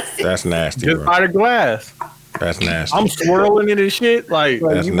glasses? that's nasty, Just bro. out of glass. That's nasty. I'm swirling it and shit. Like,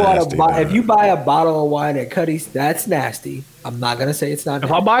 That's you nasty, if you buy a bottle of wine at Cuddy's, that's nasty. I'm not gonna say it's not.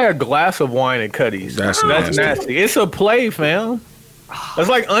 if I buy a glass of wine at Cuddy's, That's nasty. It's a play, fam. It's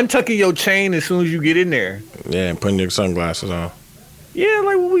like untucking your chain as soon as you get in there. Yeah, and putting your sunglasses on. Yeah,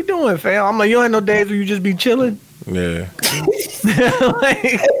 like what we doing, fam? I'm like, you ain't no days where you just be chilling. Yeah.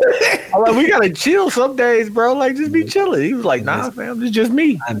 I'm like, we gotta chill some days, bro. Like, just be chilling. He was like, nah, fam, it's just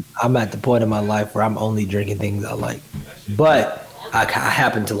me. I'm at the point in my life where I'm only drinking things I like, but I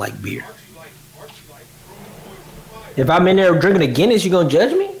happen to like beer. If I'm in there drinking a Guinness, you gonna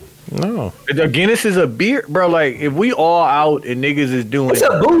judge me? No. A Guinness is a beer, bro. Like, if we all out and niggas is doing, It's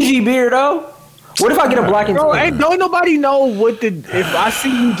a bougie beer, though. What if I get a black and bro, tan? ain't don't nobody know what if I see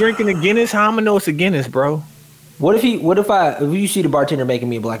you drinking a Guinness, how I'm gonna know it's a Guinness, bro? What if you see the bartender making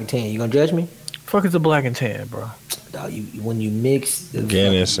me a black and tan, you gonna judge me? Fuck is a black and tan, bro? Dog, when you mix the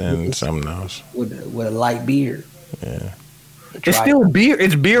Guinness and something else with a light beer. Yeah. It's still beer.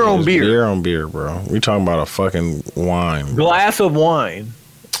 It's beer on beer. Beer on beer, bro. We talking about a fucking wine. Glass of wine.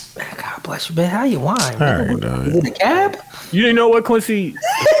 God bless you, man. How you wine? All right, dog. Is it a cab? You didn't know what Quincy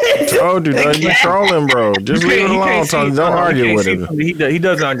told you, dog. You trolling, bro. Just leave it alone. Don't argue with it. He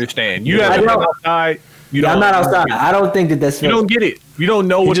doesn't understand. You Yeah, haven't I been know. outside. I'm not outside. I don't think that's. You don't get it. You don't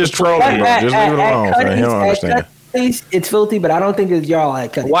know He what just the trolling, bro. Just leave it alone, man. He don't understand. It's filthy, but I don't think it's y'all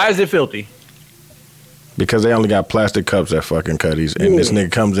at Cuddy's. Why is it filthy? Because they only got plastic cups at fucking Cuddy's, and this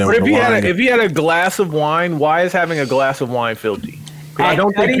nigga comes in But with if a wine. if he had a glass of wine, why is having a glass of wine filthy? 'Cause I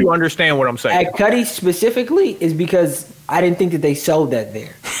don't think you understand what I'm saying. At Cuddy's specifically is because I didn't think that they sold that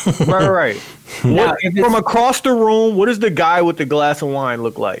there. Right. Now, From across the room, what does the guy with the glass of wine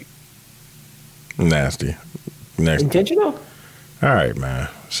look like? Nasty. Next. Intentional? All right, man.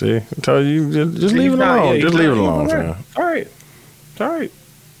 See, I told you, just leave it He's not- alone. yeah, Just he's leave it not- alone, he's fam. all right. All right. It's all right.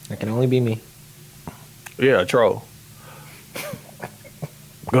 That can only be me. Yeah, troll.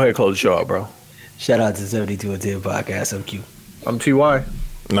 Go ahead, close the show out, bro. Shout out to 72 and 10 podcast. I'm Q. I'm TY.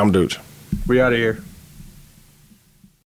 And I'm Dooch. We out of here.